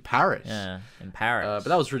 I mean, in Paris. Yeah, in Paris. But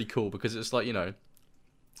that was really cool because it's like, you know, it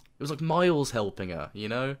was like Miles helping her, you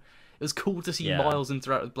know? It was cool to see Miles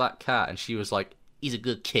interact with Black Cat, and she was like, he's a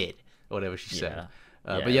good kid, or whatever she said.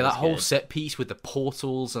 But yeah, that whole set piece with the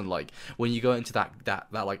portals and like when you go into that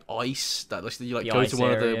like ice, that you like go to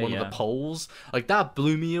one of the poles, like that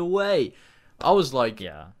blew me away. I was like,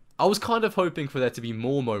 I was kind of hoping for there to be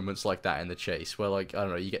more moments like that in the chase, where like I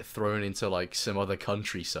don't know, you get thrown into like some other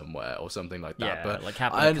country somewhere or something like that. Yeah, but like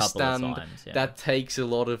I understand a couple of times, that takes a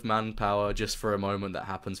lot of manpower just for a moment that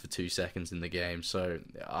happens for 2 seconds in the game. So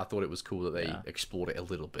I thought it was cool that they explored it a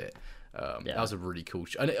little bit. That was a really cool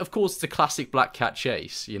and of course the classic Black Cat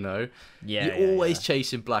chase, you know. You're always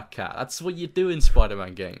chasing Black Cat. That's what you do in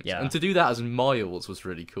Spider-Man games. And to do that as Miles was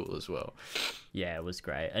really cool as well. Yeah, it was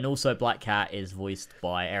great. And also Black Cat is voiced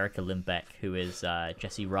by Erica Limbeck, who is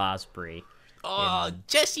Jessie Raspberry. Oh,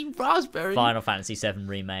 Jessie Raspberry! Final Fantasy VII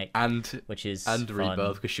Remake. And which is and fun.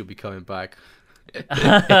 Rebirth, because she'll be coming back. Anyway,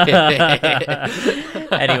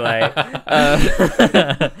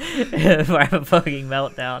 if I have a fucking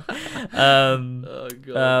meltdown. Oh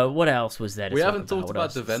god. What else was there? We haven't talked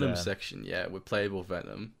about the Venom section yet with playable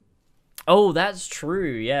Venom. Oh, that's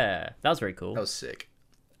true. Yeah, that was very cool. That was sick.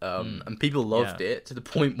 And people loved it to the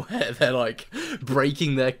point where they're like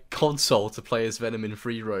breaking their console to play as Venom in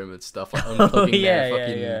free roam and stuff, like unplugging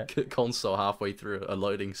their fucking console halfway through a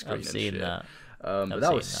loading screen. I've seen that. But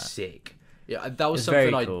that was sick. Yeah, that was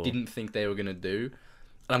something I didn't think they were gonna do,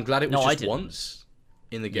 and I'm glad it was just once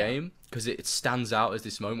in the game because it stands out as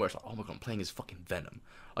this moment where it's like, oh my god, I'm playing as fucking Venom.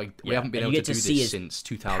 Like we haven't been able to do this since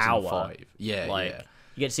 2005. Power. You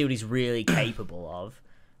get to see what he's really capable of,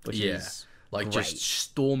 which is. Like great. Just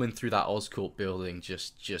storming through that Oscorp building,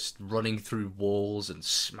 just running through walls and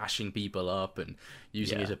smashing people up and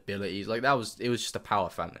using his abilities. Like it was just a power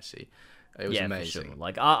fantasy. It was amazing. For sure.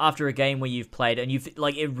 Like after a game where you've played and you've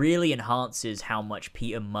like it really enhances how much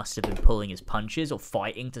Peter must have been pulling his punches or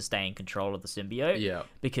fighting to stay in control of the symbiote. Yeah.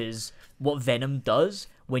 Because what Venom does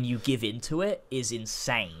when you give into it is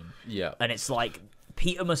insane. Yeah. And it's like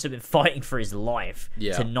Peter must have been fighting for his life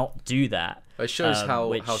to not do that. It shows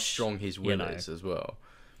how strong his will is as well.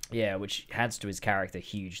 Yeah, which adds to his character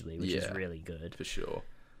hugely, which is really good. For sure.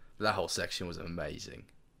 That whole section was amazing.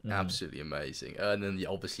 Absolutely amazing. And then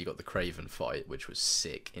obviously you got the Kraven fight, which was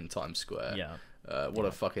sick in Times Square. Yeah. What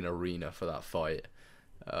a fucking arena for that fight.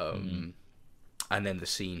 And then the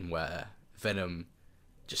scene where Venom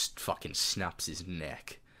just fucking snaps his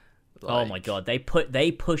neck. Like... Oh my god, they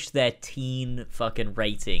pushed their teen fucking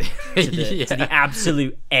rating to the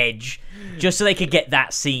absolute edge just so they could get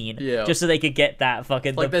that scene. Yeah. Just so they could get that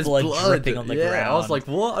fucking like the blood dripping on the ground. I was like,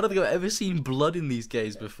 what? I don't think I've ever seen blood in these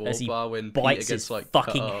games before. As he bar when bites Peter gets his like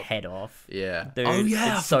fucking cut head off. Yeah. Dude, oh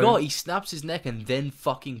yeah, I forgot. He snaps his neck and then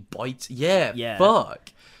fucking bites. Yeah. Fuck.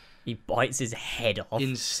 He bites his head off.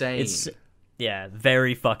 Insane. Yeah,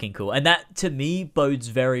 very fucking cool. And that to me bodes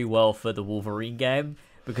very well for the Wolverine game.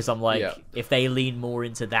 Because I'm like, if they lean more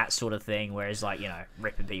into that sort of thing, where it's like, you know,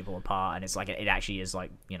 ripping people apart, and it's like it actually is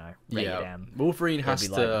like, you know, rated M. Wolverine has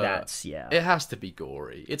to. Like, it has to be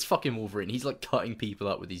gory. It's fucking Wolverine. He's like cutting people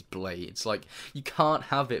up with his blades. Like you can't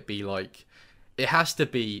have it be like. It has to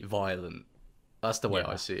be violent. That's the way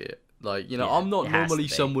I see it. Like, you know, I'm not normally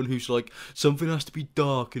someone who's like, something has to be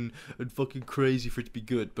dark and fucking crazy for it to be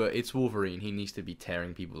good, but it's Wolverine. He needs to be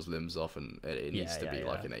tearing people's limbs off, and it needs to be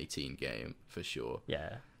like an 18 game, for sure.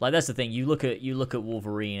 Yeah. Like, that's the thing. You look at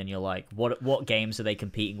Wolverine and you're like, what games are they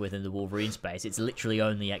competing with in the Wolverine space? It's literally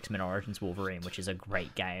only X-Men Origins Wolverine, which is a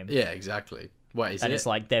great game. Yeah, exactly. Wait, is and it? It's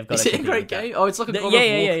like they've got. Is it a great game? Oh, it's like a God of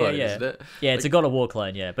War clone, isn't it? Yeah, it's a God of War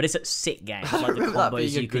clone. Yeah, but it's a sick game. It's like the combos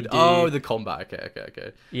you can do. Oh, the combat.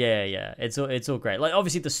 Okay. Yeah. It's all great. Like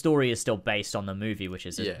obviously the story is still based on the movie, which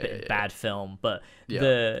is a bad film, but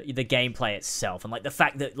the gameplay itself and like the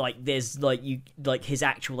fact that like there's like his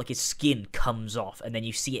actual like his skin comes off and then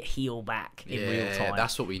you see it heal back in real time.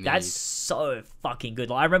 That's what we need. That's so fucking good.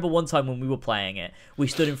 Like I remember one time when we were playing it, we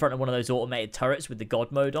stood in front of one of those automated turrets with the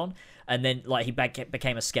God mode on. And then, like, he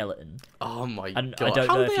became a skeleton. Oh my god! I don't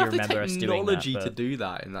know if you remember us doing that. How do they have the technology to do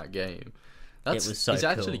that in that game? It was so it's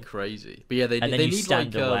cool. actually crazy. But yeah, they then need you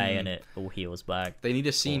stand like away and it all heals back. They need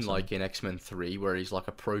a scene like in X-Men 3 where he's like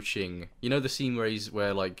approaching. You know the scene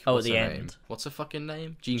where like at what's the her end. name? What's her fucking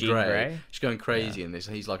name? Jean Grey. She's going crazy in this,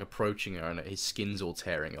 and he's like approaching her, and his skin's all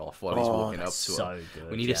tearing off while he's walking up to her.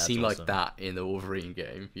 Good. We need a scene like that in the Wolverine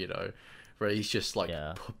game. You know. Where he's just like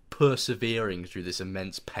persevering through this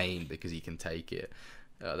immense pain because he can take it.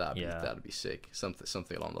 That'd be sick.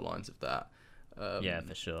 Something along the lines of that. Yeah,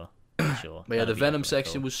 for sure. But yeah, the Venom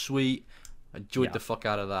section was sweet. I enjoyed the fuck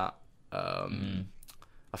out of that.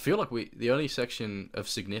 I feel like the only section of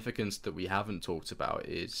significance that we haven't talked about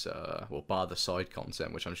is, bar the side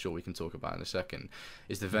content, which I'm sure we can talk about in a second,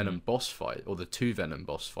 is the Venom boss fight, or the 2 Venom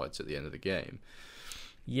boss fights at the end of the game.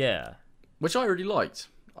 Yeah. Which I really liked.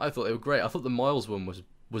 I thought they were great. I thought the Miles one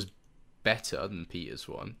was better than Peter's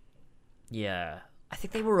one. Yeah. I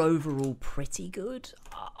think they were overall pretty good.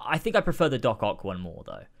 I think I prefer the Doc Ock one more,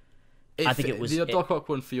 though. I think it was... The Doc Ock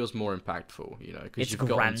one feels more impactful, you know, because you've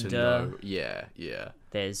gotten to know... Yeah.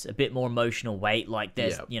 There's a bit more emotional weight. Like,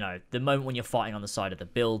 there's, you know, the moment when you're fighting on the side of the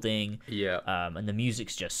building. Yeah. And the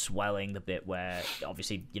music's just swelling, the bit where,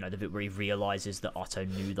 obviously, you know, the bit where he realizes that Otto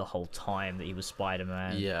knew the whole time that he was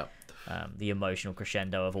Spider-Man. Yeah. The emotional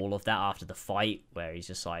crescendo of all of that after the fight, where he's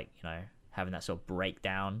just like, you know, having that sort of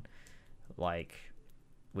breakdown, like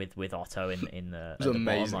with Otto in the bottom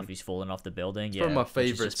after he's fallen off the building. It's one of my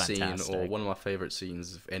favorite scene, or one of my favorite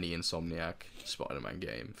scenes of any Insomniac Spider-Man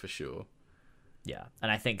game for sure. Yeah,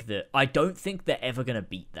 and I don't think they're ever gonna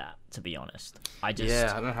beat that. To be honest, I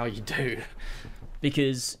don't know how you do,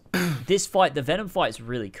 because this fight, the Venom fight, is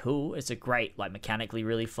really cool. It's a great, like, mechanically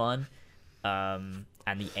really fun, and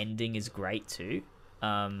the ending is great too.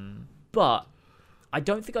 But I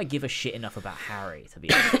don't think I give a shit enough about Harry, to be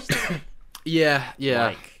honest. Yeah.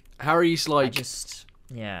 Like, Harry's like,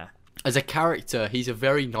 yeah. As a character, he's a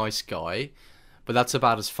very nice guy, but that's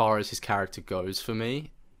about as far as his character goes for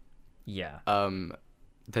me. Yeah.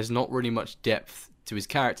 There's not really much depth to his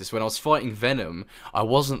character. So when I was fighting Venom, I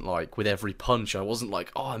wasn't like, with every punch, I wasn't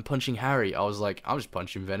like, oh, I'm punching Harry. I was like, I'm just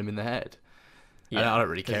punching Venom in the head. Yeah. And I don't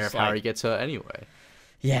really care if Harry gets hurt anyway.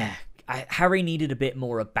 Yeah. Harry needed a bit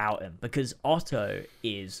more about him, because Otto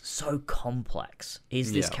is so complex.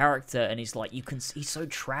 He's this character, and he's like, he's so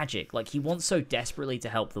tragic. Like, he wants so desperately to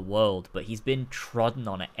help the world, but he's been trodden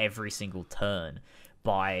on at every single turn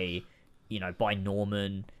by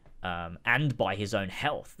Norman, and by his own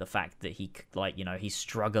health. The fact that he's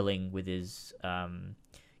struggling with his,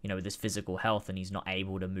 with his physical health, and he's not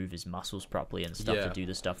able to move his muscles properly and stuff to do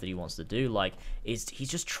the stuff that he wants to do. Like, he's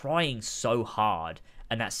just trying so hard.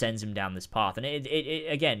 And that sends him down this path, and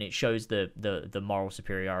it shows the moral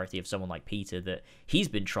superiority of someone like Peter, that he's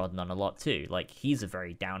been trodden on a lot too. Like, he's a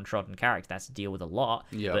very downtrodden character, has to deal with a lot,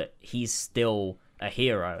 but he's still a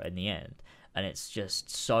hero in the end. And it's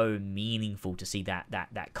just so meaningful to see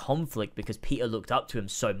that conflict, because Peter looked up to him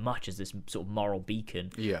so much as this sort of moral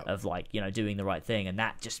beacon of, like, doing the right thing, and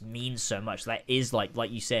that just means so much. That is like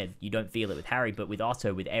you said, you don't feel it with Harry, but with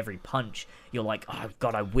Otto, with every punch, you're like, oh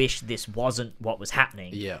god, I wish this wasn't what was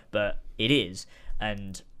happening. Yeah. But it is,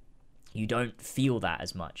 and you don't feel that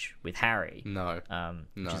as much with Harry. No.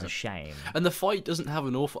 Which is a shame. And the fight doesn't have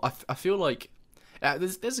an awful. I feel like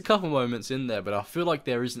there's a couple moments in there, but I feel like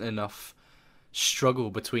there isn't enough struggle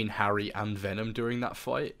between Harry and Venom during that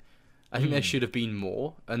fight. I think there should have been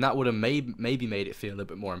more, and that would have maybe made it feel a little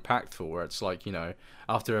bit more impactful, where it's like,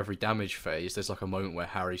 after every damage phase, there's like a moment where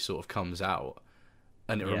Harry sort of comes out,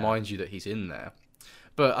 and it reminds you that he's in there.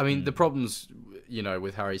 But, I mean, the problems,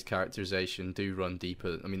 with Harry's characterization do run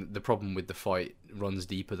deeper. I mean, the problem with the fight runs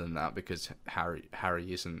deeper than that, because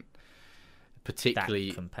Harry isn't particularly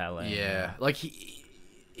that compelling. Yeah, like,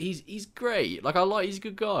 he's great. Like, he's a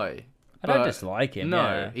good guy. I don't dislike him.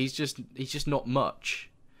 No, he's just not much.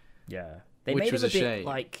 Yeah, they made him a bit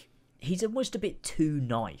like, he's almost a bit too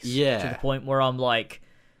nice. Yeah, to the point where I'm like,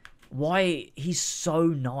 why he's so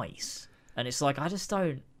nice, and it's like, I just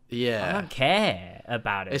don't. Yeah, I don't care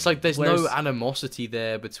about it. It's like there's no animosity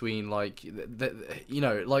there between, like,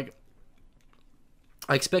 like,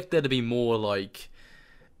 I expect there to be more, like,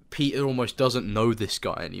 Peter almost doesn't know this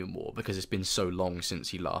guy anymore because it's been so long since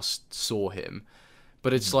he last saw him.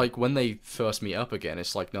 But it's like, when they first meet up again,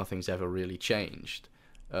 it's like nothing's ever really changed.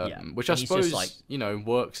 Which I suppose,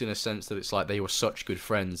 works in a sense that it's like they were such good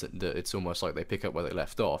friends that it's almost like they pick up where they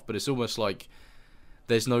left off. But it's almost like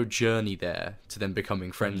there's no journey there to them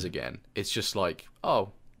becoming friends again. It's just like,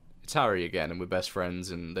 oh, it's Harry again, and we're best friends,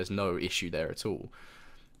 and there's no issue there at all.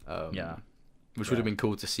 Which would have been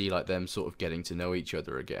cool to see, like, them sort of getting to know each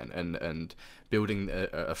other again, and building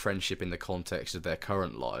a friendship in the context of their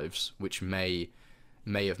current lives, which may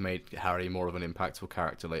have made Harry more of an impactful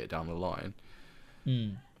character later down the line.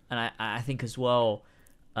 And I think as well,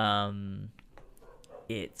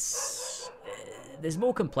 there's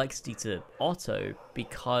more complexity to Otto,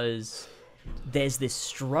 because there's this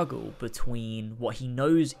struggle between what he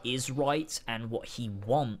knows is right and what he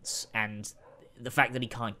wants, and the fact that he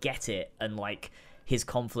can't get it, and, like, his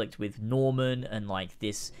conflict with Norman, and, like,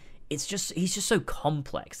 this, he's just so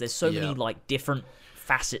complex. There's so many, like, different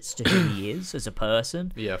facets to who he is as a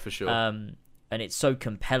person. Yeah, for sure. And it's so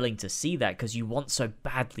compelling to see that, because you want so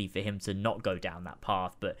badly for him to not go down that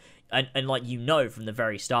path, but and like, from the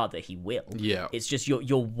very start that he will. Yeah. It's just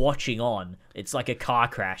you're watching on. It's like a car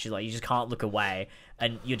crash. It's like you just can't look away,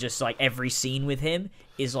 and you're just like, every scene with him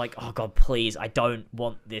is like, oh god, please, I don't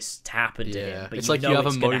want this to happen to him. But it's like, you have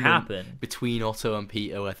a moment happen between Otto and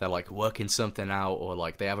Peter where they're, like, working something out, or,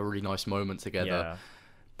 like, they have a really nice moment together. Yeah.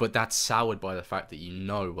 But that's soured by the fact that you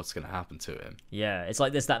know what's going to happen to him. Yeah, it's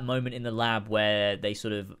like there's that moment in the lab where they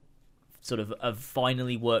sort of have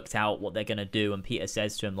finally worked out what they're going to do, and Peter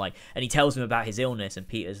says to him, like, and he tells him about his illness, and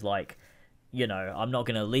Peter's like, I'm not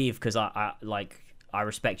going to leave because I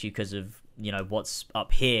respect you because of, what's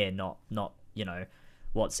up here, not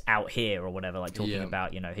what's out here, or whatever, like, talking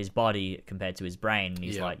about, his body compared to his brain. And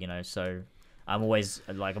he's like, so I'm always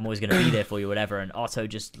going to be there for you, whatever. And Otto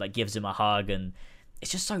just, like, gives him a hug, and it's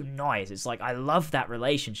just so nice. It's like, I love that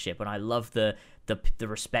relationship, and I love the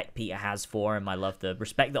respect Peter has for him. I love the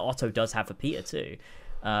respect that Otto does have for Peter too.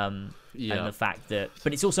 And the fact that,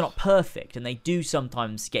 but it's also not perfect, and they do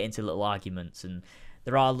sometimes get into little arguments, and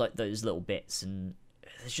there are like those little bits, and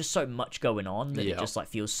there's just so much going on that it just like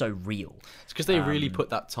feels so real. It's because they really put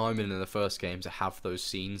that time in the first game to have those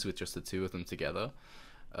scenes with just the two of them together.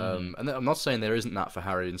 And I'm not saying there isn't that for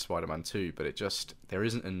Harry in Spider-Man 2, but there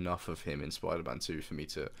isn't enough of him in Spider-Man 2 for me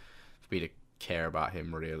to care about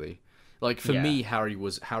him really. Like for me, Harry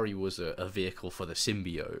was a vehicle for the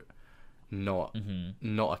symbiote, not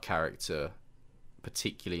a character,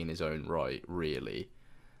 particularly in his own right, really.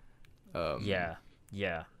 And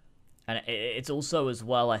it's also as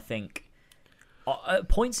well, I think, at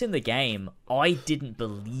points in the game, I didn't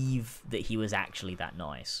believe that he was actually that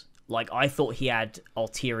nice. Like, I thought he had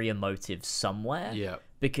ulterior motives somewhere. Yeah.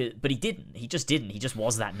 But he didn't. He just didn't. He just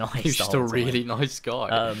was that nice. He's just a really nice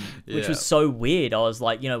guy. Which was so weird. I was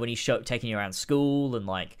like, when he's taking you around school and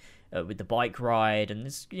like with the bike ride, and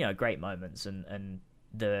it's great moments, and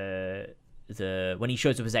the when he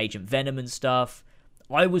shows up as Agent Venom and stuff.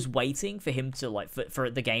 I was waiting for him to like for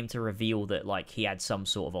the game to reveal that like he had some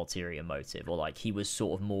sort of ulterior motive, or like he was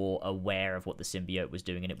sort of more aware of what the symbiote was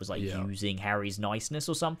doing, and it was like using Harry's niceness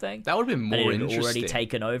or something. That would have been more interesting. Already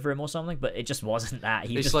taken over him or something, but it just wasn't that.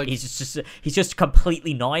 He's just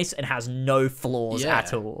completely nice and has no flaws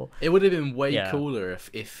at all. It would have been way cooler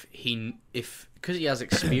if because he has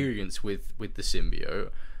experience with the symbiote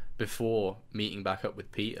before meeting back up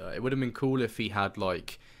with Peter. It would have been cool if he had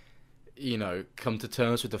like, come to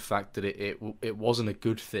terms with the fact that it wasn't a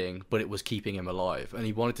good thing, but it was keeping him alive, and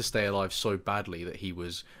he wanted to stay alive so badly that he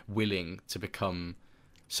was willing to become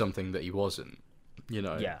something that he wasn't.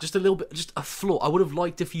 Just a little bit, just a flaw. I would have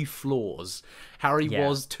liked a few flaws. Harry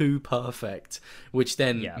was too perfect, which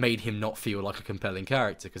then made him not feel like a compelling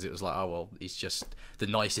character, because it was like, oh well, he's just the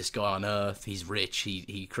nicest guy on earth. He's rich.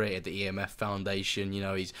 He created the EMF Foundation.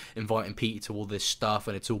 He's inviting Peter to all this stuff,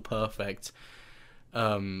 and it's all perfect.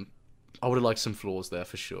 I would have liked some flaws there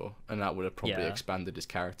for sure, and that would have probably expanded his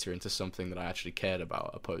character into something that I actually cared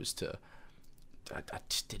about, opposed to I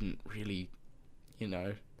just didn't really,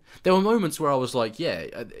 There were moments where I was like,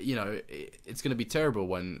 it's going to be terrible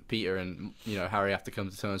when Peter and Harry have to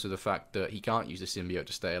come to terms with the fact that he can't use the symbiote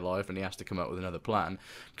to stay alive, and he has to come up with another plan.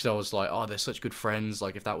 Because I was like, oh, they're such good friends.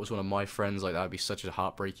 Like if that was one of my friends, like that would be such a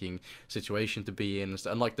heartbreaking situation to be in.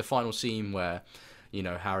 And like the final scene where,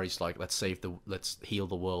 Harry's like, let's heal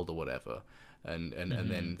the world or whatever, and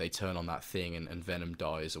then they turn on that thing, and Venom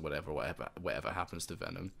dies or whatever happens to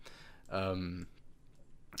Venom.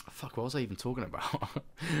 Fuck, what was I even talking about?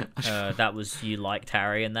 That was, you liked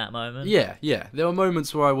Harry in that moment? Yeah. There were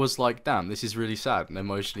moments where I was like, damn, this is really sad and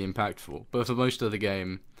emotionally impactful. But for most of the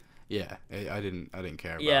game, I didn't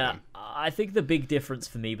care about him. Yeah, I think the big difference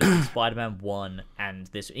for me between Spider-Man 1 and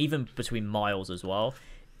this, even between Miles as well,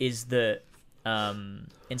 is that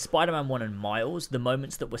in Spider-Man 1 and Miles, the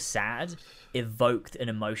moments that were sad evoked an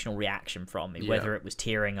emotional reaction from me, whether it was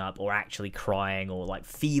tearing up or actually crying or like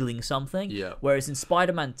feeling something. Whereas in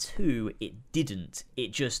Spider-Man 2, it didn't.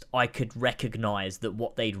 It just, I could recognize that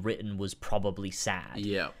what they'd written was probably sad.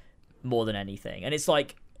 More than anything. And it's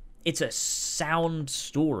like, it's a sound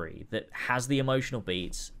story that has the emotional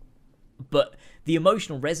beats, but the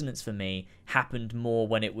emotional resonance for me happened more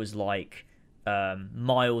when it was like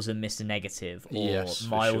Miles and Mr. Negative, or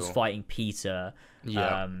Miles fighting Peter,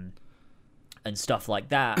 and stuff like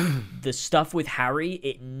that. The stuff with Harry,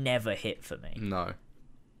 it never hit for me. No.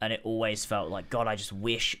 And it always felt like, God, I just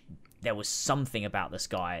wish there was something about this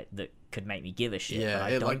guy that could make me give a shit.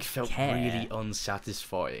 Yeah, but I it felt care. really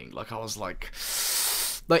unsatisfying. Like I was like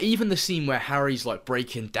even the scene where Harry's like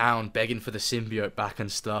breaking down, begging for the symbiote back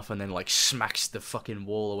and stuff, and then like smacks the fucking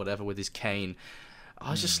wall or whatever with his cane. I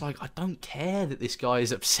was just like, I don't care that this guy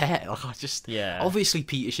is upset. Like, obviously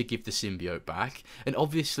Peter should give the symbiote back, and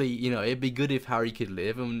obviously, it'd be good if Harry could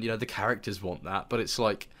live, and the characters want that. But it's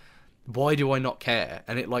like, why do I not care?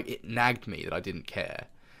 And it nagged me that I didn't care.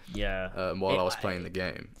 While I was playing the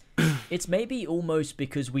game. It's maybe almost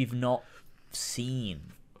because we've not seen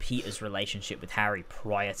Peter's relationship with Harry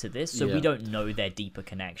prior to this, so we don't know their deeper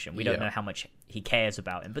connection. We don't know how much he cares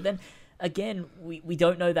about him. But then again, we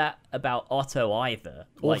don't know that about Otto either.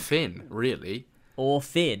 Or Finn, really. Or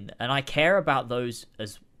Finn. And I care about those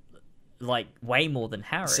as, like, way more than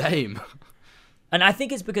Harry. Same. And I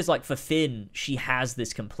think it's because, like, for Finn, she has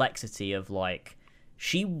this complexity of, like,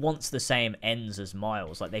 she wants the same ends as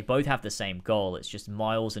Miles. Like, they both have the same goal. It's just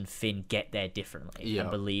Miles and Finn get there differently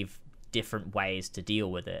and believe different ways to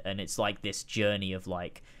deal with it. And it's, like, this journey of,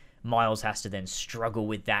 like, Miles has to then struggle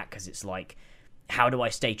with that because it's, like, how do I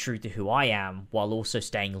stay true to who I am while also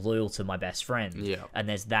staying loyal to my best friend? And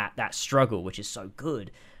there's that struggle, which is so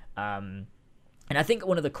good. And And I think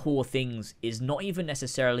one of the core things is not even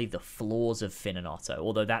necessarily the flaws of Finn and Otto,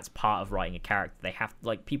 although that's part of writing a character. They have,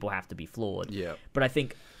 like, people have to be flawed. Yeah. But I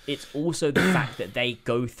think it's also the fact that they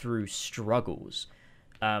go through struggles,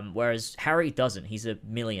 whereas Harry doesn't. He's a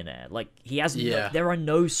millionaire. Like, he has, there are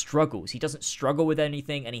no struggles. He doesn't struggle with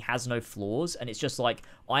anything, and he has no flaws. And it's just like,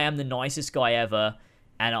 I am the nicest guy ever,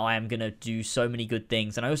 and I am gonna do so many good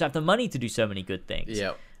things, and I also have the money to do so many good things.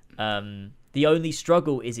 Yeah. The only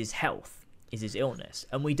struggle is his health. Is his illness,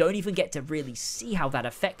 and we don't even get to really see how that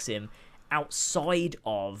affects him outside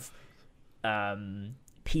of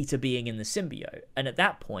Peter being in the symbiote. And at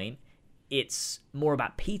that point, it's more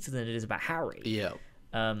about Peter than it is about Harry. Yeah.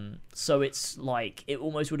 So it's like, it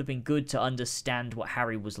almost would have been good to understand what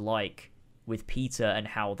Harry was like with Peter and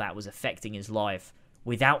how that was affecting his life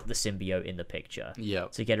without the symbiote in the picture. Yeah.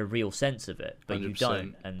 To get a real sense of it, but 100%. You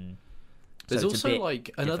don't. And there's also,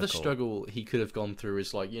 like, another struggle he could have gone through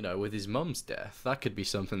is, like, you know, with his mum's death. That could be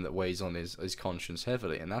something that weighs on his conscience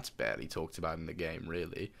heavily, and that's barely talked about in the game,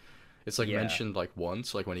 really. It's, like, mentioned, like,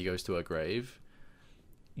 once, like, when he goes to her grave.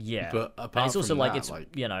 Yeah. But apart and it's also from like, that, it's,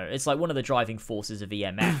 like, you know, it's, like, one of the driving forces of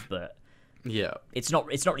EMF, but... Yeah, it's not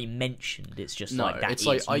really mentioned. It's just like that. It's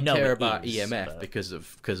like, I care about EMF because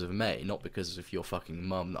of May, not because of your fucking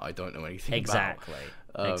mum that I don't know anything about.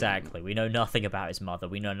 Exactly. We know nothing about his mother.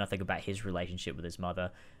 We know nothing about his relationship with his mother.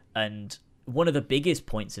 And one of the biggest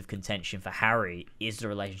points of contention for Harry is the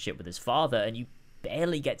relationship with his father, and you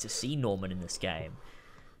barely get to see Norman in this game.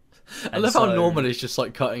 I love how Norman is just,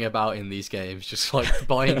 like, cutting about in these games, just, like,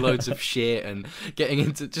 buying loads of shit and getting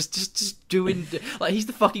into just doing, like, he's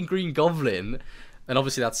the fucking Green Goblin, and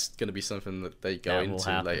obviously that's going to be something that they go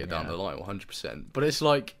into later down the line, 100%. But it's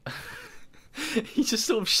like, he just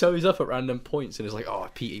sort of shows up at random points and is like, "Oh,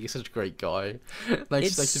 Peter, you're such a great guy.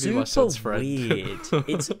 Nice to be my son's friend." Weird.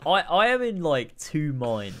 I am in, like, two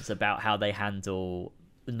minds about how they handle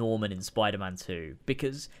Norman in Spider-Man 2,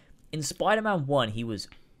 because in Spider-Man 1 he was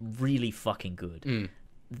really fucking good.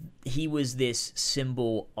 He was this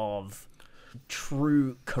symbol of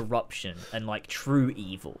true corruption and, like, true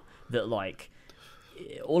evil, that, like,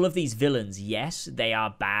 all of these villains, yes, they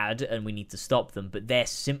are bad and we need to stop them, but they're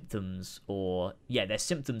symptoms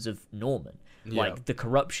of Norman. Like, the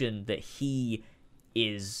corruption that he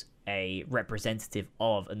is a representative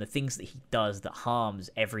of, and the things that he does that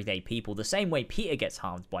harms everyday people, the same way Peter gets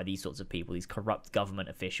harmed by these sorts of people, these corrupt government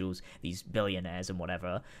officials, these billionaires and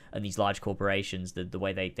whatever, and these large corporations, the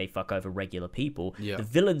way they fuck over regular people. The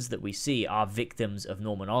villains that we see are victims of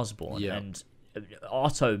Norman Osborn, and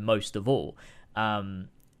Otto most of all.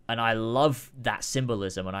 And I love that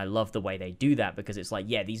symbolism, and I love the way they do that, because it's like,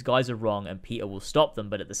 yeah, these guys are wrong and Peter will stop them,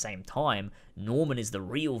 but at the same time, Norman is the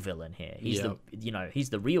real villain here. He's he's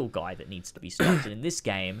the real guy that needs to be stopped. And in this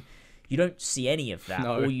game, you don't see any of that.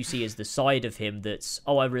 All you see is the side of him that's,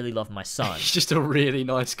 I really love my son. He's just a really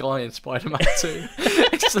nice guy in Spider-Man 2.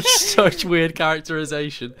 It's such weird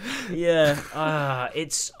characterization. Yeah,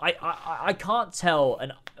 I can't tell,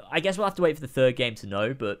 and I guess we'll have to wait for the third game to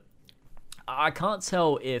know, but I can't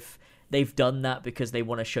tell if they've done that because they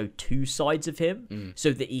want to show two sides of him,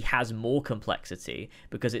 so that he has more complexity,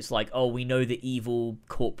 because it's like, oh, we know the evil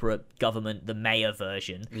corporate government, the mayor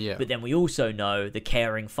version, but then we also know the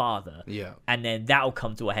caring father, and then that'll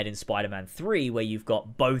come to a head in Spider-Man 3, where you've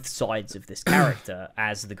got both sides of this character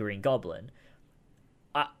as the Green Goblin.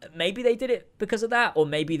 Maybe they did it because of that, or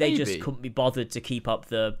maybe they just couldn't be bothered to keep up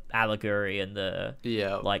the allegory and the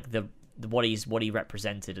what he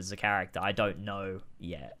represented as a character. I don't know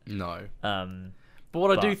yet. No. But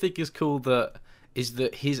what I do think is cool is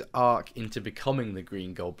that his arc into becoming the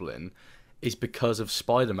Green Goblin is because of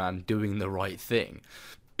Spider-Man doing the right thing.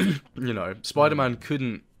 You know, Spider-Man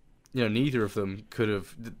couldn't, you know, neither of them could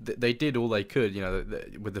have, they did all they could, you know,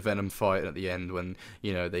 with the Venom fight at the end when,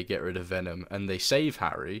 you know, they get rid of Venom and they save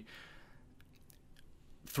Harry.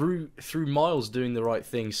 Through Miles doing the right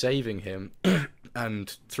thing, saving him,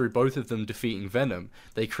 and through both of them defeating Venom,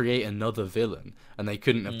 they create another villain, and they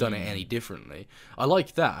couldn't have done it any differently. I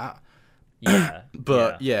like that. Yeah.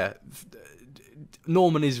 But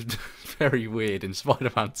Norman is very weird in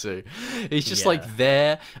Spider-Man 2. He's just like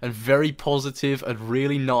there and very positive and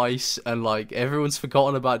really nice, and like everyone's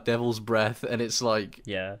forgotten about Devil's Breath, and it's like,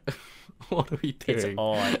 what are we doing? It's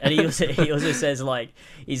odd. And he also says, like,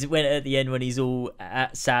 when at the end when he's all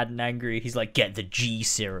sad and angry, he's like, get the G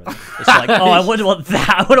serum. It's like, I wonder what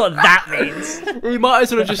that means. We might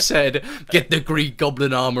as well have just said, get the Green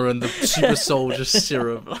Goblin armor and the Super Soldier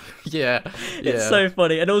serum. It's so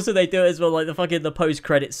funny. And also they do it as well, like the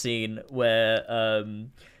post-credit scene where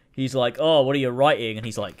he's like, "Oh, what are you writing?" And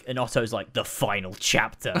he's like, and Otto's like, "The final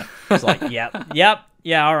chapter." He's like, "Yep,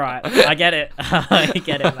 yeah, all right, I get it, I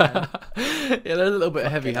get it, man." Yeah, they're a little bit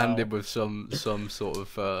heavy-handed with some sort of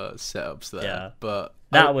setups there. Yeah, but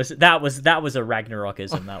that was a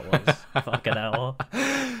Ragnarokism. That was fucking hell.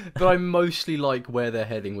 But I mostly like where they're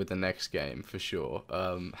heading with the next game for sure.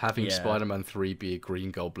 Having Spider-Man 3 be a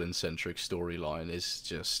Green Goblin-centric storyline is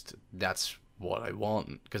just that's what I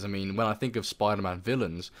want. Because I mean, when I think of Spider-Man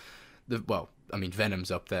villains,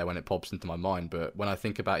 Venom's up there when it pops into my mind, but when I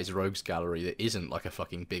think about his rogues gallery that isn't like a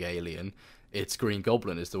fucking big alien, it's Green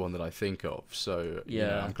Goblin is the one that I think of. So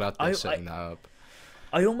yeah, I'm glad they're setting that up.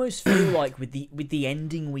 I almost feel like with the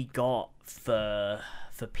ending we got for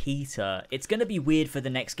Peter, it's going to be weird for the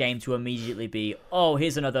next game to immediately be, oh,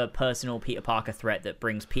 here's another personal Peter Parker threat that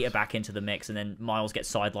brings Peter back into the mix, and then Miles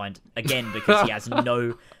gets sidelined again because he has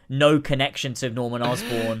no connection to Norman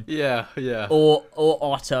Osborn. Yeah. Or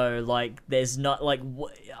Otto. Like, there's not, like,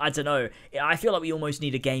 I don't know. I feel like we almost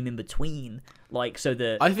need a game in between. Like, so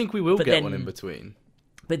that... I think we will get one in between.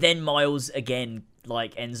 But then Miles, again,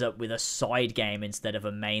 like, ends up with a side game instead of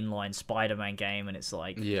a mainline Spider-Man game, and it's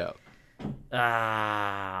like... Yeah.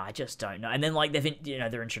 I just don't know. And then like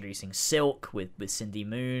they're introducing Silk with Cindy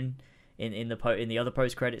Moon in the other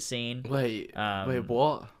post-credit scene. Wait,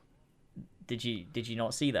 what? Did you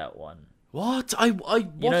not see that one? What? I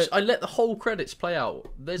watched. I let the whole credits play out.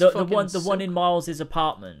 There's the one in Miles'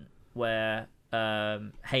 apartment where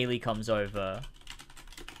Haley comes over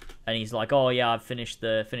and he's like, "Oh yeah, I've finished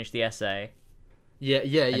the essay." Yeah.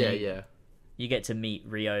 You get to meet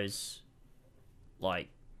Rio's like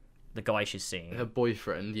the guy she's seeing. Her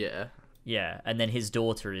boyfriend, yeah. Yeah, and then his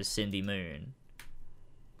daughter is Cindy Moon.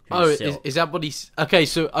 Oh, is that what he's... Okay,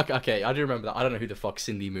 so... Okay, I do remember that. I don't know who the fuck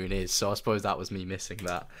Cindy Moon is, so I suppose that was me missing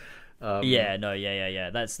that. Yeah.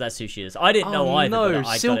 That's who she is. I didn't know either. No,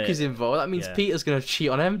 Silk is involved. That means Peter's going to cheat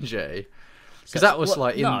on MJ. Because that was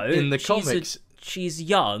like in the comics. She's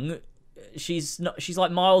young. She's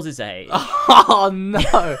like Miles' age. Oh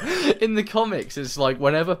no! In the comics, it's like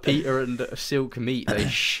whenever Peter and Silk meet, they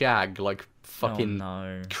shag like fucking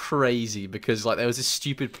crazy because like there was this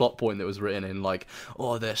stupid plot point that was written in like,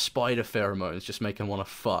 oh, their spider pheromones just make them want to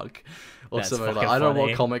fuck or That's something like that. I don't know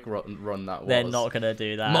what comic run that was. They're not gonna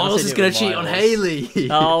do that. Miles is gonna cheat on Haley.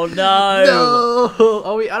 Oh no! No!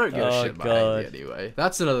 Oh, I don't give a shit about Haley anyway.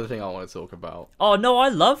 That's another thing I want to talk about. Oh no, I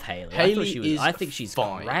love Haley. I think she's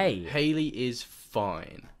fine. Great. Haley is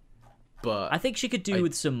fine, but I think she could do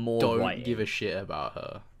with some more. Don't give a shit about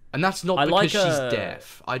her. And that's not because she's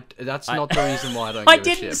deaf. That's not the reason why I don't give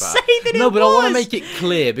a shit about her. I didn't say that No, but I want to make it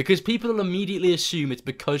clear, because people will immediately assume it's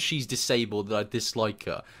because she's disabled that I dislike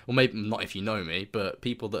her. Well, maybe not if you know me, but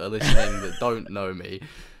people that are listening that don't know me,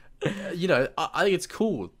 you know, I think it's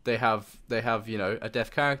cool. They have you know, a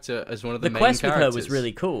deaf character as one of the main characters. The quest with her was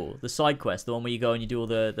really cool. The side quest, the one where you go and you do all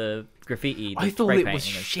the graffiti, I thought it was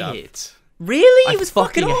shit. Stuff. Really? It was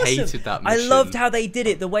fucking awesome. Hated that mission. I loved how they did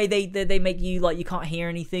it. The way they make you like you can't hear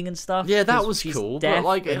anything and stuff. Yeah, that was cool. Deaf, but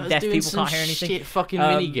like deaf doing people some can't hear anything. Shit fucking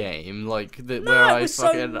mini game like that where I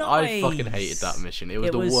fucking hated that mission. It was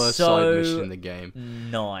the worst side mission in the game.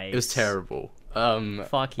 Nice. It was terrible.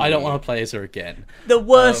 Fuck you. I don't want to play as her again. The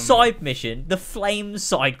worst side mission, the flame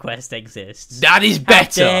side quest exists. That is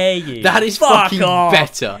better. How dare you? That is fucking off.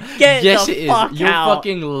 better. Yes, it is. You're out.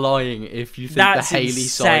 fucking lying if you think That's the Haley insane.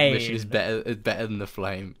 side mission is better than the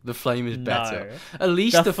flame. The flame is better. No. At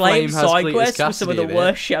least the flame has side Cletus quest Cassidy was some of the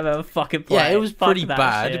worst shit I've ever fucking played. Yeah, it was pretty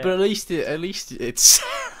bad, shit. but at least it's.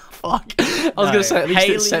 Fuck. I was going to say, at least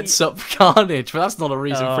it sets up Carnage, but that's not a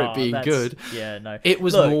reason for it being good. Yeah, no. It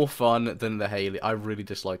was more fun than the Haley. I really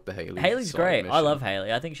dislike the Haley. Haley's great. Mission. I love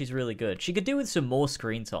Haley. I think she's really good. She could do with some more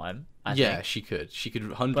screen time. I think. She could. She could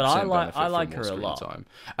 100% but I like benefit her from a more lot. screen time.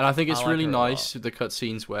 And I think it's really nice, the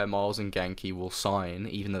cutscenes where Miles and Genki will sign,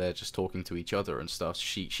 even though they're just talking to each other and stuff.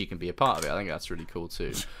 She can be a part of it. I think that's really cool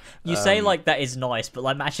too. You say like that is nice, but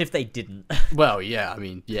like imagine if they didn't. Well, yeah.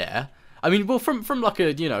 I mean, well, from like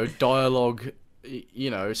a, you know, dialogue,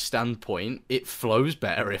 you know, standpoint, it flows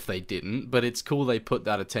better if they didn't, but it's cool they put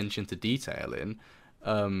that attention to detail in.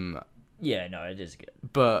 Yeah, no, it is good.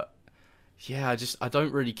 But yeah, I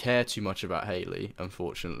don't really care too much about Haley,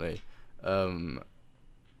 unfortunately. I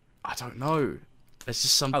don't know. There's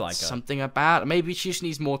just something about, maybe she just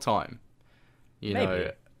needs more time, you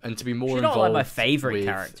know, and to be more involved. She's not like my favorite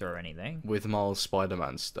character or anything with Miles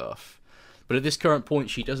Spider-Man stuff. But at this current point,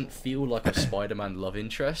 she doesn't feel like a Spider-Man love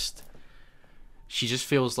interest. She just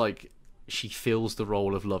feels like she fills the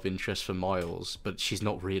role of love interest for Miles, but she's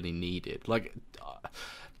not really needed. Like,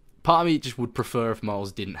 part of me just would prefer if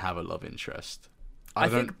Miles didn't have a love interest. I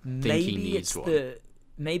don't think he needs one.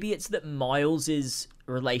 it's that Miles's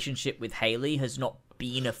relationship with Hailey has not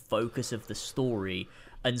been a focus of the story,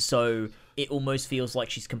 and so it almost feels like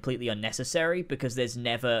she's completely unnecessary because it's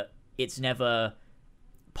never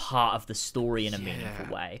part of the story in a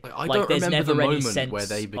meaningful way. I don't remember the moment where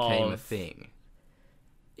they became a thing.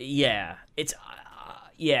 Yeah, it's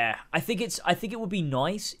I think it would be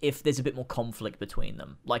nice if there's a bit more conflict between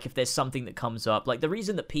them. Like if there's something that comes up, like the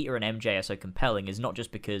reason that Peter and MJ are so compelling is not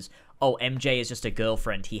just because MJ is just a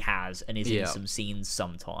girlfriend he has and is in some scenes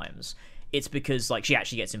sometimes. It's because like she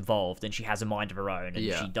actually gets involved and she has a mind of her own and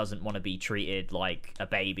she doesn't want to be treated like a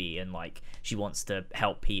baby and like she wants to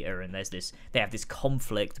help Peter, and they have this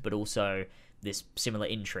conflict but also this similar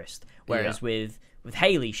interest. Whereas with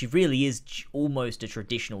Hailey, she really is almost a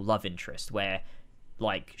traditional love interest where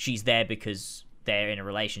like she's there because they're in a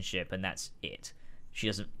relationship and that's it. She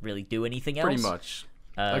doesn't really do anything else. Pretty much.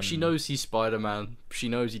 Like she knows he's Spider-Man. She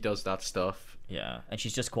knows he does that stuff. Yeah, and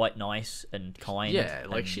she's just quite nice and kind. Yeah,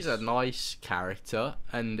 like she's a nice character,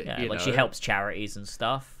 and you know, she helps charities and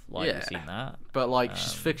stuff. Like I've seen that, but like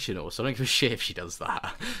she's fictional, so I don't give a shit if she does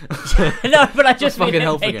that. No, but I just fucking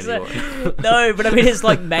helping anyone. No, but I mean it's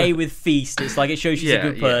like May with Feast. It's like it shows she's a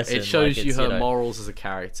good person. It shows you her morals as a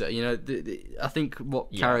character. You know, I think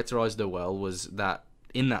what characterized her well was that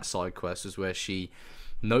in that side quest was where she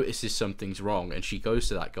notices something's wrong and she goes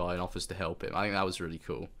to that guy and offers to help him. I think that was really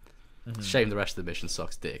cool. Mm-hmm. Shame the rest of the mission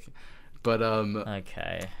sucks dick. But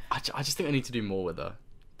okay. I just think they need to do more with her.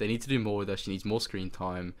 They need to do more with her. She needs more screen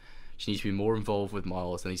time. She needs to be more involved with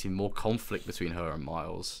Miles. There needs to be more conflict between her and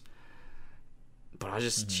Miles. But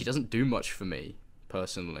she doesn't do much for me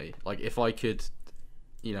personally. Like if I could,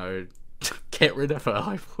 you know, get rid of her,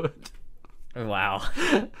 I would. Wow.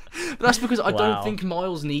 But that's because I don't think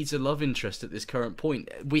Miles needs a love interest at this current point.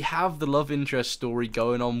 We have the love interest story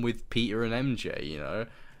going on with Peter and MJ, you know.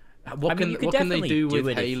 What can they do with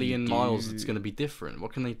Hailey and Miles that's going to be different?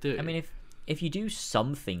 What can they do? I mean, if you do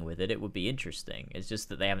something with it would be interesting. It's just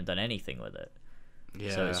that they haven't done anything with it.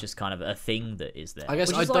 Yeah. So it's just kind of a thing that is there. I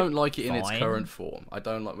guess I don't like it in its current form. I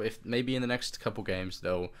don't like if maybe in the next couple games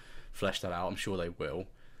they'll flesh that out. I'm sure they will.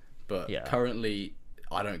 But currently,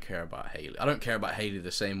 I don't care about Hailey. I don't care about Hailey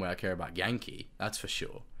the same way I care about Genki. That's for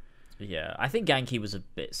sure. Yeah, I think Genki was a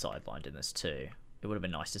bit sidelined in this too. It would have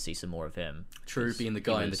been nice to see some more of him. True, being the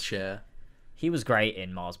guy in the chair. He was great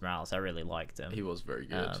in Miles Morales. I really liked him. He was very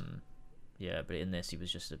good. Yeah, but in this, he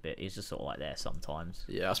was just sort of like there sometimes.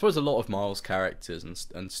 Yeah, I suppose a lot of Miles' characters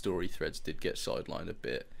and story threads did get sidelined a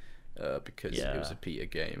bit because it was a Peter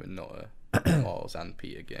game and not a Miles and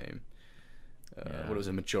Peter game. Well, it was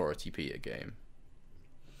a majority Peter game.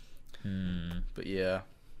 But yeah.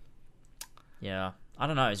 Yeah, I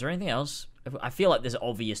don't know. Is there anything else? I feel like there's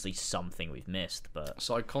obviously something we've missed, but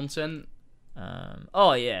side content.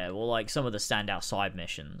 Well, like some of the standout side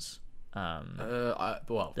missions.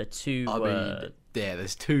 The two.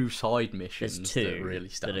 There's two side missions that really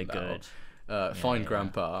stand out. Find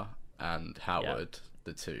Grandpa and Howard.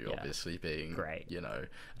 The two, obviously being great. You know,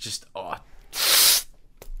 just the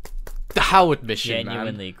Howard mission,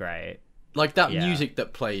 genuinely great. Like that music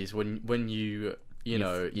that plays when you're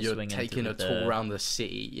taking a tour around the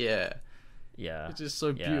city. Yeah. Yeah, it's just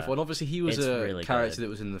so beautiful, and obviously he was a really character that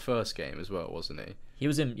was in the first game as well, wasn't he? He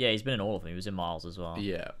was in, he's been in all of them. He was in Miles as well.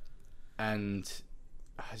 Yeah, and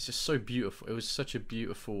it's just so beautiful. It was such a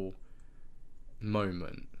beautiful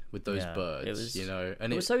moment with those birds, it was, you know,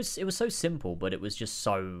 and it was so simple, but it was just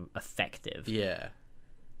so effective. Yeah,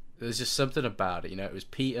 there's just something about it, you know. It was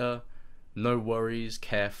Peter, no worries,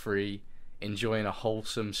 carefree, enjoying a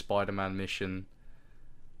wholesome Spider-Man mission.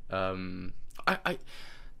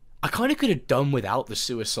 I kind of could have done without the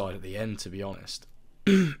suicide at the end, to be honest.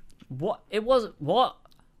 What?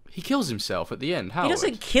 He kills himself at the end. Howard. He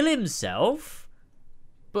doesn't kill himself.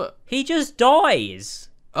 But he just dies.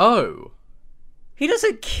 Oh. He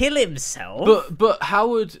doesn't kill himself. But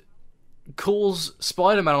Howard calls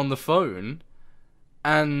Spider-Man on the phone,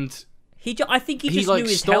 and I think he just knew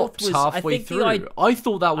his health was halfway through. I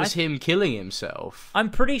thought that was him killing himself.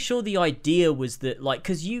 I'm pretty sure the idea was that, like,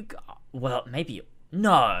 because maybe.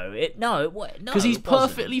 No, because he's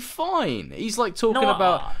perfectly fine. He's like talking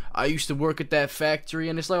about, I used to work at that factory,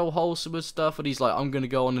 and it's like all wholesome and stuff, and he's like, I'm gonna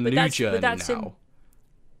go on a new journey now.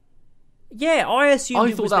 Yeah, I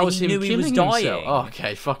assumed that was him killing himself. Oh,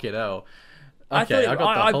 okay, fuck it hell. Okay, I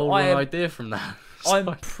got the whole wrong idea from that.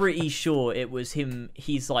 I'm pretty sure it was him.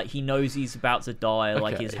 He's like, he knows he's about to die.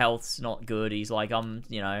 Like his health's not good. He's like,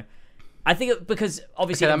 I think because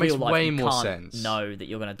obviously in real life you can't know that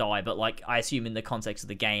you're gonna die, but like I assume in the context of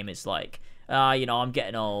the game, it's like, I'm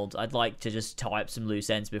getting old. I'd like to just tie up some loose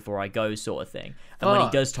ends before I go, sort of thing. And when he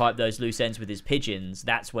does tie up those loose ends with his pigeons,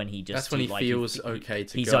 that's when he feels okay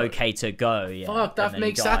to go. He's okay to go. Yeah. Fuck,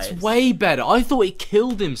 that's way better. I thought he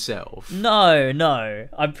killed himself. No,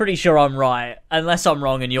 I'm pretty sure I'm right, unless I'm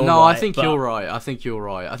wrong and you're right. No, I think you're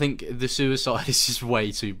right. I think the suicide is just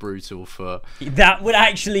way too brutal for. That would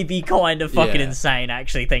actually be kind of fucking insane.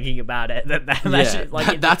 Actually, thinking about it,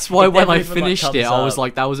 that's why when I finished it, I was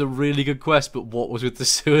like, that was a really good quest. But what was with the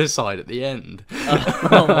suicide at the end?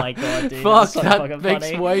 Oh my god, dude! Fuck, that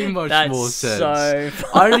makes way much more sense. So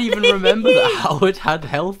I don't even remember that Howard had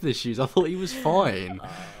health issues. I thought he was fine.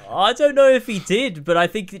 I don't know if he did, but I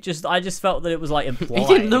think I just felt that it was like implied. He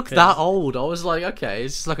didn't look that old. I was like, okay,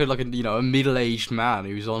 it's just like a middle-aged man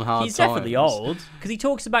who's on hard times. He's definitely old because he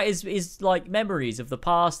talks about his like memories of the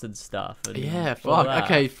past and stuff. And fuck.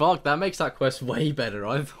 Okay, fuck. That makes that quest way better.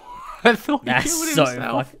 I thought he killed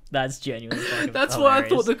himself. That's genuinely fucking That's why I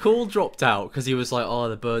thought the call dropped out, because he was like, oh,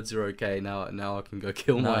 the birds are okay, now I can go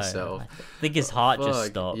kill myself. I think his heart just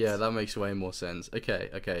stopped. Yeah, that makes way more sense. Okay,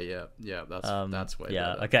 yeah, that's way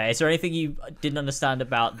better. Okay, is there anything you didn't understand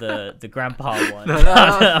about the grandpa one? No,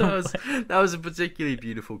 that was a particularly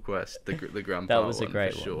beautiful quest, the grandpa one. That was a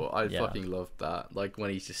great one. Sure. I fucking loved that. Like, when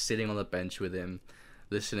he's just sitting on the bench with him,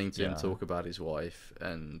 listening to him talk about his wife,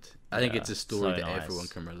 and I think it's a story that everyone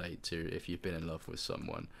can relate to if you've been in love with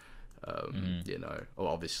someone. Or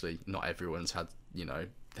obviously not everyone's had,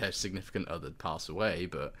 their significant other pass away,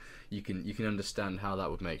 but you can understand how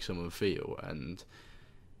that would make someone feel, and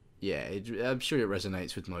I'm sure it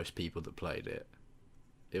resonates with most people that played it.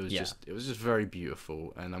 It was just very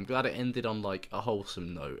beautiful, and I'm glad it ended on like a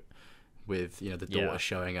wholesome note with the daughter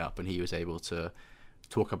showing up, and he was able to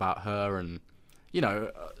talk about her and.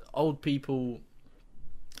 Elderly people,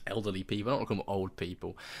 I don't want to call them old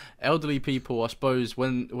people. Elderly people, I suppose,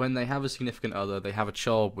 when they have a significant other, they have a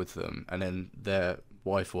child with them, and then their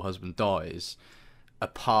wife or husband dies, a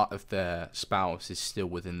part of their spouse is still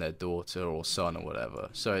within their daughter or son or whatever.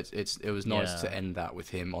 So it was nice to end that with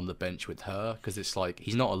him on the bench with her, because it's like,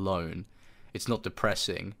 he's not alone. It's not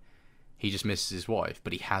depressing. He just misses his wife,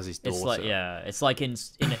 but he has his daughter. It's like in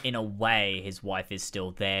a way, his wife is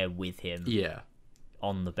still there with him. Yeah.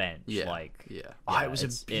 On the bench, it was a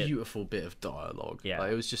beautiful bit of dialogue. Yeah,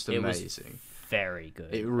 it was just amazing. Very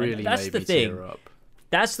good. It really made me tear up.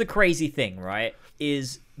 That's the crazy thing, right?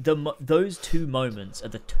 Is those two moments are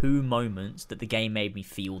the two moments that the game made me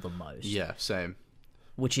feel the most. Yeah, same.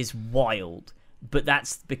 Which is wild, but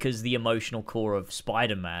that's because the emotional core of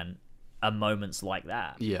Spider-Man are moments like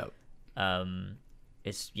that. Yeah.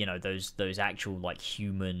 It's those actual like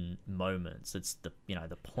human moments. That's the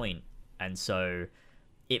point, and so.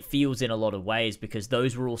 It feels in a lot of ways, because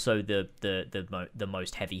those were also the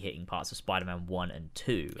most heavy hitting parts of Spider-Man 1 and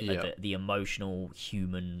 2, the emotional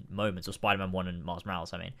human moments, or Spider-Man 1 and Miles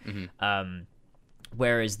Morales. I mean,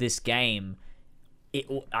 whereas this game,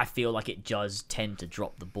 I feel like it does tend to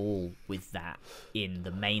drop the ball with that in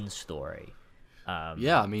the main story.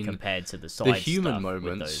 Compared to the side the human stuff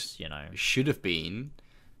moments, with those, should have been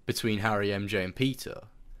between Harry, MJ, and Peter.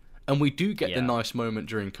 And we do get the nice moment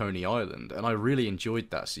during Coney Island, and I really enjoyed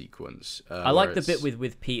that sequence. I like the bit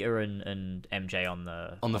with Peter and MJ on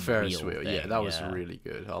the Ferris wheel. Yeah, that was really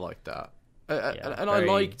good. I liked that.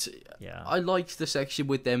 I liked the section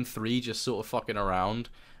with them three just sort of fucking around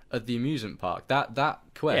at the amusement park. That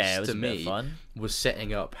quest to me was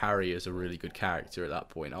setting up Harry as a really good character at that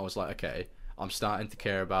point. I was like, okay, I'm starting to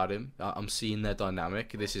care about him. I'm seeing their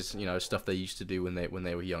dynamic. This is stuff they used to do when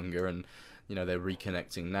they were younger, and they're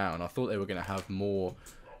reconnecting now, and I thought they were going to have more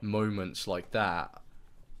moments like that,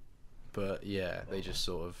 but they just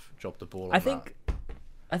sort of dropped the ball on I think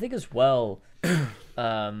as well,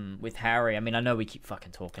 with Harry, I mean, I know we keep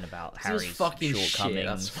fucking talking about Harry's fucking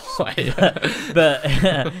shortcomings, shit, that's why.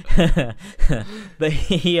 but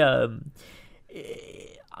he,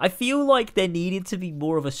 I feel like there needed to be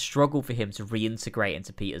more of a struggle for him to reintegrate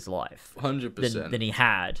into Peter's life. 100%. Than he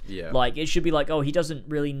had. Yeah. Like, it should be like, oh, he doesn't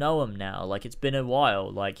really know him now. Like, it's been a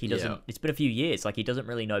while. Like, he doesn't... It's been a few years. Like, he doesn't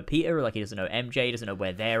really know Peter. Like, he doesn't know MJ. He doesn't know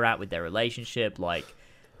where they're at with their relationship. Like,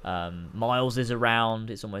 Miles is around.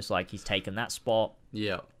 It's almost like he's taken that spot.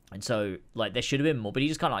 Yeah. And so, like, there should have been more, but he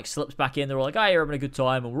just kind of, like, slips back in. They're all like, oh, you're having a good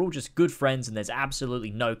time, and we're all just good friends, and there's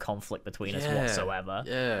absolutely no conflict between us whatsoever.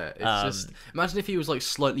 Yeah, it's just... Imagine if he was, like,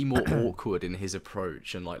 slightly more awkward in his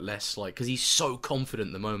approach, and, like, less, like... Because he's so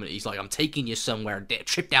confident the moment. He's like, I'm taking you somewhere,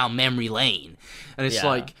 trip down memory lane. And it's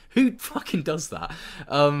like, who fucking does that?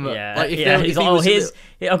 He's like,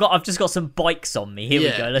 I've just got some bikes on me. Here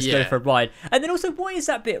we go, let's go for a ride. And then also, what is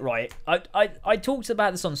that bit, right? I talked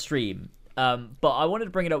about this on stream, but I wanted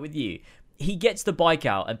to bring it up with you. he gets the bike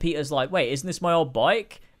out, and Peter's like, "Wait, isn't this my old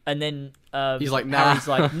bike?" And then he's like, "Nah." Harry's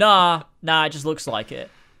like, "Nah, it just looks like it."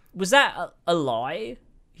 Was that a lie?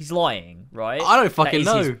 He's lying, right? I don't fucking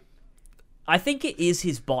know. I think it is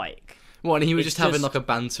his bike. What? And he was just having like a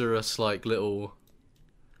banterous like little.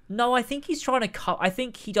 No, I think he's trying to I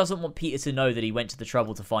think he doesn't want Peter to know that he went to the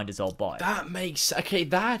trouble to find his old bike. That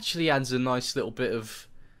actually adds a nice little bit of,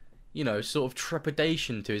 sort of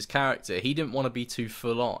trepidation to his character. He didn't want to be too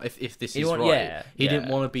full on. If this is right, he didn't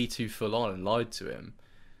want to be too full on and lied to him.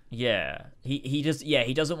 Yeah, he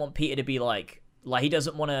doesn't want Peter to be like he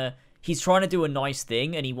doesn't want to. He's trying to do a nice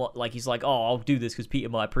thing, and he's like, oh, I'll do this because Peter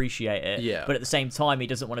might appreciate it. Yeah. But at the same time, he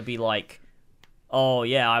doesn't want to be like, oh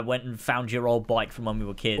yeah, I went and found your old bike from when we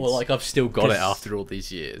were kids. Or like, I've still got it after all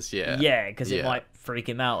these years. Yeah. Yeah, because it might freak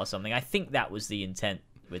him out or something. I think that was the intent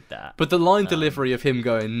with that. But the line delivery of him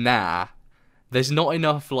going, nah, there's not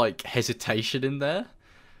enough like hesitation in there.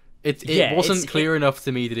 It wasn't clear enough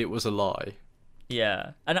to me that it was a lie.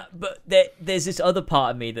 Yeah, but there's this other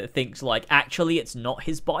part of me that thinks like actually it's not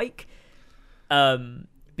his bike,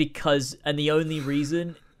 because the only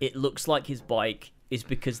reason it looks like his bike is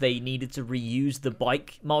because they needed to reuse the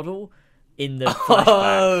bike model in the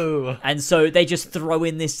flashback, and so they just throw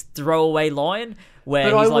in this throwaway line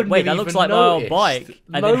where he's like, "Wait, that looks like my old bike,"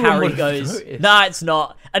 and then Harry goes, "Nah, it's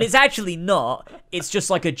not," and it's actually not. It's just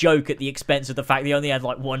like a joke at the expense of the fact they only had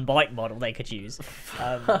like one bike model they could use.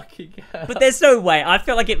 But there's no way. I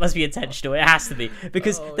feel like it must be intentional. It has to be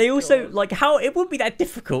because they also like how it wouldn't be that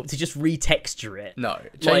difficult to just retexture it. No,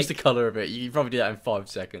 change the color of it. You can probably do that in 5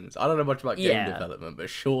 seconds. I don't know much about game development, but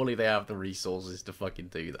surely they have the resources to fucking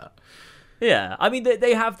do that. Yeah, I mean,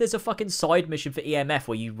 there's a fucking side mission for EMF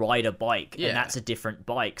where you ride a bike, and that's a different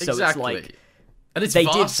bike. So it's like, and it's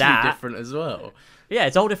vastly different as well. Yeah,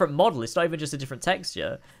 it's a whole different model. It's not even just a different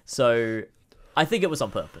texture. So I think it was on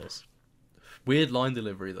purpose. Weird line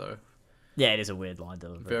delivery, though. Yeah, it is a weird line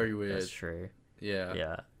delivery. Very weird. That's true.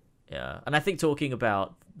 Yeah. And I think talking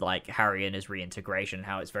about like Harry and his reintegration,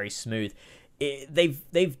 how it's very smooth.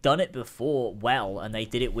 They've done it before well, and they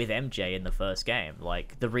did it with MJ in the first game.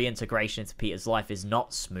 Like the reintegration into Peter's life is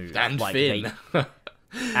not smooth. And like, Finn.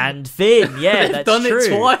 And Finn, yeah, that's true. They've done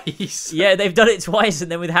it twice. Yeah, they've done it twice,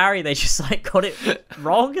 and then with Harry, they just like got it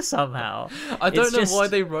wrong somehow. I don't know why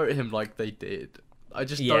they wrote him like they did. I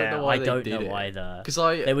just don't know why they did it. I don't know either. Because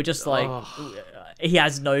they were just like, he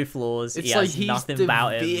has no flaws. It's he has nothing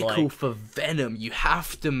about him. He's the vehicle for Venom. You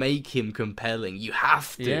have to make him compelling. You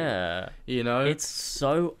have to. Yeah. You know? It's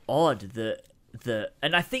so odd that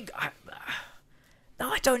and I think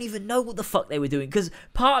I don't even know what the fuck they were doing, because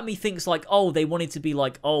part of me thinks like, oh, they wanted to be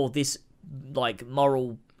like, oh, this like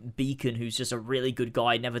moral beacon who's just a really good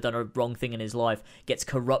guy, never done a wrong thing in his life, gets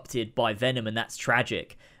corrupted by Venom, and that's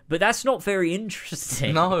tragic. But that's not very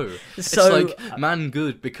interesting. No. So, it's like man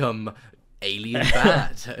good become alien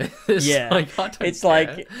bad. It's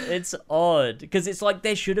odd, because it's like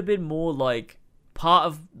there should have been more like part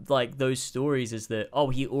of like those stories is that, oh,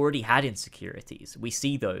 he already had insecurities. We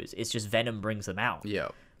see those. It's just Venom brings them out. Yeah.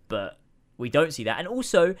 But we don't see that. And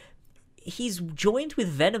also, he's joined with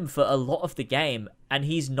Venom for a lot of the game, and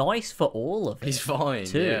he's nice for all of it. He's fine.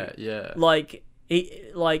 Too. Yeah. Like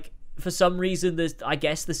for some reason, I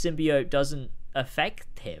guess the symbiote doesn't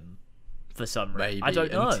affect him for some reason. Maybe I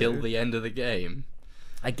don't know. Until the end of the game.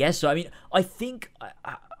 I guess so. I mean, I think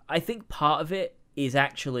part of it is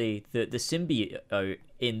actually that the symbiote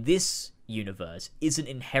in this universe isn't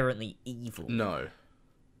inherently evil. No.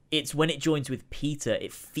 It's when it joins with Peter,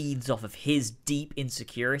 it feeds off of his deep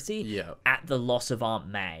insecurity at the loss of Aunt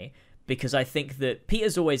May. Because I think that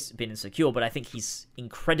Peter's always been insecure, but I think he's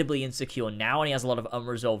incredibly insecure now, and he has a lot of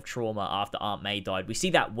unresolved trauma after Aunt May died. We see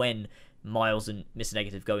that when Miles and Mr.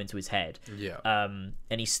 Negative go into his head. Yeah. And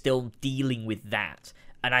he's still dealing with that.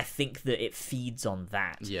 And I think that it feeds on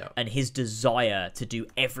that. Yeah. And his desire to do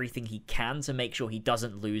everything he can to make sure he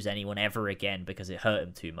doesn't lose anyone ever again because it hurt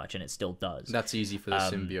him too much, and it still does. That's easy for the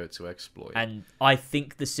symbiote to exploit. And I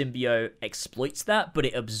think the symbiote exploits that, but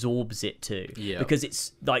it absorbs it too. Yeah. Because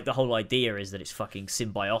it's like the whole idea is that it's fucking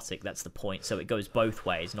symbiotic. That's the point. So it goes both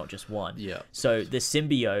ways, not just one. Yeah. So the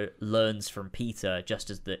symbiote learns from Peter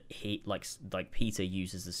just as he like Peter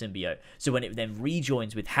uses the symbiote. So when it then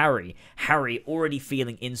rejoins with Harry already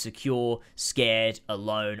feeling insecure, scared,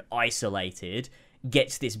 alone, isolated,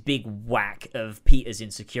 gets this big whack of Peter's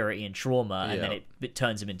insecurity and trauma, and then it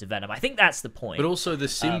turns him into Venom. I think that's the point. But also the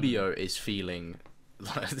symbiote is feeling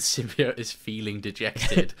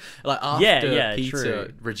dejected. Like after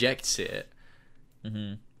Peter rejects it,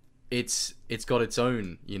 it's got its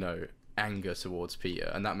own, anger towards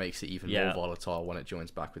Peter, and that makes it even more volatile when it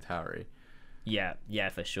joins back with Harry. Yeah,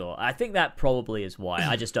 for sure. I think that probably is why.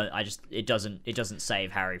 It doesn't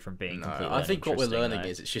save Harry from being completely I think what we're learning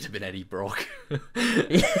is it should have been Eddie Brock.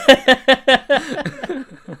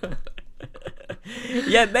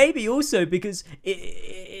 Yeah, maybe also because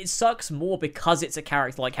it sucks more because it's a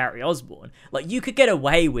character like Harry Osborn. Like, you could get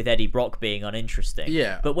away with Eddie Brock being uninteresting.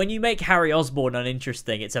 Yeah. But when you make Harry Osborn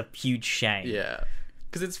uninteresting, it's a huge shame. Yeah.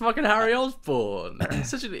 Because it's fucking Harry Osborn. It's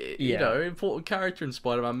such an important character in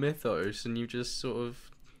Spider-Man mythos, and you just sort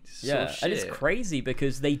of and it's crazy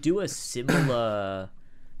because they do a similar-ish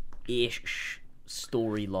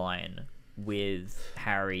storyline with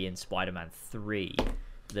Harry in Spider-Man 3,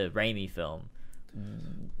 the Raimi film,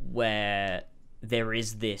 where there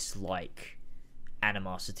is this like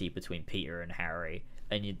animosity between Peter and Harry,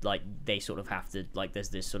 and they sort of have to there's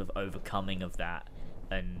this sort of overcoming of that,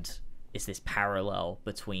 and it's this parallel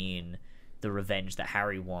between the revenge that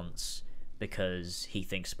Harry wants because he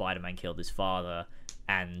thinks Spider-Man killed his father,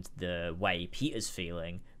 and the way Peter's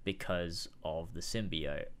feeling because of the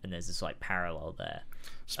symbiote, and there's this parallel there.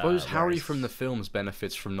 Suppose Harry from the films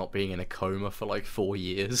benefits from not being in a coma for 4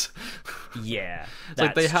 years. Yeah,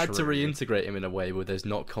 it's they had to reintegrate him in a way where there's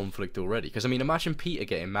not conflict already. Because imagine Peter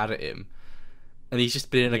getting mad at him, and he's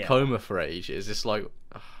just been in a coma for ages. It's I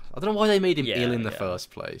don't know why they made him ill in the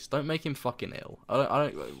first place. Don't make him fucking ill. I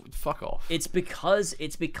don't. Fuck off. It's because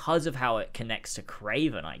of how it connects to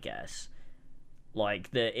Kraven, I guess.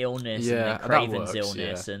 The illness and then Kraven's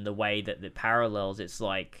illness and the way that it parallels. It's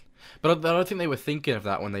But I don't think they were thinking of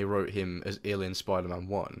that when they wrote him as ill in Spider-Man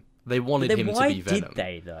 1. They wanted him to be Venom. Why did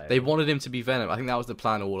they, though? They wanted him to be Venom. I think that was the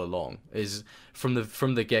plan all along. Is from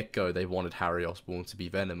the get-go, they wanted Harry Osborn to be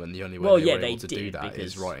Venom, and the only way they were able to do that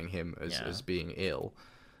is writing him as being ill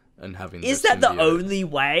and having. Is that the only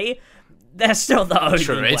way? That's still the only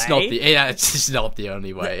way. It's not the. Yeah, it's just not the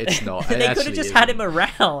only way. It's not. They could have just had him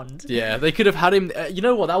around. Yeah, they could have had him. You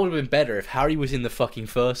know what? That would have been better if Harry was in the fucking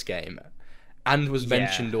first game, and was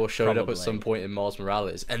mentioned or showed up at some point in Miles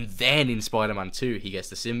Morales, and then in Spider-Man 2 he gets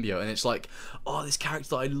the symbiote, and it's this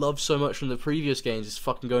character that I love so much from the previous games is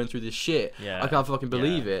fucking going through this shit. Yeah, I can't fucking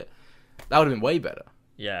believe it. That would have been way better.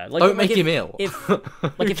 Yeah, don't make him ill. If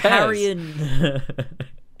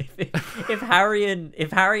Harry and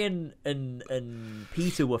if Harry and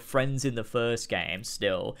Peter were friends in the first game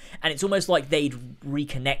still, and it's almost like they'd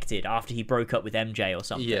reconnected after he broke up with MJ or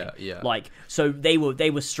something. Yeah. So they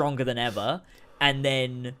were stronger than ever, and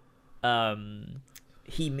then Peter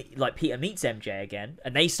meets MJ again,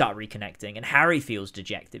 and they start reconnecting, and Harry feels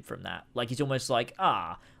dejected from that. He's almost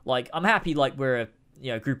I'm happy we're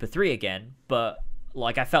a group of 3 again, but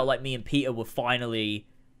I felt like me and Peter were finally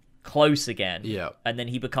close again. Yeah. And then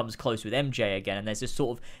he becomes close with MJ again, and there's this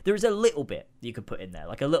there is a little bit you could put in there,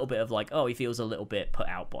 a little bit of he feels a little bit put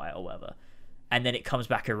out by it or whatever. And then it comes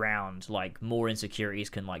back around, more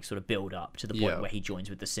insecurities can sort of build up to the point where he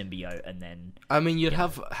joins with the symbiote, and then you'd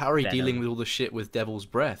have Harry dealing with all the shit with Devil's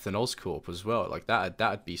Breath and Oscorp as well.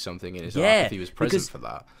 That'd be something in his arc if he was present for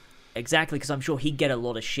that. Exactly, because I'm sure he'd get a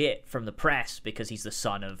lot of shit from the press because he's the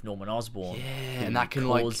son of Norman Osborn. Yeah, and that can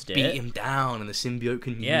beat him down, and the symbiote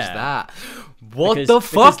can use that. What the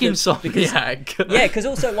fuck, Insomniac? Because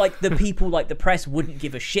also the people the press wouldn't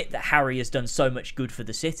give a shit that Harry has done so much good for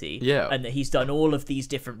the city. Yeah, and that he's done all of these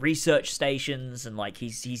different research stations, and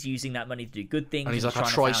he's using that money to do good things. And he's I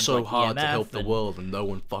try so hard to help the world, and no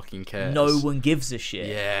one fucking cares. No one gives a shit.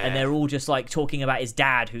 Yeah, and they're all just talking about his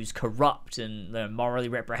dad, who's corrupt and morally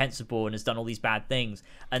reprehensible and has done all these bad things,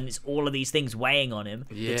 and it's all of these things weighing on him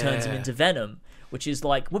that turns him into Venom, which is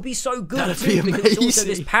would be so good. That'd be amazing. Because it's also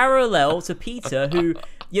this parallel to Peter, who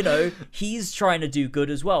he's trying to do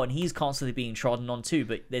good as well, and he's constantly being trodden on too,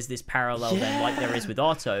 but there's this parallel then there is with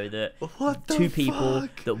Otto, that two people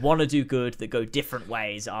that want to do good that go different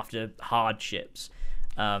ways after hardships.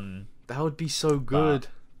 That would be so good,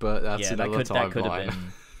 but that's another timeline. That could have been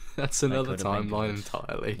that's another timeline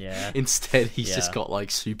entirely. Yeah. Instead, he's just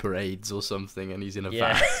got super AIDS or something, and he's in a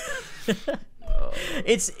vat.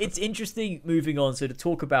 It's interesting moving on. So to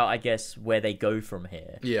talk about, I guess, where they go from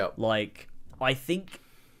here. Yeah. I think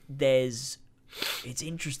it's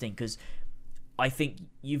interesting because I think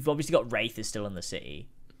you've obviously got Wraith is still in the city.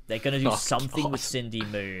 They're going to do something with Cindy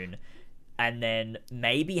Moon. And then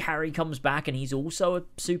maybe Harry comes back and he's also a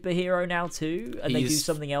superhero now too, and they do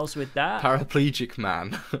something else with that. Paraplegic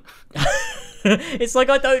man. It's I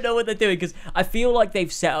don't know what they're doing, because I feel like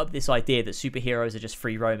they've set up this idea that superheroes are just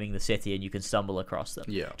free roaming the city and you can stumble across them.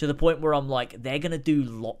 Yeah. To the point where I'm they're gonna do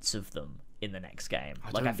lots of them. in the next game.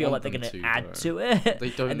 I feel like they're going to add to it. They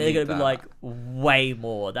don't, and they're going to be like way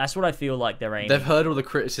more. That's what I feel like they're aiming. They've heard all the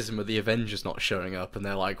criticism of the Avengers not showing up, and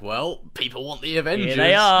they're like, well, people want the Avengers. Here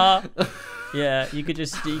they are. Yeah, you could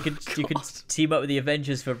team up with the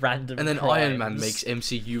Avengers for random. And then crimes. Iron Man makes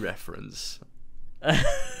MCU reference.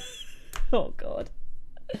 Oh God.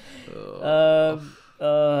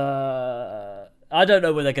 I don't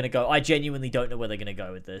know where they're going to go. I genuinely don't know where they're going to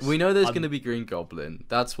go with this. We know there's going to be Green Goblin.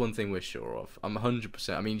 That's one thing we're sure of. I'm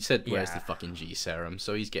 100%. I mean, you said where's the fucking G serum,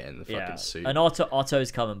 so he's getting the fucking suit. And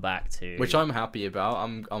Otto's coming back too, which I'm happy about.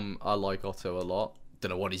 I like Otto a lot. Don't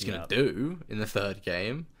know what he's going to do in the third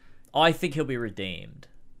game. I think he'll be redeemed,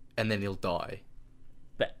 and then he'll die.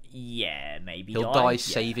 But yeah, maybe he'll die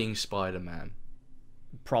saving Spider-Man.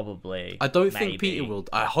 Probably. I don't think Peter will.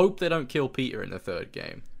 I hope they don't kill Peter in the third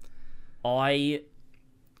game. I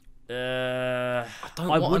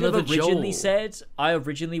would have originally said I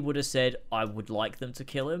would have said I would like them to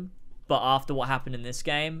kill him, but after what happened in this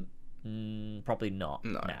game, probably not.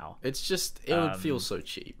 No, now it's just it would feel so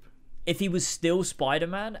cheap. If he was still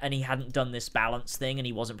Spider-Man and he hadn't done this balance thing and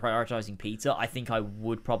he wasn't prioritizing Peter, I think I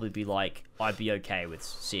would probably be like, I'd be okay with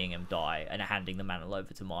seeing him die and handing the mantle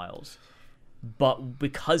over to Miles. But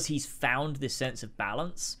because he's found this sense of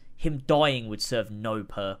balance, him dying would serve no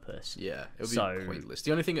purpose. Yeah, it would be pointless.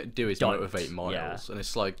 The only thing it'd do is motivate Miles, and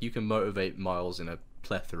it's like you can motivate Miles in a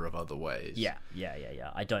plethora of other ways. Yeah.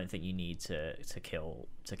 I don't think you need to kill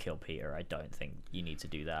Peter. I don't think you need to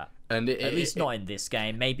do that. And at least not in this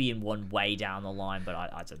game. Maybe in one way down the line, but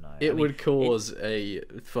I don't know. It would cause a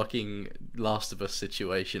fucking Last of Us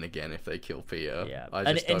situation again if they kill Peter. Yeah,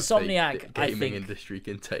 and Insomniac, the gaming industry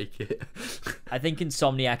can take it. I think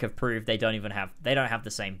Insomniac have proved they don't have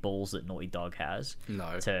the same balls that Naughty Dog has.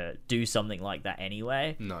 No. To do something like that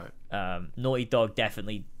anyway. No. Naughty Dog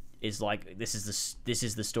definitely is like, this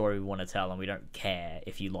is the story we want to tell, and we don't care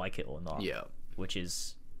if you like it or not. Yeah. Which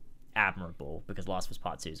is admirable, because Last of Us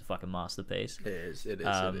Part 2 is a fucking masterpiece. It is.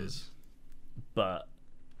 But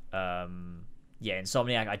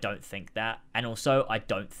Insomniac, I don't think that, and also I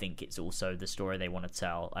don't think it's also the story they want to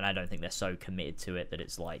tell, and I don't think they're so committed to it that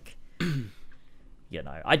it's like I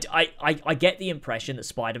get the impression that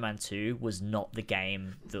Spider-Man 2 was not the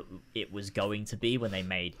game that it was going to be when they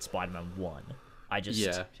made Spider-Man 1.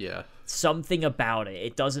 Something about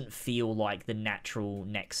it doesn't feel like the natural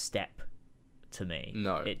next step to me.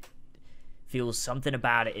 No. It feels, something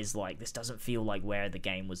about it is like, this doesn't feel like where the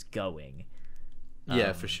game was going.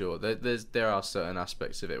 Yeah, for sure. There are certain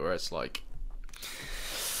aspects of it where it's like,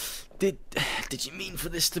 did you mean for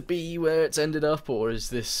this to be where it's ended up, or is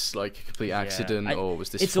this like a complete accident, or was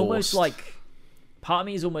this it's forced? Almost like, part of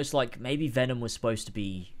me is almost like, maybe Venom was supposed to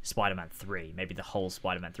be Spider-Man 3. Maybe the whole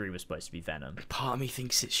Spider-Man 3 was supposed to be Venom. Part of me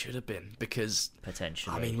thinks it should have been, because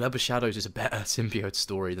potentially, I mean, Web of Shadows is a better symbiote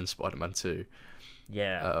story than Spider-Man 2.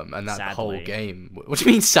 Yeah. And that sadly. whole game. What do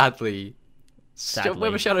you mean, sadly?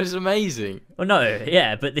 Web of Shadows is amazing. Well, no,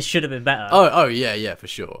 yeah, but this should have been better. Oh, yeah, for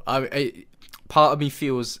sure. Part of me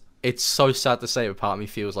feels, it's so sad to say, but part of me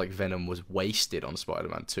feels like Venom was wasted on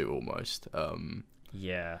Spider-Man 2 almost.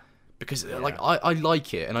 Yeah. Because like I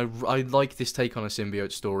like it, and I like this take on a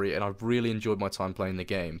symbiote story, and I've really enjoyed my time playing the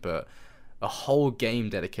game. But a whole game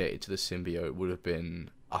dedicated to the symbiote would have been,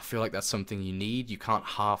 I feel like that's something you need. You can't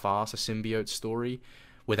half-ass a symbiote story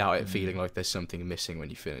without it feeling like there's something missing when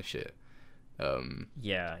you finish it.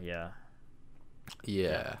 Yeah.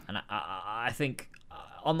 And I think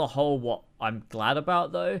on the whole, what I'm glad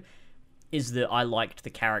about though is that I liked the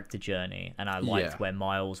character journey, and I liked where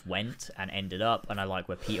Miles went and ended up, and I like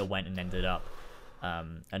where Peter went and ended up,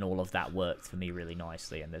 and all of that worked for me really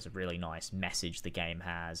nicely. And there's a really nice message the game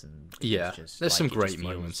has, and there's some great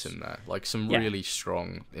moments in there, like some really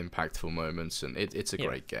strong, impactful moments, and it's a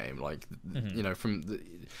great game. Like from the,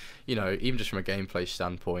 even just from a gameplay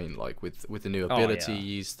standpoint, like with the new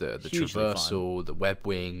abilities, the traversal, fun. The web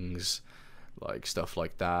wings. Like stuff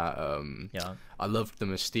like that. I loved the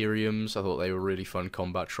Mysteriums. I thought they were really fun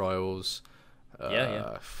combat trials.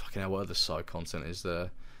 Fucking hell, what other side content is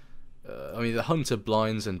there? I mean, the Hunter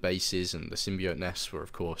blinds and bases and the symbiote nests were,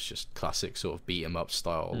 of course, just classic sort of beat 'em up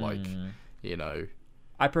style. Like,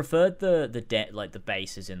 I preferred the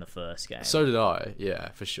bases in the first game. So did I. Yeah,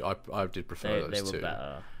 for sure. I did prefer those too. They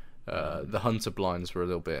were better. The Hunter blinds were a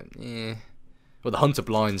little bit. Well, the Hunter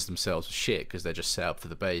blinds themselves were shit because they're just set up for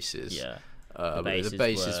the bases. Yeah. The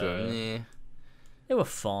bases were they were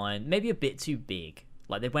fine, maybe a bit too big,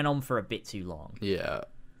 like they went on for a bit too long.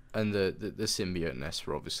 And the symbiote nests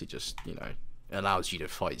were obviously just allows you to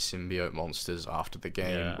fight symbiote monsters after the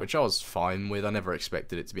game, which I was fine with. I never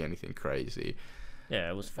expected it to be anything crazy. Yeah,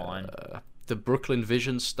 it was fine. the Brooklyn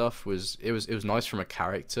Vision stuff was nice from a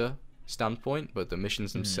character standpoint, but the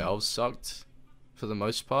missions themselves sucked for the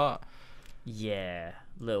most part. Yeah,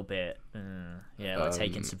 a little bit. Yeah, like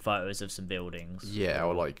taking some photos of some buildings. Yeah,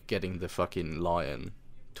 or like getting the fucking lion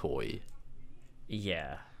toy.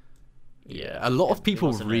 Yeah. A lot of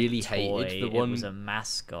people really hated the one. It was a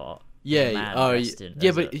mascot. Yeah,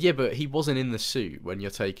 but he wasn't in the suit when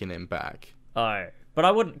you're taking him back. Oh, but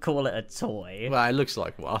I wouldn't call it a toy. Well, it looks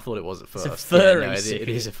like one. I thought it was at first. It's a furry suit. It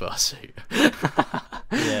is a fursuit.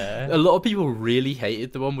 Yeah. A lot of people really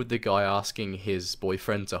hated the one with the guy asking his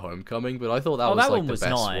boyfriend to homecoming, but I thought that was like the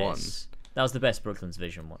best one. That was the best Brooklyn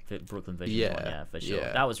Vision one. Yeah, for sure.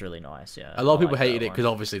 Yeah. That was really nice. Yeah. A lot of people hated it because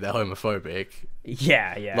obviously they're homophobic.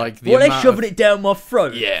 Yeah. Like they're shoving it down my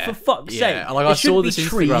throat. Yeah. For fuck's sake. Like I saw this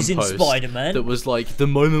Instagram post Spider-Man. that was like the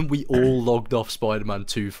moment we all logged off Spider-Man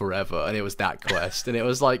 2 forever, and it was that quest, and it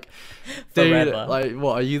was like, dude, like,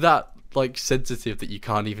 what are you that like sensitive that you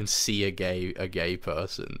can't even see a gay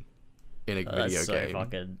person in a video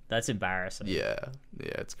game? That's embarrassing. Yeah,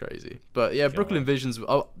 it's crazy. But yeah, Brooklyn Visions.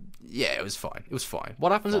 Oh, yeah, it was fine.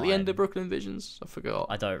 What happens at the end of Brooklyn Visions? I forgot.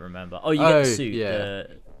 I don't remember. Oh, you get the suit.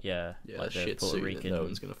 Yeah, like shit Puerto suit Rican that no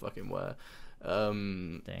one's gonna fucking wear.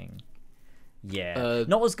 Thing. Yeah,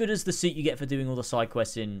 not as good as the suit you get for doing all the side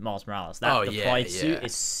quests in Miles Morales. The Pride suit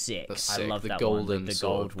is sick. I love that golden one. The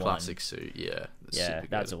gold one. Classic suit. Yeah,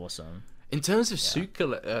 that's awesome. In terms of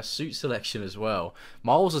suit selection as well,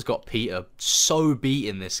 Miles has got Peter so beat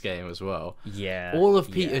in this game as well. Yeah, all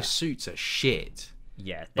of Peter's suits are shit.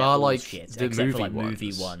 Yeah, but like shit, the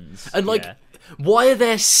movie ones. And like, why are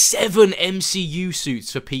there 7 MCU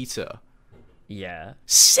suits for Peter? Yeah,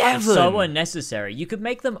 7. It's so unnecessary. You could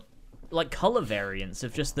make them like color variants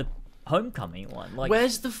of just the Homecoming one. Like,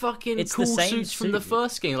 where's the fucking cool suits from the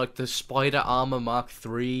first game, like the Spider Armor Mark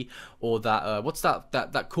III, or that what's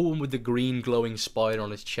that cool one with the green glowing spider on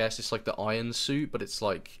his chest? It's like the Iron suit, but it's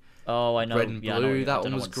like I know red and blue. That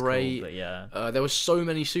one was great. But there were so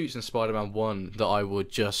many suits in Spider-Man 1 that I would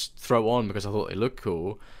just throw on because I thought they looked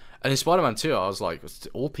cool. And in Spider-Man 2, I was like,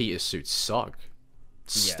 all Peter's suits suck.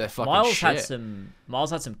 Yeah. They're fucking Miles shit.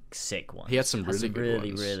 Miles had some sick ones. He had some really good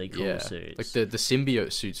ones. Really cool suits. Like the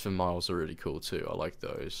symbiote suits for Miles are really cool too. I like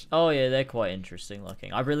those. Oh yeah, they're quite interesting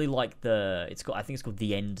looking. I really like I think it's called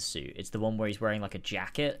the End suit. It's the one where he's wearing like a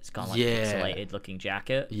jacket. It's kind of like an pixelated looking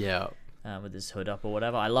jacket. Yeah. With his hood up or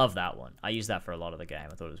whatever. I love that one. I used that for a lot of the game.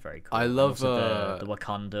 I thought it was very cool. I love the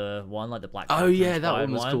Wakanda one, like the Black Panther. Oh yeah, that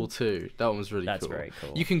one was cool too. That one was really cool. That's very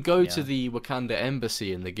cool. You can go to the Wakanda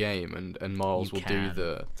embassy in the game, and Miles will do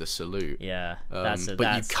the salute. Yeah, but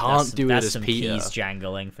you can't do it as some Peter. Keys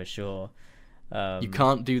jangling for sure. You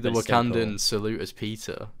can't do the Wakandan salute as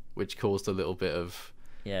Peter, which caused a little bit of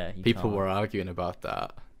people were arguing about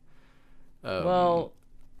that. Well,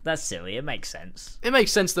 that's silly. It makes sense. It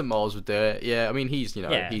makes sense that Miles would do it. Yeah, I mean he's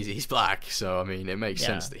he's black, so I mean it makes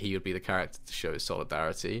sense that he would be the character to show his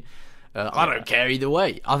solidarity. I don't care either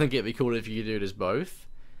way. I think it'd be cool if you could do it as both,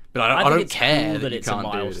 but I don't care that it's a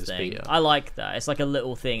Miles thing. Peter. I like that. It's like a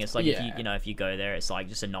little thing. It's like if you go there, it's like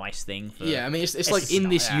just a nice thing. For... Yeah, I mean it's like in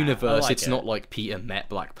this universe, it's not like Peter met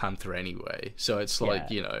Black Panther anyway, so it's like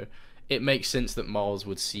it makes sense that Miles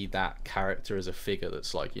would see that character as a figure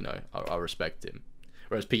that's like I respect him.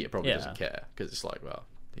 Whereas Peter probably doesn't care because it's like, well,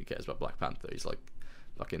 who cares about Black Panther? He's like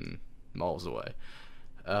fucking miles away.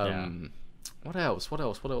 What else?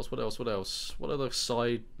 What other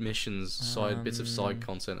side missions, bits of side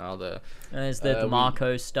content are there? There's the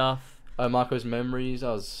Marco stuff. Marco's memories. That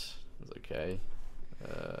was okay.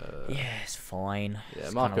 It's fine. Yeah,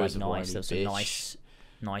 it's Marco's kind of like nice. There's some bitch.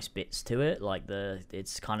 nice bits to it, like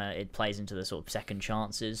it plays into the sort of second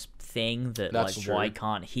chances thing that that's like true. Why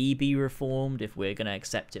can't he be reformed if we're gonna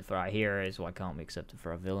accept it for our heroes? Why can't we accept it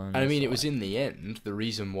for our villains? I mean, it was in the end the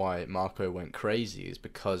reason why Marco went crazy is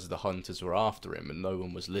because the hunters were after him and no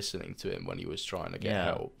one was listening to him when he was trying to get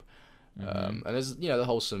help. And there's the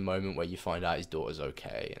wholesome moment where you find out his daughter's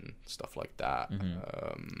okay and stuff like that.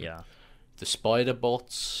 The spider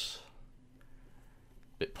bots.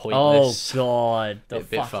 Bit pointless. Oh god, the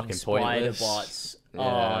fucking spider bots. Yeah.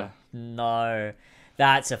 Oh no,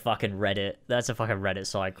 that's a fucking Reddit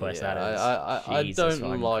side quest. Yeah, that is. I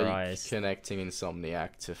don't like Christ. connecting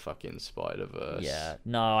Insomniac to fucking Spider-Verse. Yeah,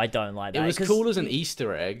 no, I don't like that. It was cool as an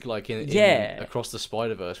Easter egg, like in across the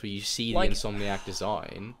Spider-Verse, where you see the Insomniac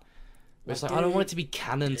design. But it's like, I don't want it to be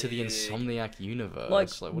canon to the Insomniac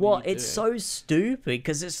universe. Like what? It's so stupid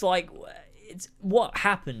because it's like. it's what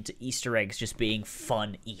happened to Easter eggs just being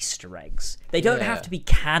fun Easter eggs. They don't have to be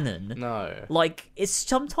canon. No. Like,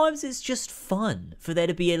 sometimes it's just fun for there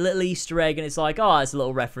to be a little Easter egg, and it's like, oh, it's a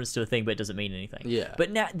little reference to a thing, but it doesn't mean anything. Yeah.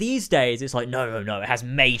 But now these days, it's like, no, it has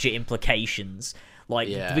major implications.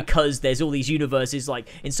 Like, because there's all these universes, like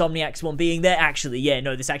Insomniac's one being there, actually,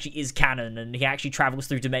 this actually is canon, and he actually travels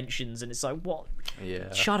through dimensions, and it's like, what?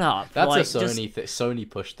 Yeah. Shut up. That's like, a Sony Sony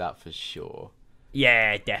pushed that for sure.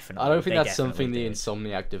 Yeah, definitely. I don't think that's something the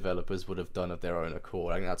Insomniac developers would have done of their own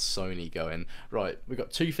accord. I think that's Sony going, right, we've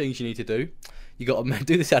got 2 things you need to do. You got to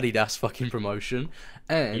do this Adidas fucking promotion,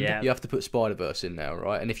 and you have to put Spider-Verse in there,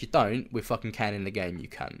 right? And if you don't, we're fucking canning the game, you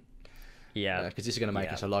can't. Yeah, because this is going to make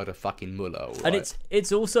us a load of fucking mullah. Right? And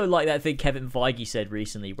it's also like that thing Kevin Feige said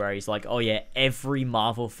recently, where he's like, "Oh yeah, every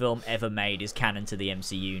Marvel film ever made is canon to the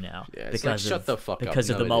MCU now." Yeah, because shut the fuck up. Because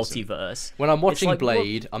of the multiverse. When I'm watching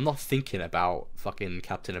Blade, I'm not thinking about fucking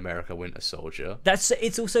Captain America: Winter Soldier.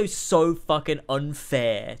 It's also so fucking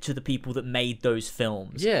unfair to the people that made those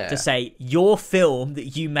films. Yeah. To say your film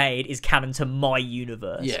that you made is canon to my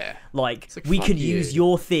universe. Yeah. Like we can use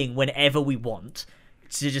your thing whenever we want.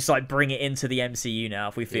 To just like bring it into the MCU now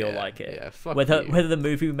if we feel like it. Yeah, fuck whether the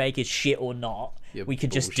movie we make is shit or not, we can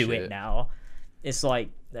just do it now. It's like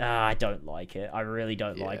I don't like it. I really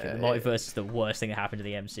don't like it. The multiverse is the worst thing that happened to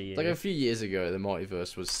the MCU. Like a few years ago, the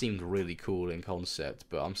multiverse seemed really cool in concept,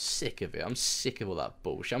 but I'm sick of it. I'm sick of all that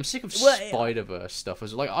bullshit. I'm sick of Spider-Verse stuff.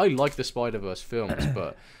 Like I like the Spider-Verse films,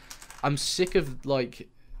 but I'm sick of like.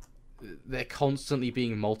 They're constantly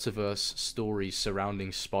being multiverse stories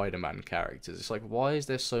surrounding Spider-Man characters. It's like, why is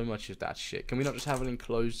there so much of that shit? Can we not just have an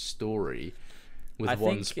enclosed story with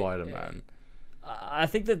one Spider-Man? I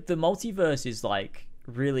think that the multiverse is like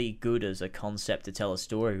really good as a concept to tell a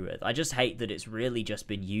story with. I just hate that it's really just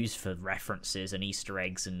been used for references and Easter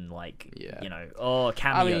eggs and like cameos.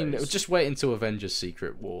 I mean, just wait until Avengers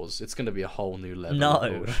Secret Wars. It's going to be a whole new level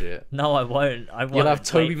of bullshit. No, I won't. You'll have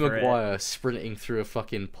Tobey Maguire sprinting through a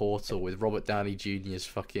fucking portal with Robert Downey Jr.'s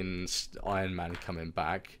fucking Iron Man coming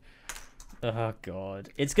back. Oh god.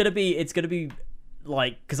 It's gonna be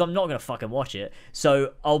like, because I'm not gonna fucking watch it,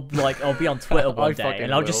 so I'll be on Twitter one day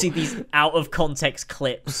and I'll just see these out of context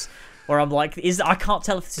clips where I'm like, I can't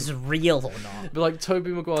tell if this is real or not. But like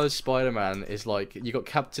Tobey Maguire's Spider-Man is like, you got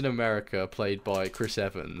Captain America played by Chris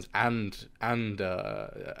Evans and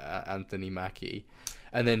Anthony Mackie,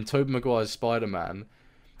 and then Tobey Maguire's Spider-Man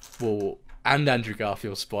and Andrew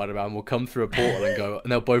Garfield's Spider-Man will come through a portal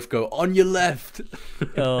and they'll both go on your left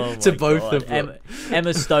to both of them.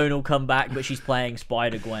 Emma Stone will come back, but she's playing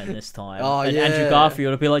Spider-Gwen this time. And Andrew Garfield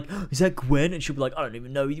will be like, is that Gwen? And she'll be like, I don't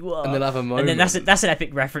even know who you are. And they'll have a moment. And then that's an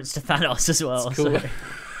epic reference to Thanos as well. It's cool.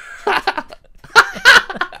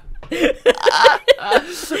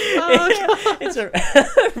 It's a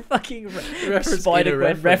fucking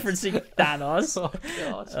Spider-Gwen referencing Thanos.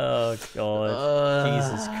 Oh god.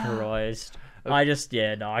 Jesus Christ. I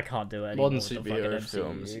can't do it anymore. Modern superhero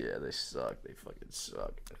films, they suck. They fucking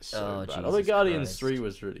suck. They're so bad. Although Guardians 3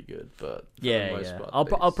 was really good, but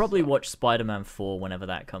I'll probably watch Spider-Man 4 whenever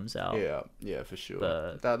that comes out. Yeah, for sure.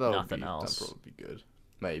 But that'll nothing else. That'll probably be good.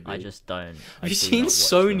 Maybe. I just don't. Have you seen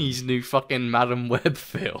Sony's new fucking Madam Web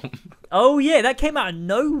film? Oh yeah, that came out of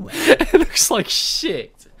nowhere. It looks like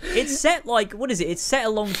shit. It's set like, what is it? It's set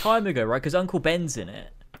a long time ago, right? Because Uncle Ben's in it.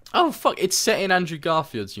 Oh fuck! It's set in Andrew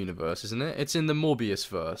Garfield's universe, isn't it? It's in the Morbius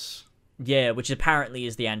verse. Yeah, which apparently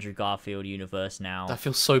is the Andrew Garfield universe now. I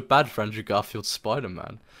feel so bad for Andrew Garfield's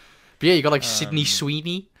Spider-Man. But yeah, you got like Sydney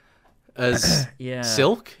Sweeney as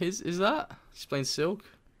Silk. Is that? She's playing Silk.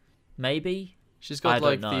 Maybe. She's got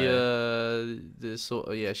like the sort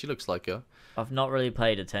of she looks like her. I've not really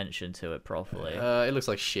paid attention to it properly. It looks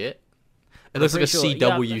like shit. It looks like a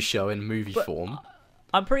CW show in movie form.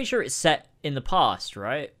 I'm pretty sure it's set in the past,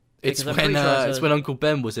 right? It's when Uncle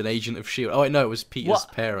Ben was an agent of S.H.I.E.L.D. Oh wait, no, it was Peter's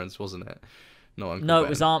parents, wasn't it? No, it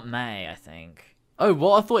was Aunt May, I think. Oh,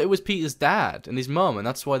 well, I thought it was Peter's dad and his mum, and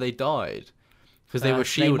that's why they died. Because they were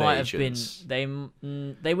S.H.I.E.L.D. agents. They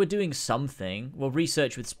were doing something. Well,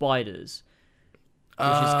 research with spiders. Which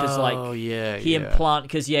is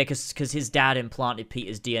because because his dad implanted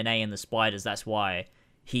Peter's DNA in the spiders. That's why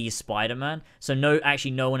he's Spider-Man. So no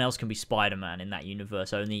one else can be Spider-Man in that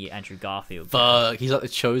universe. Only Andrew Garfield. Fuck, he's like the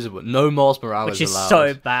chosen one. No Miles Morales which is allowed.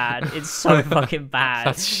 So bad. It's so fucking bad.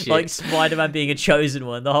 That's shit. Like Spider-Man being a chosen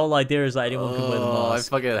one. The whole idea is that anyone can wear the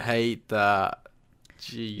mask. I fucking hate that.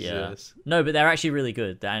 Jesus. Yeah. No, but they're actually really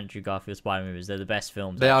good. The Andrew Garfield Spider-Man movies. They're the best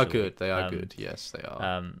films. They are good. They are good. Yes, they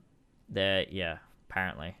are.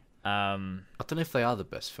 Apparently. I don't know if they are the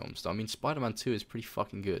best films though. I mean, Spider-Man 2 is pretty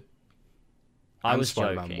fucking good. I was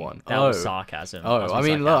Spider-Man joking. 1. That was sarcasm. Oh, I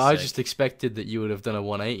mean, look, I just expected that you would have done a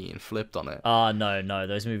 180 and flipped on it. No,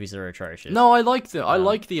 those movies are atrocious. No, I like them. I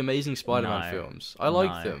like the Amazing Spider-Man films. I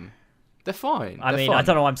like them. They're fine. I mean, I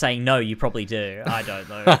don't know why I'm saying no. You probably do. I don't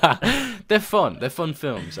know. They're fun. They're fun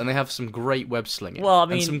films, and they have some great web slinging. Well, I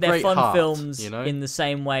mean, they're fun films, you know? In the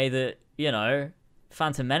same way that, you know,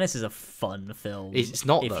 Phantom Menace is a fun film. It's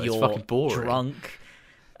not, though. It's fucking boring. Drunk.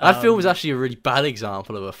 That film is actually a really bad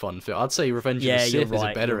example of a fun film. I'd say Revenge of the Sith is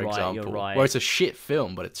a better example. Where it's a shit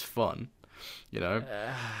film, but it's fun. You know?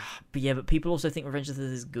 But people also think Revenge of the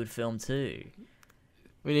Sith is a good film, too.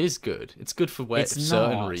 I mean, it is good. It's good for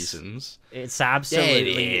certain reasons. It's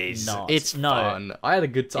absolutely not. It's fun. I have a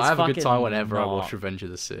good time whenever I watch Revenge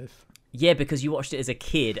of the Sith. Yeah, because you watched it as a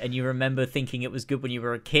kid and you remember thinking it was good when you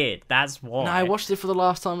were a kid. That's why. No, I watched it for the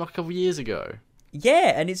last time like a couple of years ago.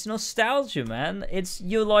 Yeah, and it's nostalgia, man.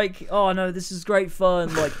 You're like, oh no, this is great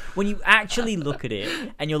fun. Like when you actually look at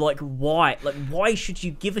it and you're like, why? Like why should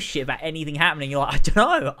you give a shit about anything happening? You're like, I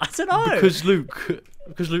don't know. Because Luke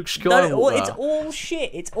Skywalker. No, it's all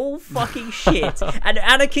shit. It's all fucking shit. And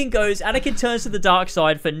Anakin turns to the dark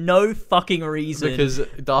side for no fucking reason. Because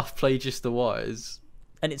Darth Plagueis the Wise.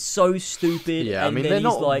 And it's so stupid. Yeah, and I mean, they're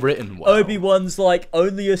not written well. Obi-Wan's like,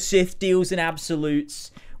 only a Sith deals in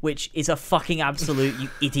absolutes, which is a fucking absolute, you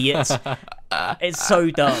idiot. It's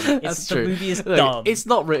so dumb. That's true. The movie is dumb. It's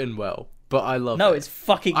not written well, but I love it. No, it's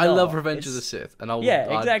fucking I love Revenge of the Sith. And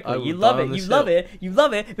exactly. You love it. You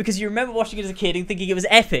love it because you remember watching it as a kid and thinking it was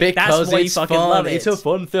epic. That's why you fucking love it. It's a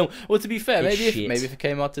fun film. Well, to be fair, maybe if it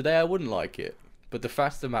came out today, I wouldn't like it. But the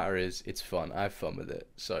fact of the matter is, it's fun. I have fun with it.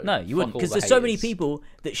 So no, you wouldn't, because there's so many people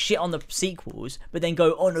that shit on the sequels, but then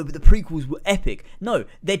go, "Oh no, but the prequels were epic." No,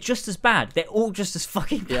 they're just as bad. They're all just as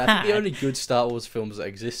fucking bad. Yeah, I think the only good Star Wars films that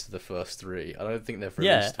exist are the first three. I don't think they've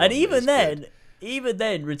released. Yeah, and even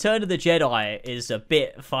then, Return of the Jedi is a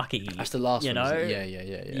bit fucking. That's the last one. Know?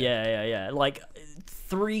 Yeah. Like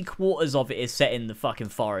 3/4 of it is set in the fucking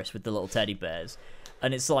forest with the little teddy bears,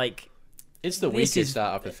 and it's like. It's the weakest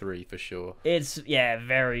out of the three, for sure. It's,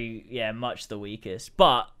 much the weakest.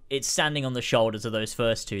 But it's standing on the shoulders of those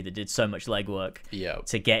first two that did so much legwork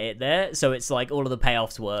to get it there. So it's like all of the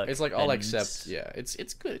payoffs work. It's like, I'll accept,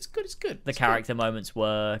 it's good. The character moments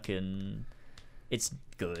work, and it's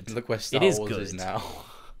good. Look where Star Wars is now.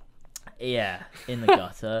 Yeah, in the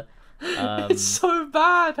gutter. It's so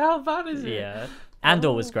bad. How bad is it? Yeah.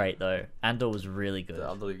 Andor was great, though. Andor was really good.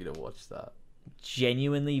 I'm not even going to watch that.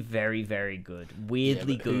 Genuinely very, very good.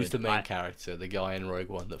 Weirdly good. Who's the main character? The guy in Rogue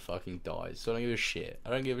One that fucking dies. So I don't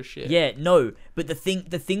give a shit. Yeah, no. But the thing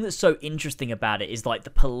that's so interesting about it is like the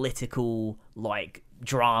political like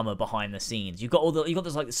drama behind the scenes. You've got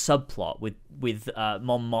this like subplot with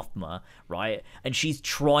Mon Mothma, right? And she's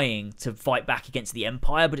trying to fight back against the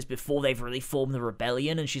Empire, but it's before they've really formed the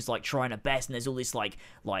rebellion, and she's like trying her best, and there's all this like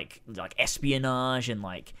espionage and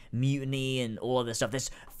like mutiny and all of this stuff. There's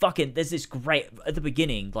this great at the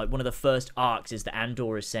beginning, like one of the first arcs is that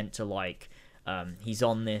Andor is sent to like he's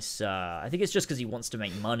on this I think it's just because he wants to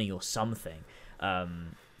make money or something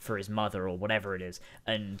for his mother or whatever it is,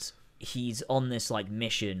 and he's on this like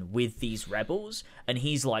mission with these rebels, and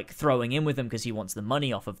he's like throwing in with them because he wants the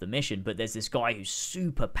money off of the mission. But there's this guy who's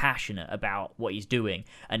super passionate about what he's doing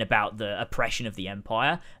and about the oppression of the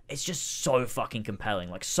Empire. It's just so fucking compelling,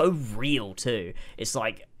 like so real too. It's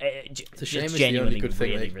like it's a shame it's the only good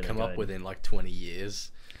thing they've come up with in like 20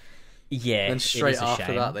 years. Yeah, and straight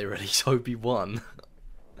after that they released Obi-Wan.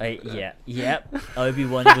 Yep.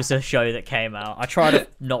 Obi-Wan was a show that came out. I try to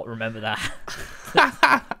not remember that.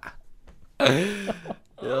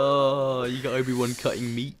 Oh, you got Obi-Wan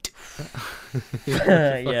cutting meat.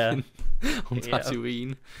 Yeah. On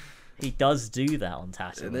Tatooine. He does do that on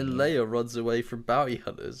Tatooine. And then Leia runs away from bounty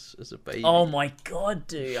hunters as a baby. Oh my god,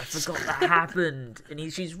 dude. I forgot that happened.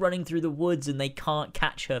 And she's running through the woods and they can't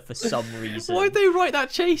catch her for some reason. Why'd they write that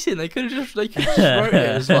chase in? They could have just wrote it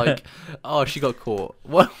as like, oh, she got caught.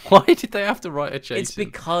 Why did they have to write a chase It's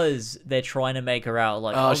because they're trying to make her out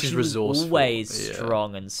like, she's resourceful. Always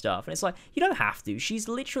strong and stuff. And it's like, you don't have to. She's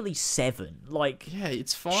literally 7. Like, yeah,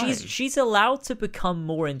 it's fine. She's allowed to become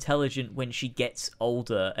more intelligent when she gets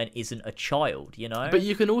older and isn't a child, you know. But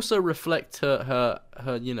you can also reflect her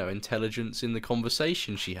intelligence in the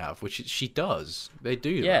conversation she have, which she does. They do.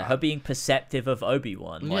 Yeah, her being perceptive of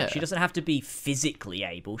Obi-Wan. Like, she doesn't have to be physically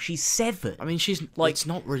able. She's 7. I mean, she's like, it's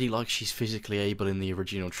not really like she's physically able in the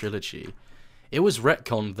original trilogy. It was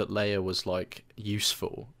retconned that Leia was like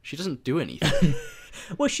useful. She doesn't do anything.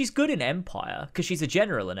 Well, she's good in Empire because she's a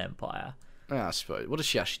general in Empire. Yeah, I suppose. What does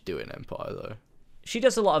she actually do in Empire though? She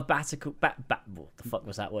does a lot of what the fuck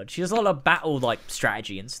was that word? She does a lot of battle like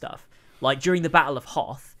strategy and stuff. Like during the Battle of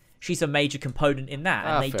Hoth, she's a major component in that,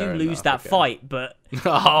 and they do lose that fight. But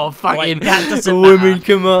oh, fucking that doesn't women matter.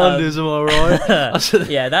 Commanders, am I right?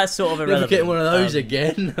 Yeah, that's sort of irrelevant. Never getting one of those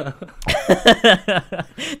again.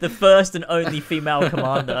 The first and only female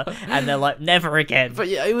commander, and they're like, never again. But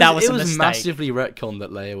yeah, it was massively retconned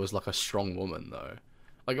that Leia was like a strong woman, though.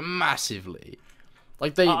 Like massively.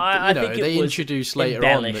 Like they introduced later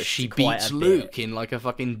on that she beats Luke in like a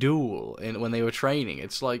fucking duel when they were training.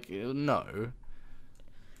 It's like no.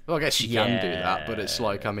 Well, I guess she can do that, but it's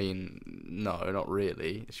like, I mean, no, not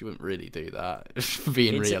really. She wouldn't really do that.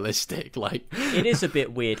 Being realistic, like it is a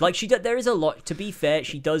bit weird. Like there is a lot. To be fair,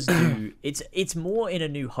 she does do. It's more in A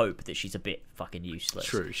New Hope that she's a bit fucking useless.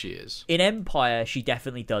 True, she is. In Empire, she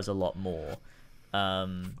definitely does a lot more.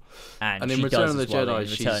 And in she Return does of the Jedi, in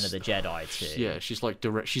Return of the Jedi too. Yeah, she's like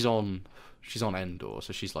direct. She's on Endor,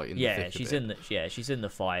 so she's like in the thick she's of it. she's in the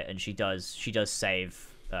fight, and she does save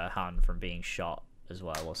Han from being shot as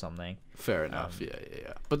well or something. Fair enough.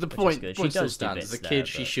 Yeah. But the point still stands. As a kid,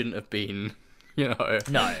 she shouldn't have been,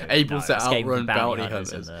 able to outrun bounty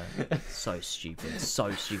hunters. So stupid.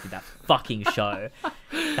 That fucking show.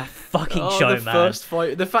 That fucking show, man. First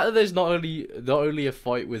fight. The fact that there's not only a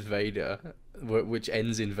fight with Vader, which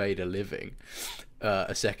ends in Vader living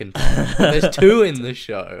a second time. There's two in the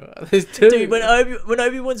show. There's two. Dude, when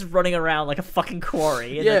Obi-Wan's running around like a fucking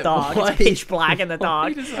quarry in the dark, it's pitch black in the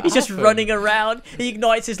dark. He's just running around. He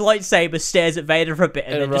ignites his lightsaber, stares at Vader for a bit,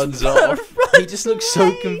 and then runs off. He just looks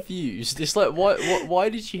so confused. It's like, why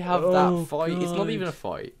did she have that fight? God. It's not even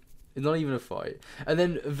a fight. And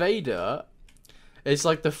then Vader. It's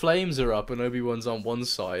like the flames are up and Obi-Wan's on one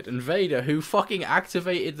side, and Vader, who fucking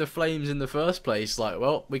activated the flames in the first place, like,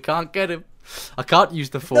 well, we can't get him. I can't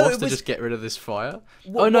use the Force to just get rid of this fire.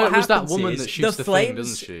 It was that woman that shoots the thing,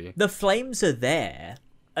 doesn't she? The flames are there,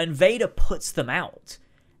 and Vader puts them out,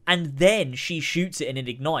 and then she shoots it and it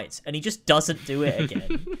ignites, and he just doesn't do it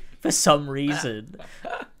again for some reason.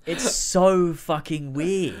 It's so fucking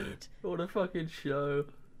weird. What a fucking show.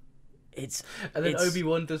 And then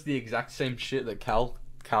Obi-Wan does the exact same shit that Cal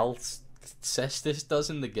Kestis does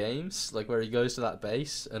in the games, like where he goes to that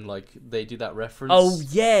base and like they do that reference. Oh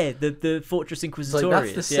yeah, the Fortress Inquisitorius. Like,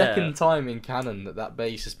 that's the second time in canon that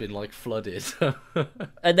base has been like flooded.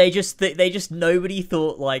 And they just nobody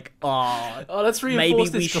thought like, let's maybe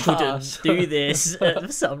we shouldn't do this for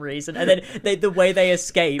some reason. And then the way they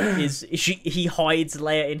escape is he hides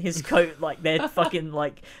Leia in his coat, like they're fucking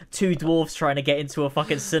like two dwarfs trying to get into a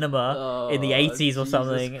fucking cinema in the 80s or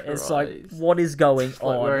something. Christ. It's like, what is going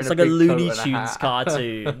on? It's like a Looney Tunes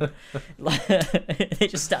cartoon. They're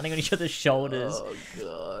just standing on each other's shoulders. Oh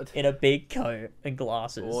god! In a big coat and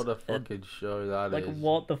glasses. What a fucking show that is! Like,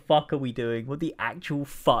 what the fuck are we doing? What the actual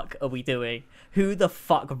fuck are we doing? Who the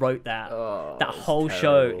fuck wrote that? That whole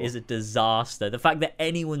show is a disaster. The fact that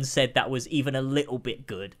anyone said that was even a little bit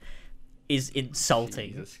good is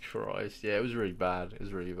insulting. Jesus Christ! Yeah, it was really bad.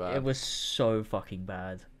 It was so fucking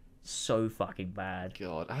bad. So fucking bad.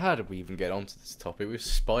 God, how did we even get onto this topic with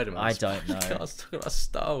Spider-Man? I don't know. Talking about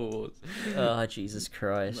Star Wars. Oh, Jesus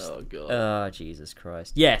Christ. Oh, God. Oh, Jesus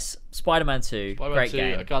Christ. Yes, Spider-Man 2. Great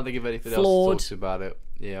game. I can't think of anything else to talk about it.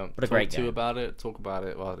 Yeah. But a great game. Talk about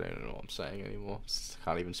it. Well, I don't know what I'm saying anymore.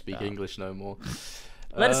 Can't even speak English no more.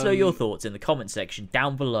 Let us know your thoughts in the comment section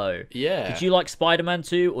down below. Yeah. Did you like Spider-Man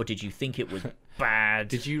 2 or did you think it was bad?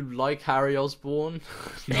 Did you like Harry Osborn?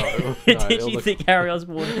 No. Did you think Harry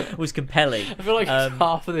Osborn was compelling? I feel like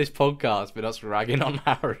half of this podcast has been us ragging on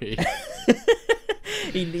Harry.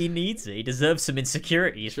 He needs it. He deserves some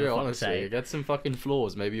insecurities. Sure, honestly. Get some fucking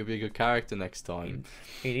flaws. Maybe he'll be a good character next time.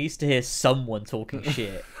 He needs to hear someone talking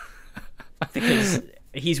shit. Because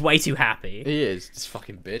he's way too happy. He is. This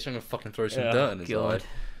fucking bitch. I'm gonna fucking throw some dirt in his eye.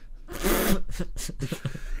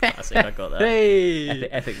 I got that. Hey!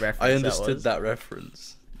 Epic reference. I understood that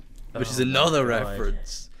reference. Which is another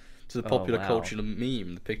reference to the popular cultural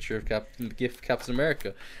meme, the picture of Captain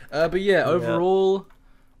America. But yeah, overall,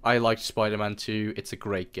 I liked Spider-Man 2. It's a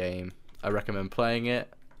great game. I recommend playing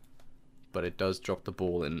it. But it does drop the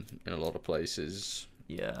ball in a lot of places.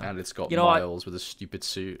 Yeah. And it's got Miles with a stupid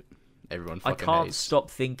suit. Everyone fucking hates. I can't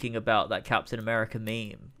stop thinking about that Captain America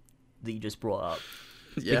meme that you just brought up.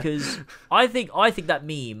 Yeah. Because I think that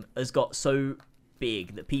meme has got so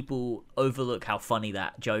big that people overlook how funny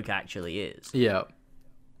that joke actually is. Yeah.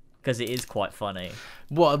 Because it is quite funny.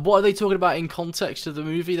 What are they talking about in context of the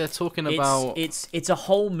movie? They're talking about... It's a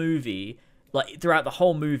whole movie. Like, throughout the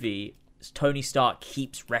whole movie, Tony Stark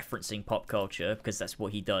keeps referencing pop culture because that's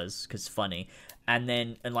what he does, because it's funny.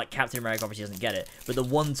 And like Captain America obviously doesn't get it, but the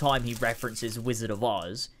one time he references Wizard of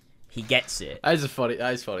Oz, he gets it. That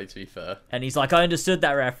is funny to be fair. And he's like, I understood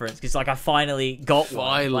that reference because like I finally got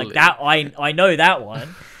one. Like that, I know that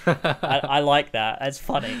one. I like that. That's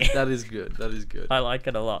funny. That is good. I like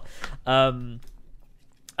it a lot.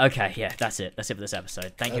 Okay, yeah, that's it. That's it for this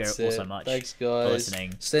episode. Thank you all so much. Thanks, guys, for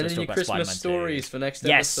listening. Send in your Christmas stories for next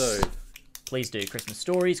episode. Please do. Christmas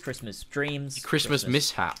stories, Christmas dreams, Christmas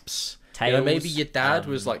mishaps. Tales. You know, maybe your dad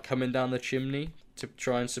was like coming down the chimney to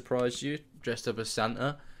try and surprise you, dressed up as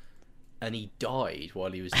Santa, and he died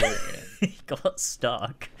while he was doing it. He got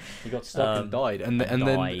stuck. And died. And then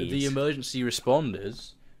the emergency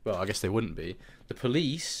responders, well, I guess they wouldn't be. The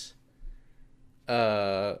police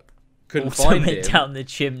couldn't also find went him down the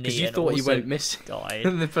chimney because you thought he went missing. Died.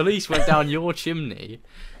 And the police went down your chimney,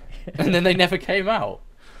 and then they never came out.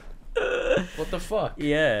 What the fuck?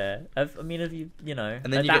 Yeah, I mean, if you know,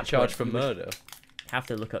 and then you get charged for murder. Have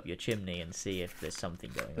to look up your chimney and see if there's something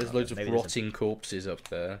going on. There's loads of rotting corpses up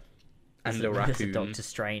there, and a raccoon. There's a Doctor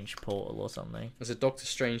Strange portal or something. There's a Doctor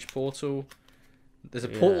Strange portal. There's a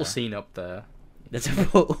portal scene up there. There's a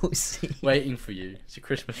portal scene waiting for you. It's your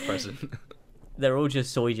Christmas present. They're all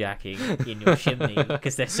just soy jacking in your chimney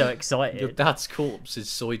because they're so excited. Your dad's corpse is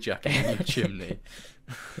soy jacking in your chimney.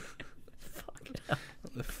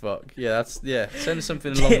 What the fuck? Yeah, send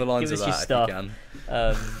something along the lines of that if you can.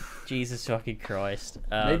 Jesus fucking Christ.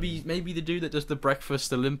 Maybe the dude that does the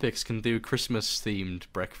breakfast Olympics can do Christmas themed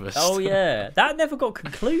breakfast. Oh yeah, that never got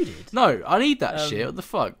concluded. No, I need that shit. What the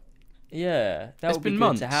fuck? Yeah, that would be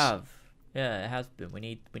good to have. Yeah, it has been. We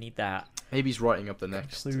need that. Maybe he's writing up the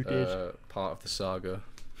next part of the saga,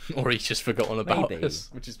 or he's just forgotten about us,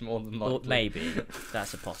 which is more than likely. Or maybe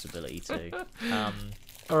that's a possibility too.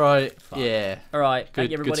 All right. Yeah. All right.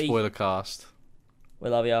 Thank you, everybody. Good spoiler cast. We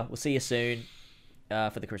love you. We'll see you soon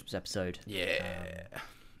for the Christmas episode. Yeah.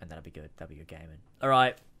 And that'll be good. That'll be good gaming. All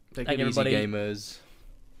right. Thank you, everybody. Gamers.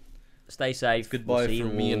 Stay safe. Goodbye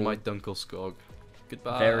from me and my Dunkelskog.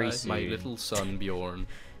 Goodbye. Very soon. My little son Bjorn.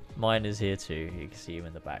 Mine is here too. You can see him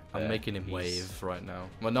in the back there. I'm making him wave right now.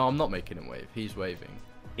 Well, no, I'm not making him wave. He's waving.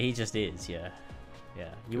 He just is, yeah.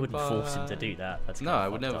 Yeah. You wouldn't force him to do that. That's no, I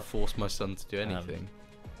would never force my son to do anything.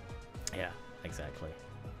 Yeah, exactly.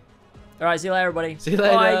 All right, see you later, everybody. See you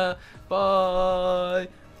later. Bye.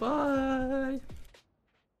 Bye.